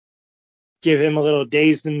give him a little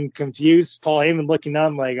dazed and confused. Paul Heyman looking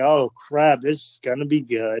on like, oh crap, this is gonna be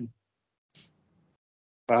good.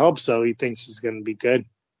 I hope so. He thinks it's gonna be good.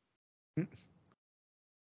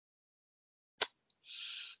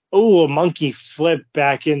 Oh, a monkey flip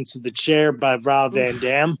back into the chair by Rob Van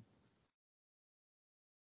Dam.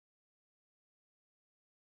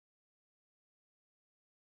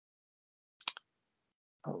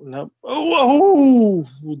 Oh, no. Oh,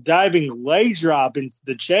 diving leg drop into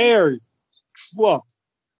the chair. Whoa.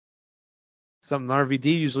 Something RVD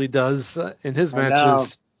usually does in his matches. Know.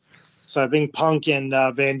 So I think Punk and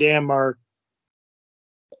Van Dam are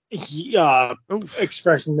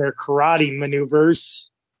expressing their karate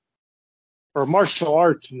maneuvers or martial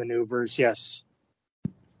arts maneuvers. Yes,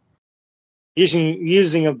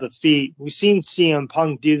 using of the feet. We've seen CM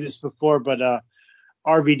Punk do this before, but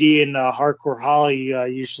RVD and Hardcore Holly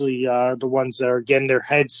usually are the ones that are getting their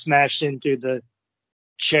heads smashed into the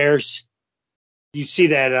chairs. You see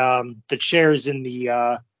that the chairs in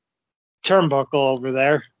the turnbuckle over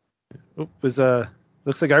there. Was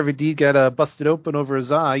looks like RVD got busted open over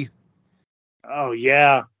his eye. Oh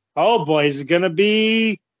yeah. Oh boy, is it gonna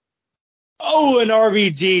be? Oh, and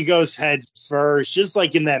RVD goes head first, just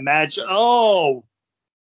like in that match. Oh,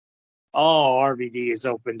 RVD is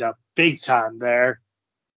opened up big time there.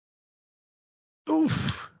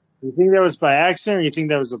 Oof. You think that was by accident, or you think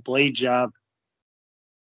that was a blade job?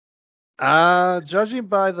 Judging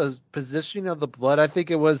by the positioning of the blood, I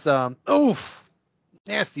think it was oof.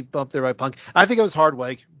 Nasty bump there by Punk. I think it was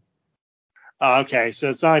Hardway. Oh, okay, so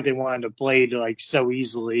it's not like they wanted to blade like so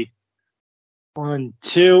easily. 1,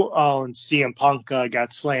 2. Oh, and CM Punk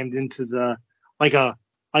got slammed into the like a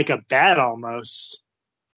bat almost.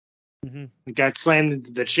 Mm-hmm. He got slammed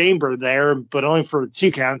into the chamber there, but only for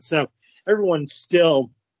 2 counts. So everyone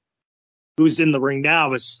still who's in the ring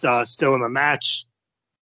now is still in the match.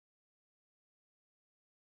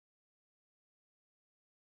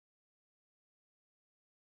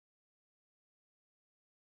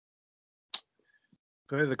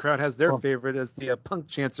 The crowd has their favorite as the Punk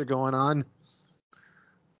chants are going on.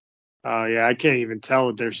 Oh yeah, I can't even tell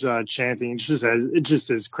what they're chanting. It just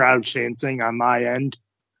says crowd chanting on my end.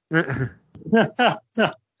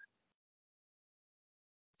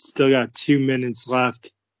 Still got 2 minutes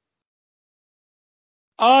left.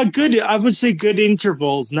 Good. I would say good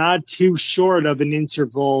intervals, not too short of an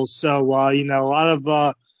interval. So,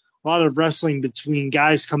 a lot of wrestling between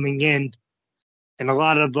guys coming in, and a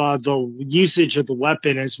lot of the usage of the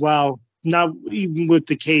weapon as well. Not even with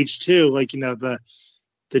the cage too, like the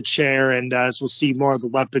chair, and as we'll see more of the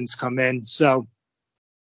weapons come in. So,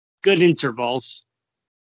 good intervals.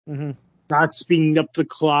 Mm-hmm. Not speeding up the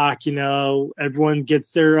clock. Everyone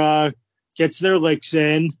gets their licks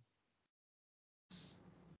in.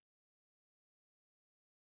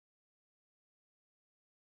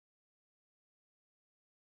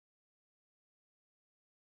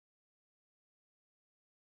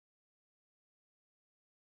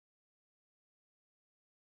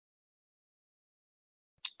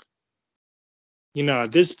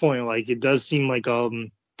 At this point, like it does seem like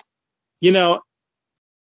you know,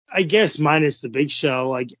 I guess minus the Big Show,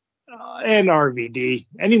 like and RVD,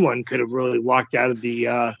 anyone could have really walked out of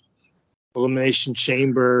the Elimination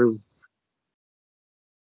Chamber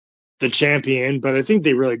the champion, but I think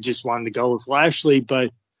they really just wanted to go with Lashley. But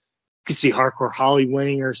you could see Hardcore Holly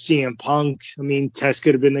winning or CM Punk. I mean, Test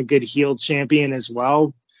could have been a good heel champion as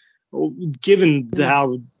well, given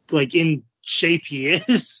how like in shape he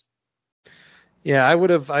is. Yeah, I would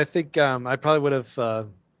have. I think I probably would have.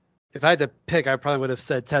 If I had to pick, I probably would have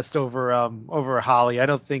said Test over Holly. I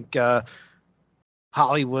don't think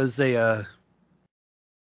Holly was gonna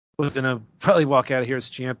probably walk out of here as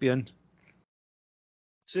champion.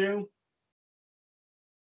 Too.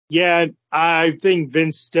 Yeah, I think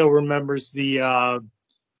Vince still remembers the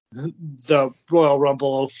Royal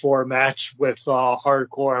Rumble 04 match with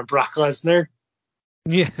Hardcore and Brock Lesnar.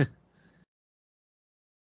 Yeah.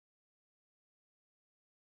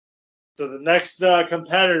 So the next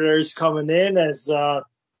competitor is coming in as there's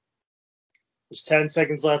 10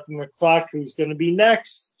 seconds left on the clock. Who's going to be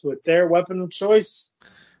next with their weapon of choice?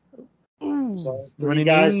 Ooh, So 3 running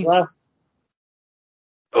guys knee. left.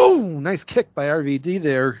 Oh, nice kick by RVD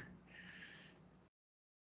there.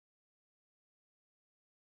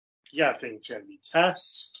 Yeah, I think it's going to be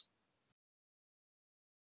Test.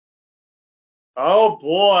 Oh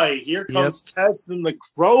boy, here comes Test in the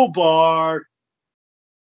crowbar.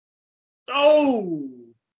 Oh!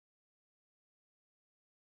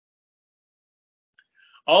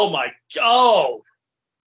 Oh my god!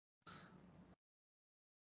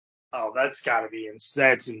 Oh, that's got to be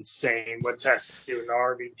that's insane. What Test is doing to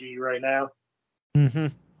RVD right now? Mm-hmm.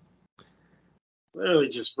 Literally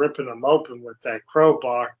just ripping them open with that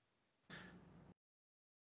crowbar.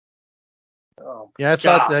 Oh Yeah, I God.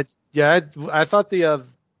 thought that. Yeah, I thought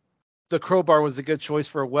the crowbar was a good choice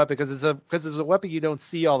for a weapon because it's a weapon you don't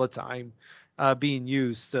see all the time being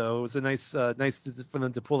used. So it was a nice for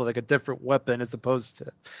them to pull like a different weapon as opposed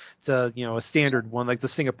to a standard one like the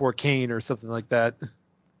Singapore cane or something like that.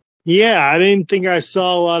 Yeah, I didn't think I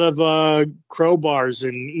saw a lot of crowbars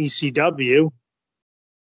in ECW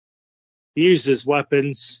used as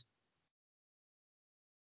weapons.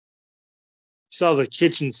 Saw the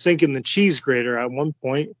kitchen sink and the cheese grater at one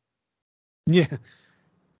point. Yeah.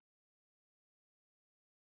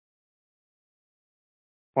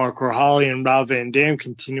 Hardcore Holly and Rob Van Dam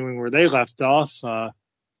continuing where they left off in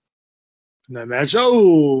that match.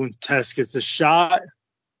 Oh, Test gets a shot.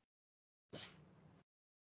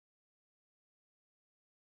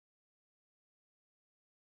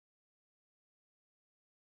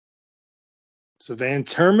 So Van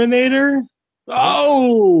Terminator.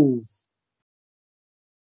 Oh,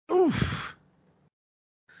 Oof.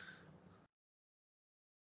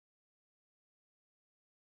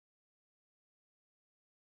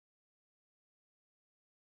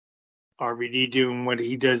 RVD doing what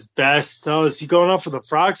he does best. Oh, is he going off with a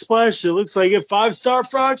frog splash? It looks like a 5-star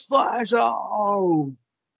frog splash. Oh,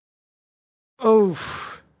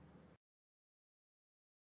 Oof.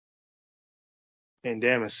 Van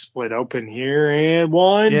Damme is split open here, and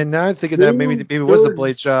one, Yeah, now I'm thinking that two, maybe it was a third.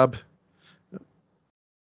 blade job.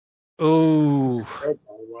 Oh. It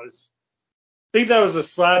was. I think that was a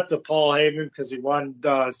slap to Paul Heyman because he wanted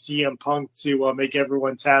CM Punk to make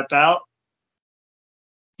everyone tap out.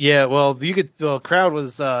 Yeah, well, you could. Well, crowd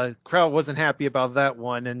wasn't happy about that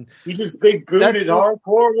one, and He just big that's booted well.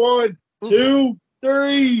 hardcore. One, Oof. two,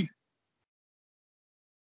 three.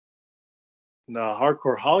 No,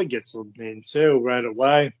 hardcore Holly gets in too right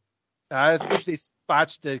away. I think they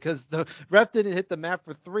botched it because the ref didn't hit the mat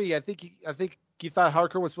for 3. I think he thought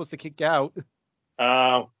Hardcore was supposed to kick out.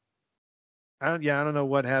 Uh, I don't know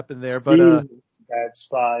what happened there, but Steve, bad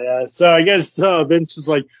spot. So I guess Vince was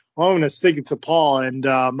like, well, I'm going to stick it to Paul, and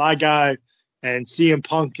my guy and CM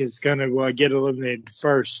Punk is going to get eliminated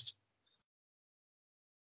first.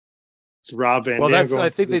 It's Rob Van well, Dam that's going I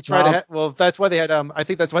to think the they tried to. top. Well, that's why they had. I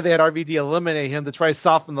think that's why they had RVD eliminate him to try to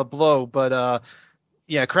soften the blow. But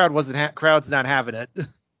yeah, crowd's not having it.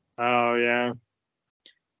 Oh, yeah.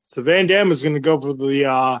 So Van Dam is going to go for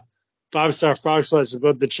the 5-star frog splash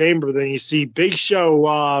above the chamber. Then you see Big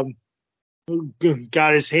Show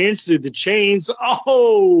got his hands through the chains.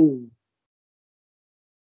 Oh,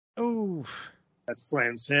 Ooh. that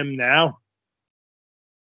slams him now.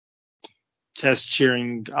 Test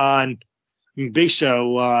cheering on. Big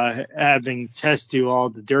Show having Test do all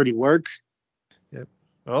the dirty work. Yep.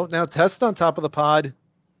 Well, now Test on top of the pod.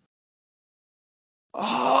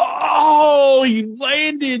 Oh, he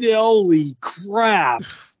landed. Holy crap.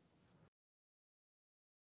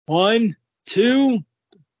 One, two.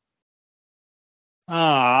 Oh,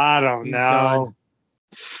 I don't He's gone. know.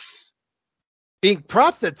 Being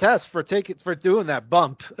props to Test for doing that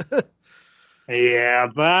bump. Yeah,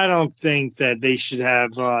 but I don't think that they should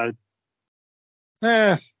have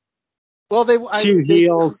eh, Well, two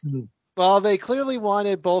heels. well, they clearly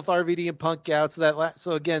wanted both RVD and Punk out,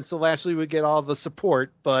 so Lashley would get all the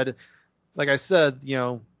support. But like I said,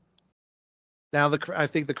 now I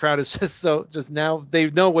think the crowd is just now they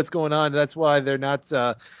know what's going on. That's why they're not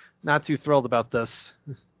too thrilled about this.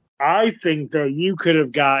 I think that you could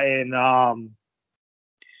have gotten.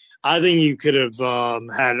 I think you could have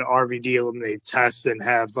had RVD eliminate Test and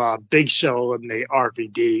have Big Show eliminate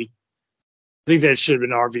RVD. I think that should have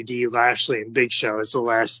been RVD, Lashley, and Big Show as the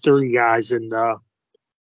last 3 guys in the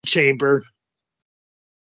chamber.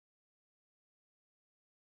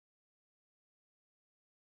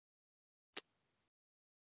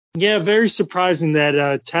 Yeah, very surprising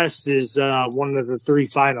that Test is one of the 3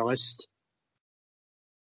 finalists.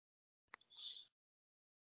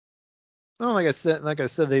 Well, like I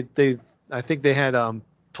said, they I think they had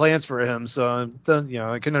plans for him, so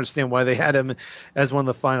I can understand why they had him as one of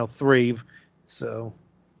the final 3. So.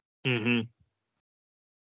 Mm-hmm.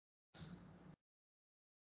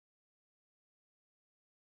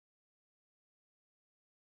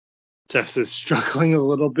 Test is struggling a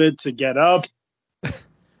little bit to get up.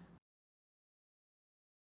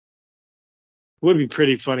 Would be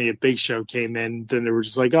pretty funny if Big Show came in, then they were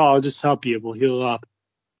just like, "Oh, I'll just help you. We'll heal up."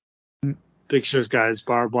 Big Show's got his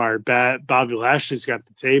barbed wire bat. Bobby Lashley's got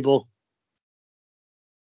the table.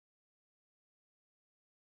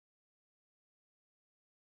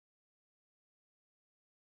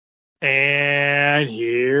 And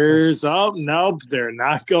here's nope, they're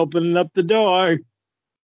not opening up the door.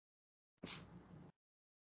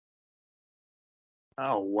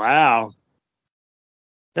 Oh wow,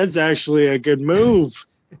 that's actually a good move.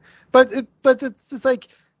 But it's like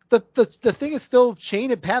the thing is still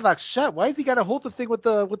chained and padlocked shut. Why has he got to hold the thing with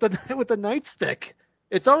the with the nightstick?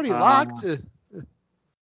 It's already locked.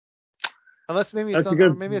 Unless maybe That's a or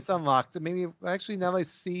good. maybe it's unlocked. Maybe actually now I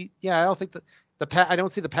see. Yeah, I don't think I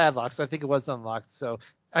don't see the padlock, so I think it was unlocked. So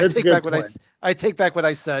That's a good point. I take back what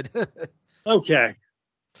I said. Okay.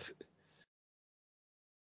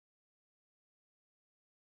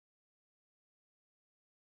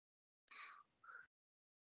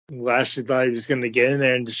 Lashley thought he was going to get in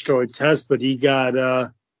there and destroy Test, but he got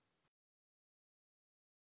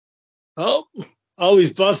oh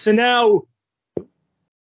he's busting out.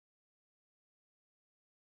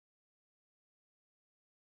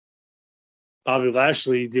 Bobby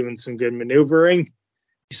Lashley doing some good maneuvering.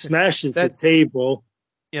 He smashes the that table.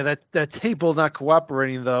 Yeah, that table not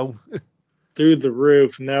cooperating though. Through the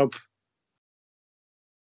roof. Nope.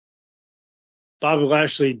 Bobby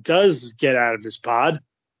Lashley does get out of his pod.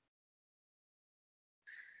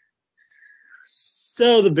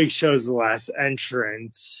 So the Big Show's the last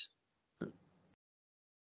entrance.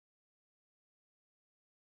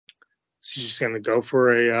 She's just going to go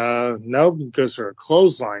for a, nope, goes for a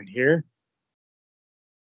clothesline here.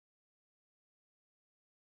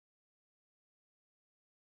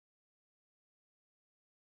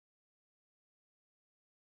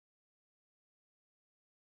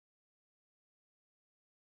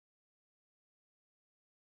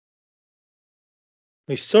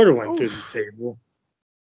 He sort of went through the table.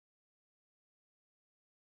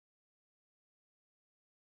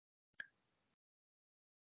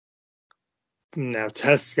 Now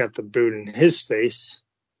Test's got the boot in his face.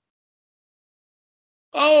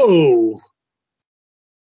 Oh!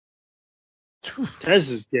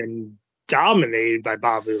 Test is getting dominated by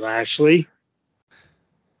Bobby Lashley.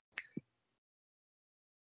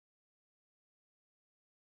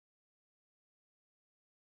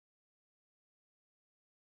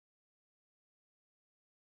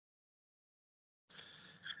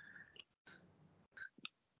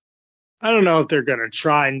 I don't know if they're going to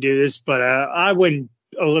try and do this, but I wouldn't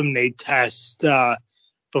eliminate Test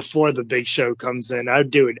before the Big Show comes in.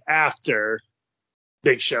 I'd do it after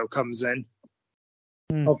Big Show comes in.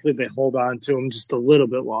 Hopefully they hold on to him just a little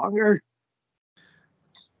bit longer.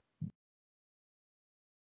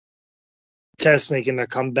 Test making a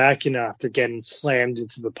comeback, after getting slammed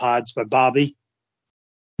into the pods by Bobby.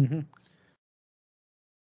 Mm-hmm.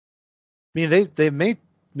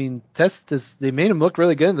 I mean, Test is they made him look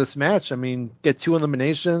really good in this match. I mean, get 2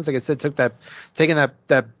 eliminations. Like I said, taking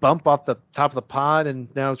that bump off the top of the pod, and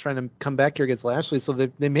now trying to come back here against Lashley. So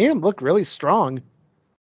they made him look really strong.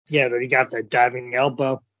 Yeah, but he got that diving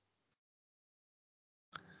elbow.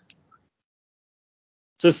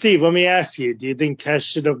 So, Steve, let me ask you: do you think Test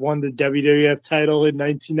should have won the WWF title in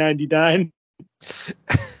 1999?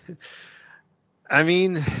 I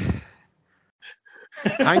mean.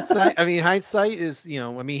 Hindsight is,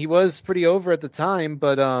 he was pretty over at the time,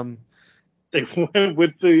 but They went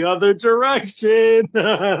with the other direction.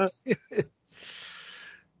 I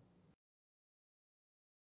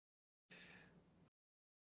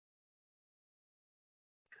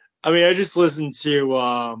mean, I just listened to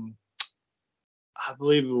I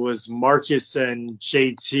believe it was Marcus and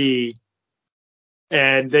JT,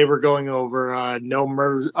 and they were going over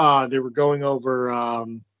they were going over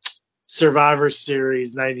Survivor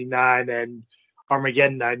Series 99 and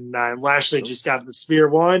Armageddon 99. Lashley just got the spear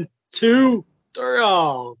 1, 2,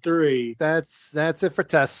 3. That's it for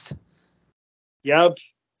Test. Yep.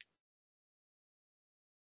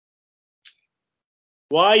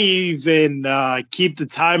 Why even keep the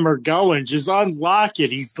timer going? Just unlock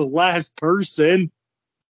it. He's the last person.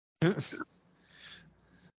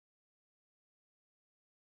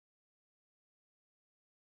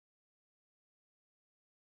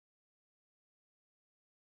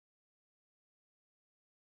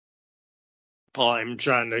 I'm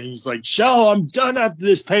trying to. He's like, "Show, I'm done after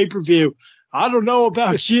this pay-per-view. I don't know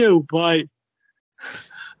about you, but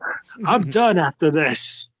I'm done after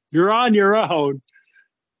this. You're on your own.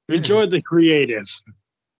 Enjoy the creative."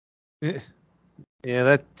 Yeah,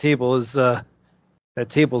 that table's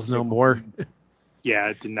no more. Yeah,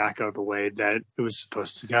 it did not go the way that it was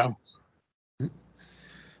supposed to go.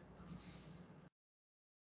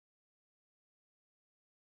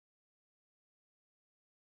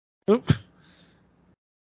 Oop.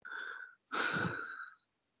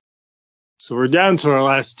 So we're down to our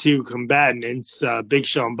last 2 combatants, Big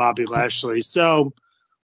Show and Bobby Lashley. So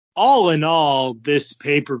all in all, this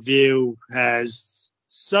pay-per-view has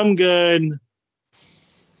some good,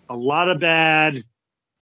 a lot of bad.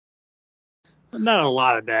 Not a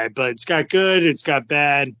lot of bad, but it's got good, it's got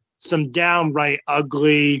bad, some downright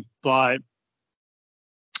ugly, but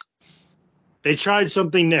they tried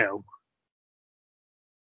something new.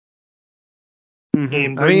 Mm-hmm.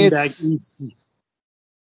 And bringing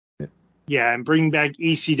back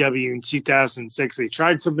ECW in 2006. They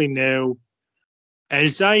tried something new. And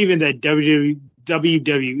it's not even that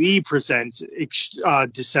WWE presents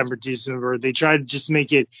December to December. They tried to just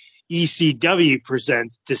make it ECW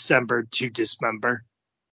presents December to Dismember.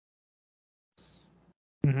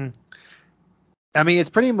 Mm-hmm. I mean, it's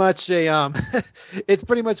pretty much a it's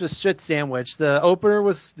pretty much a shit sandwich. The opener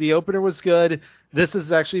was good. This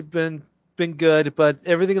has actually been good, but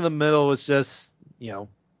everything in the middle was just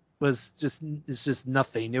it's just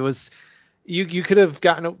nothing. It was you could have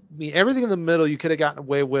gotten everything in the middle. You could have gotten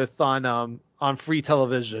away with on on free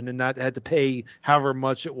television and not had to pay however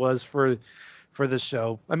much it was for the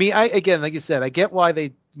show. I mean, again, like you said, I get why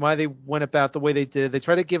they went about the way they did. They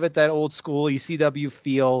try to give it that old school ECW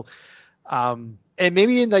feel. And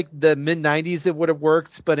maybe in like the mid '90s it would have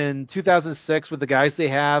worked, but in 2006 with the guys they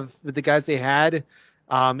had,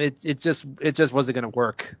 it just wasn't going to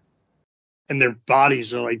work. And their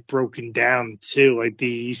bodies are like broken down too, like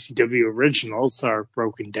the ECW originals are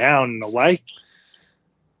broken down in a way.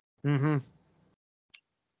 Mm-hmm.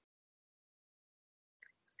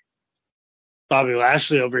 Bobby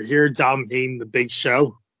Lashley over here dominating the Big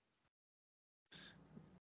Show.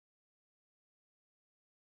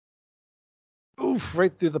 Oof,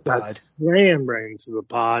 right through the pod. Slam right into the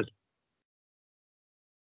pod.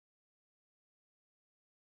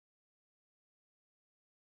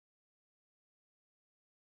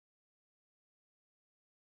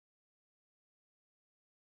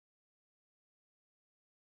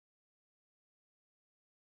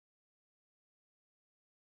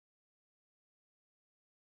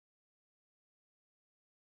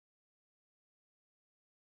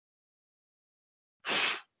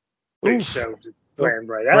 Big Show just slammed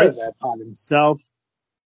right out of that pod himself.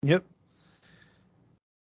 Yep.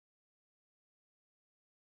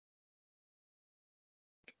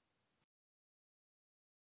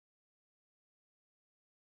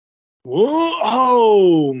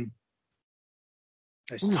 Whoa!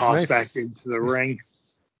 Nice toss nice. back into the ring.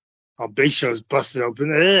 Oh, Big Show's busted open.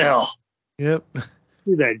 Ew. Yep.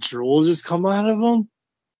 See that drool just come out of him?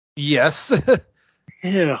 Yes.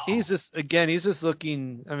 Ew. He's just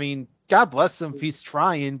looking. I mean, God bless him if he's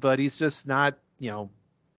trying, but he's just not,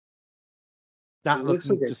 not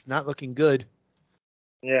looking good.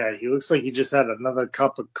 Yeah, he looks like he just had another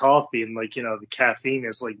cup of coffee and the caffeine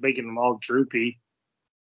is like making him all droopy.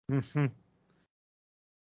 Mm-hmm.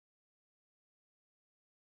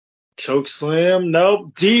 Choke slam,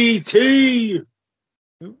 nope. DT.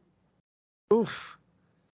 Oof.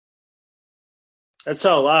 That's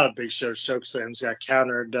how a lot of Big Show choke slams got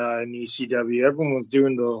countered in ECW. Everyone was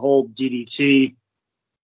doing the whole DDT.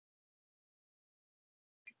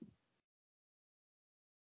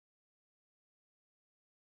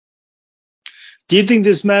 Do you think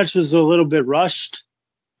this match was a little bit rushed?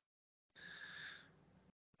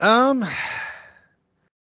 A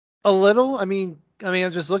little. I mean,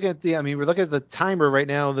 I'm just looking at we're looking at the timer right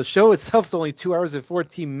now. The show itself is only 2 hours and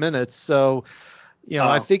 14 minutes. So,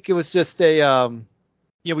 I think it was just a,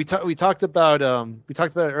 we talked about it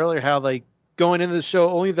earlier how like going into the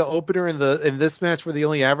show, only the opener and this match were the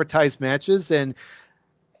only advertised matches, and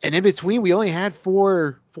in between we only had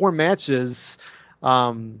four matches.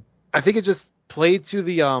 I think it just played to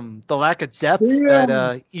the lack of depth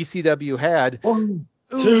that ECW had. 1,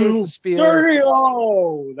 2, 3.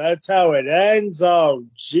 Oh, that's how it ends. Oh,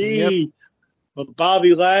 gee. Yep. But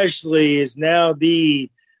Bobby Lashley is now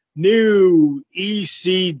the new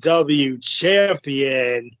ECW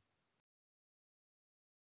champion.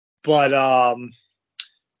 But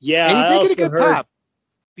yeah, and he did get a good pop.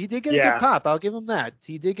 He did get a good pop. I'll give him that.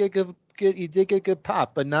 He did get a good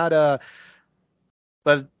pop, but not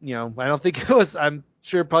But I don't think it was. I'm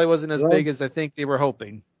sure it probably wasn't as big as I think they were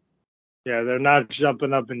hoping. Yeah, they're not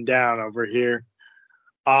jumping up and down over here.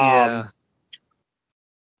 Yeah.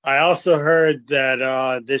 I also heard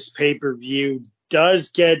that this pay-per-view does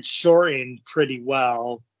get shortened pretty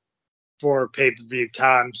well for pay-per-view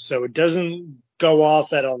time, so it doesn't go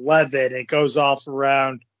off at 11. It goes off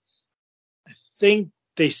around, I think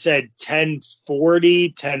they said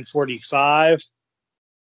 10:40, 10:45,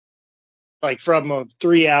 like from a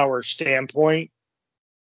 3-hour standpoint.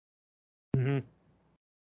 Mm-hmm.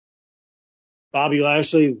 Bobby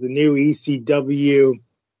Lashley is the new ECW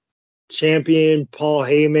champion. Paul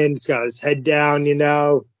Heyman's got his head down,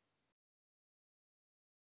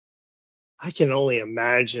 I can only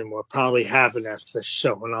imagine what probably happened after the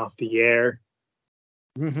show went off the air.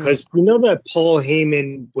 Because we know that Paul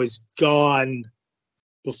Heyman was gone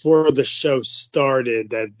before the show started,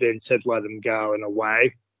 that Vince had let him go in a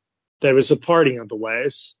way. There was a parting of the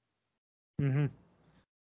ways. Mm-hmm.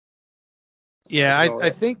 Yeah, I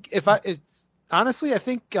think honestly, I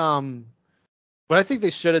think what I think they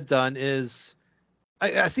should have done is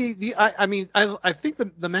I think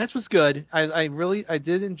the match was good. I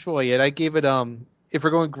did enjoy it. I gave it if we're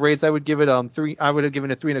going grades, I would give it 3. I would have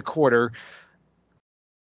given it 3.25.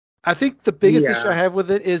 I think the biggest issue I have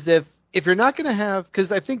with it is if you're not going to have,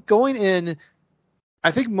 because I think going in,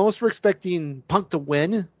 I think most were expecting Punk to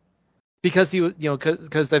win because he was,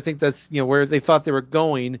 because I think that's where they thought they were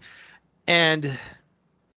going, and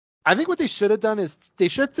I think what they should have done is they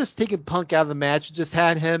should have just taken Punk out of the match, just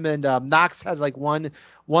had him and Knox had like one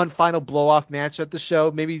final blow off match at the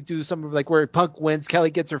show. Maybe do something like where Punk wins,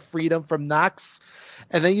 Kelly gets her freedom from Knox,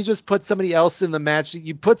 and then you just put somebody else in the match.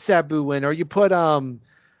 You put Sabu in, or you put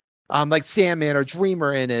like Sandman or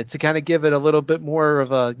Dreamer in it to kind of give it a little bit more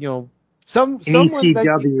of a An someone that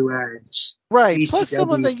ECW edge. right plus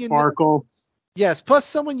someone ECW that sparkle. yes plus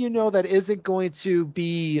someone that isn't going to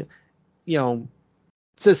be you know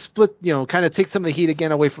to split, kind of take some of the heat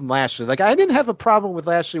again away from Lashley. Like I didn't have a problem with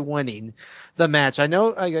Lashley winning the match. I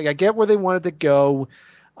know I get where they wanted to go,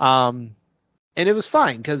 and it was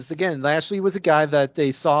fine because again, Lashley was a guy that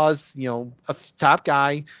they saw as a top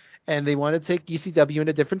guy, and they wanted to take ECW in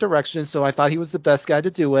a different direction. So I thought he was the best guy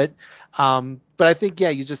to do it. But I think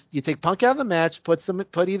you take Punk out of the match, put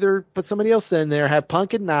somebody else in there, have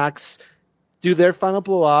Punk and Knox do their final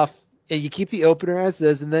blow off, and you keep the opener as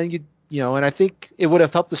is, and then and I think it would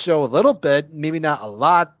have helped the show a little bit, maybe not a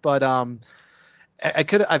lot, but I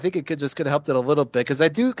think it could have helped it a little bit because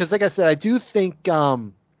like I said, I do think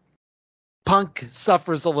Punk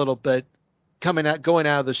suffers a little bit going out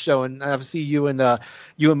of the show, and obviously you and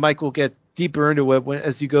Mike will get deeper into it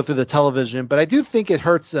as you go through the television, but I do think it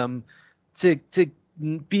hurts him to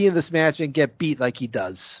be in this match and get beat like he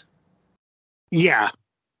does. Yeah.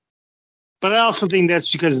 But I also think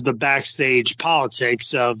that's because of the backstage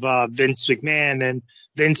politics of Vince McMahon and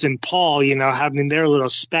Vince and Paul, having their little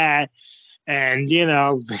spat. And,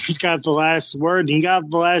 he's got the last word. He got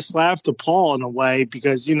the last laugh to Paul in a way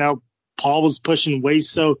because, Paul was pushing way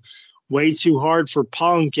too hard for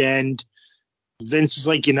Punk. And Vince was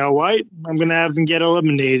like, you know what? I'm going to have him get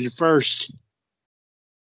eliminated first.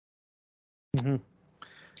 Mm-hmm.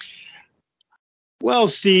 Well,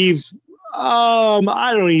 Steve,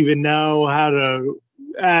 I don't even know how to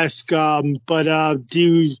ask, but I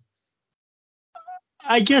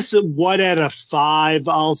guess 1 out of 5,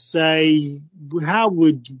 I'll say. How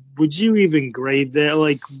would you even grade that?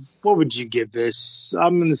 Like, what would you give this?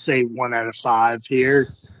 I'm going to say 1 out of 5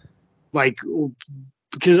 here. Like,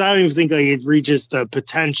 because I don't even think it reaches the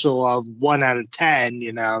potential of 1 out of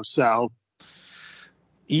 10, so.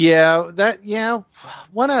 Yeah, 1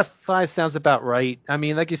 out of 5 sounds about right. I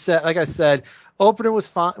mean, like I said, opener was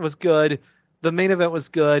fun, was good. The main event was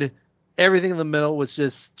good. Everything in the middle was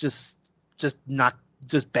just not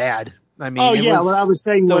just bad. I mean, Oh yeah, what I was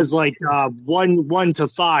saying was 1 to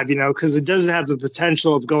 5, because it doesn't have the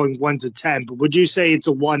potential of going 1 to 10. But would you say it's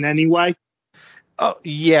a 1 anyway? Oh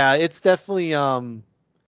yeah, it's definitely one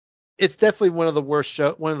of the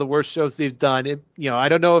worst shows they've done. I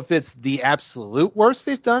don't know if it's the absolute worst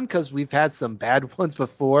they've done because we've had some bad ones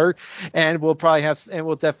before, and we'll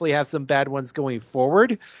definitely have some bad ones going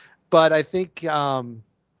forward. But I think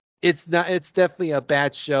it's not. It's definitely a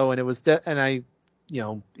bad show, and it was.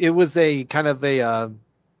 It was a kind of a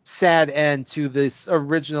sad end to this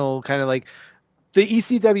original kind of like the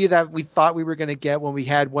ECW that we thought we were going to get when we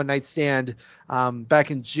had One Night Stand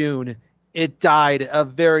back in June. It died a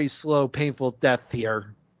very slow, painful death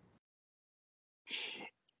here.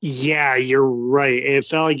 Yeah, you're right. It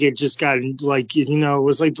felt like it just got like, it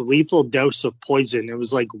was like the lethal dose of poison. It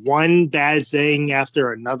was like one bad thing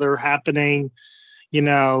after another happening,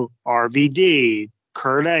 RVD,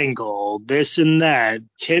 Kurt Angle, this and that,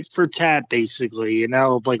 tit for tat, basically,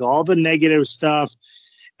 of like all the negative stuff.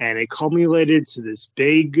 And it culminated to this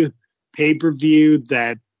big pay-per-view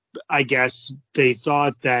that I guess they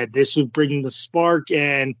thought that this would bring the spark,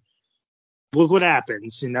 and look what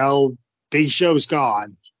happens. Big Show's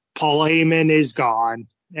gone. Paul Heyman is gone,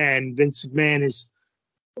 and Vince McMahon is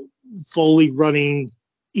fully running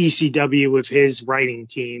ECW with his writing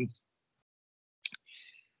team.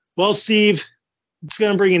 Well, Steve, it's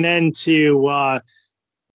going to bring an end to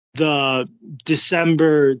the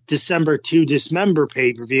December to Dismember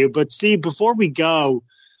pay-per-view. But Steve, before we go,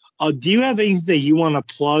 do you have anything that you want to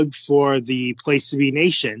plug for the Place to Be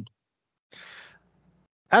Nation?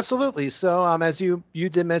 Absolutely. So, as you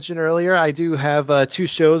did mention earlier, I do have 2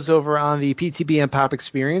 shows over on the PTB and Pop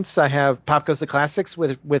Experience. I have Pop Goes the Classics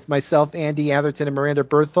with myself, Andy Atherton, and Miranda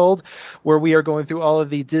Berthold, where we are going through all of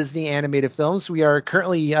the Disney animated films. We are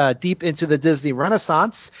currently deep into the Disney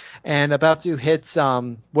Renaissance and about to hit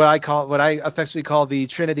what I affectionately call the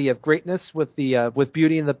Trinity of Greatness with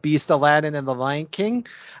Beauty and the Beast, Aladdin, and The Lion King.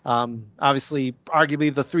 Obviously,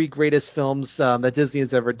 arguably the 3 greatest films that Disney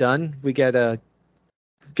has ever done. We get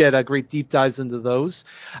get great deep dives into those.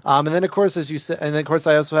 And then, of course, as you said, and then, of course,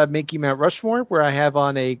 I also have Making Mount Rushmore, where I have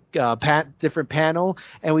on a different panel,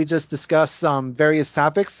 and we just discuss various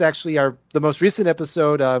topics. Actually, the most recent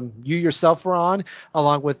episode, you yourself were on,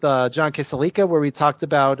 along with John Kesalika, where we talked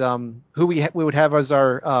about who we would have as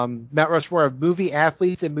our Mount Rushmore of movie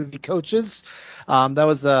athletes and movie coaches. That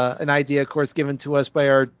was an idea, of course, given to us by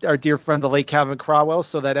our dear friend, the late Calvin Crowell.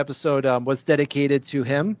 So that episode was dedicated to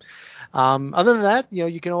him. Other than that,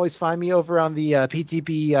 you can always find me over on the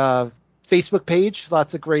PTB Facebook page.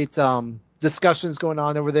 Lots of great discussions going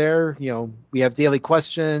on over there. We have daily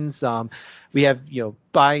questions. We have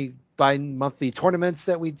bi-monthly tournaments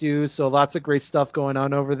that we do. So lots of great stuff going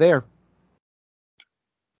on over there.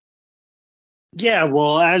 Yeah,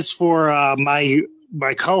 well, as for my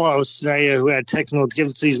co-host today, who had technical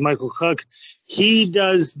difficulties, Michael Cook, he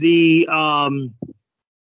does the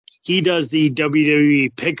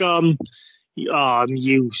WWE Pick'em.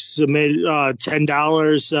 You submit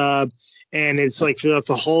 $10, and it's like throughout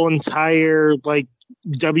the whole entire like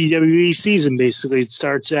WWE season. Basically, it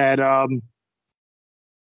starts at the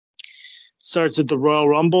Royal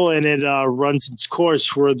Rumble, and it runs its course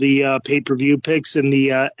for the pay-per-view picks and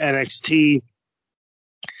the NXT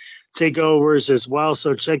takeovers as well.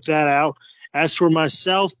 So check that out. As for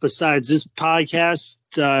myself, besides this podcast,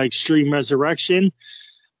 Extreme Resurrection,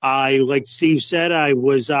 like Steve said, I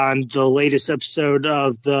was on the latest episode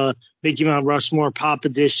of the Mickey Mount Rushmore Pop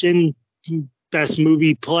Edition, Best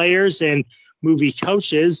Movie Players and Movie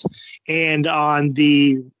Coaches, and on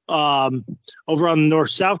the over on the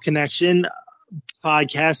North South Connection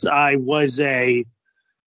podcast, I was a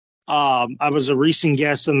recent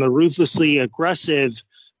guest on the Ruthlessly Aggressive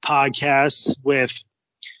podcast with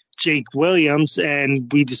Jake Williams,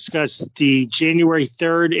 and we discussed the January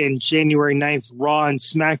 3rd and January 9th Raw and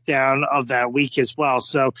SmackDown of that week as well.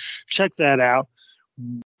 So check that out.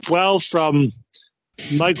 Well, from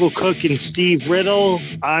Michael Cook and Steve Riddle,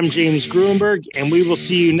 I'm James Gruenberg, and we will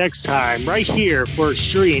see you next time right here for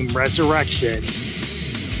Extreme Resurrection.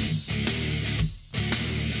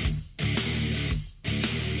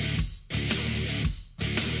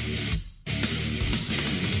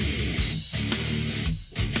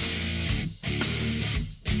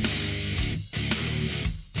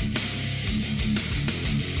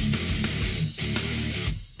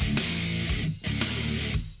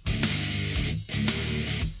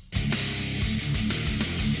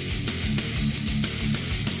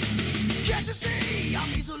 Can't you see I'm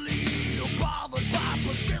easily bothered by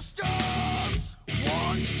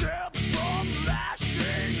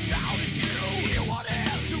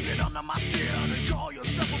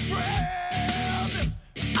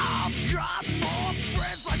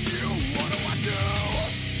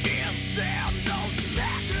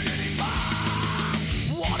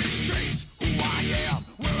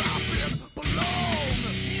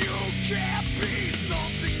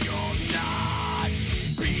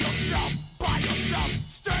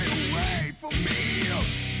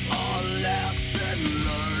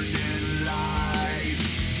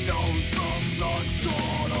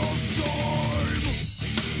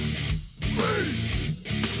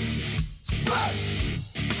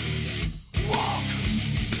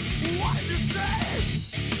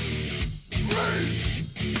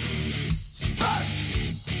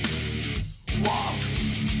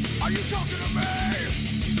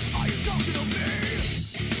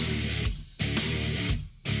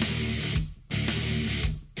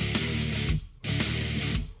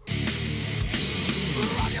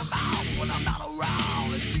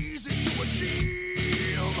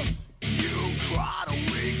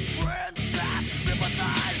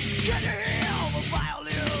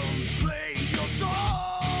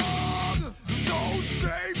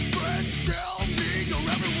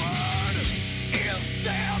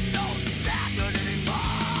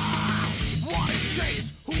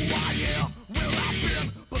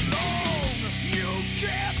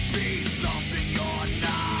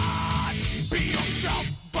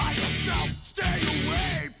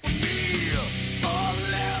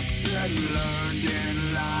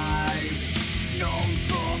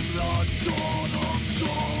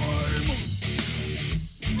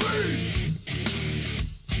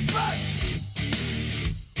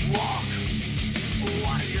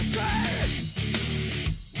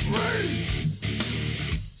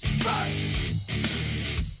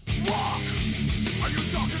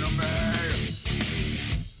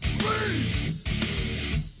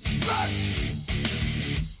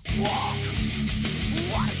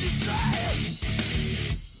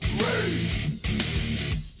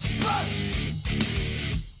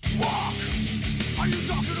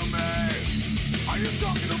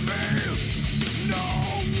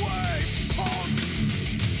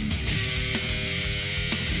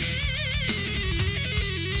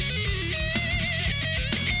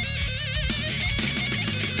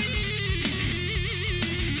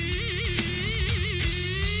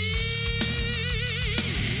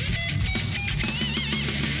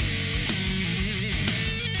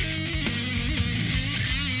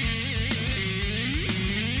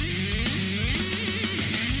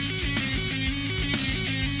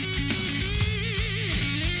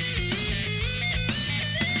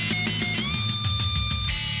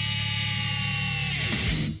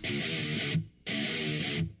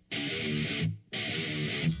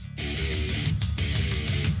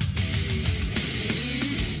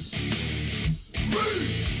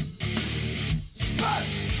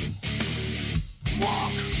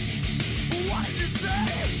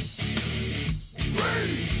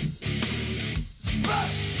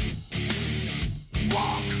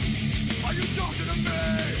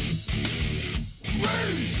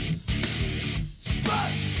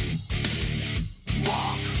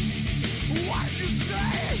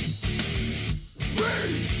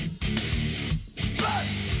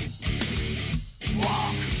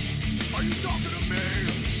are you talking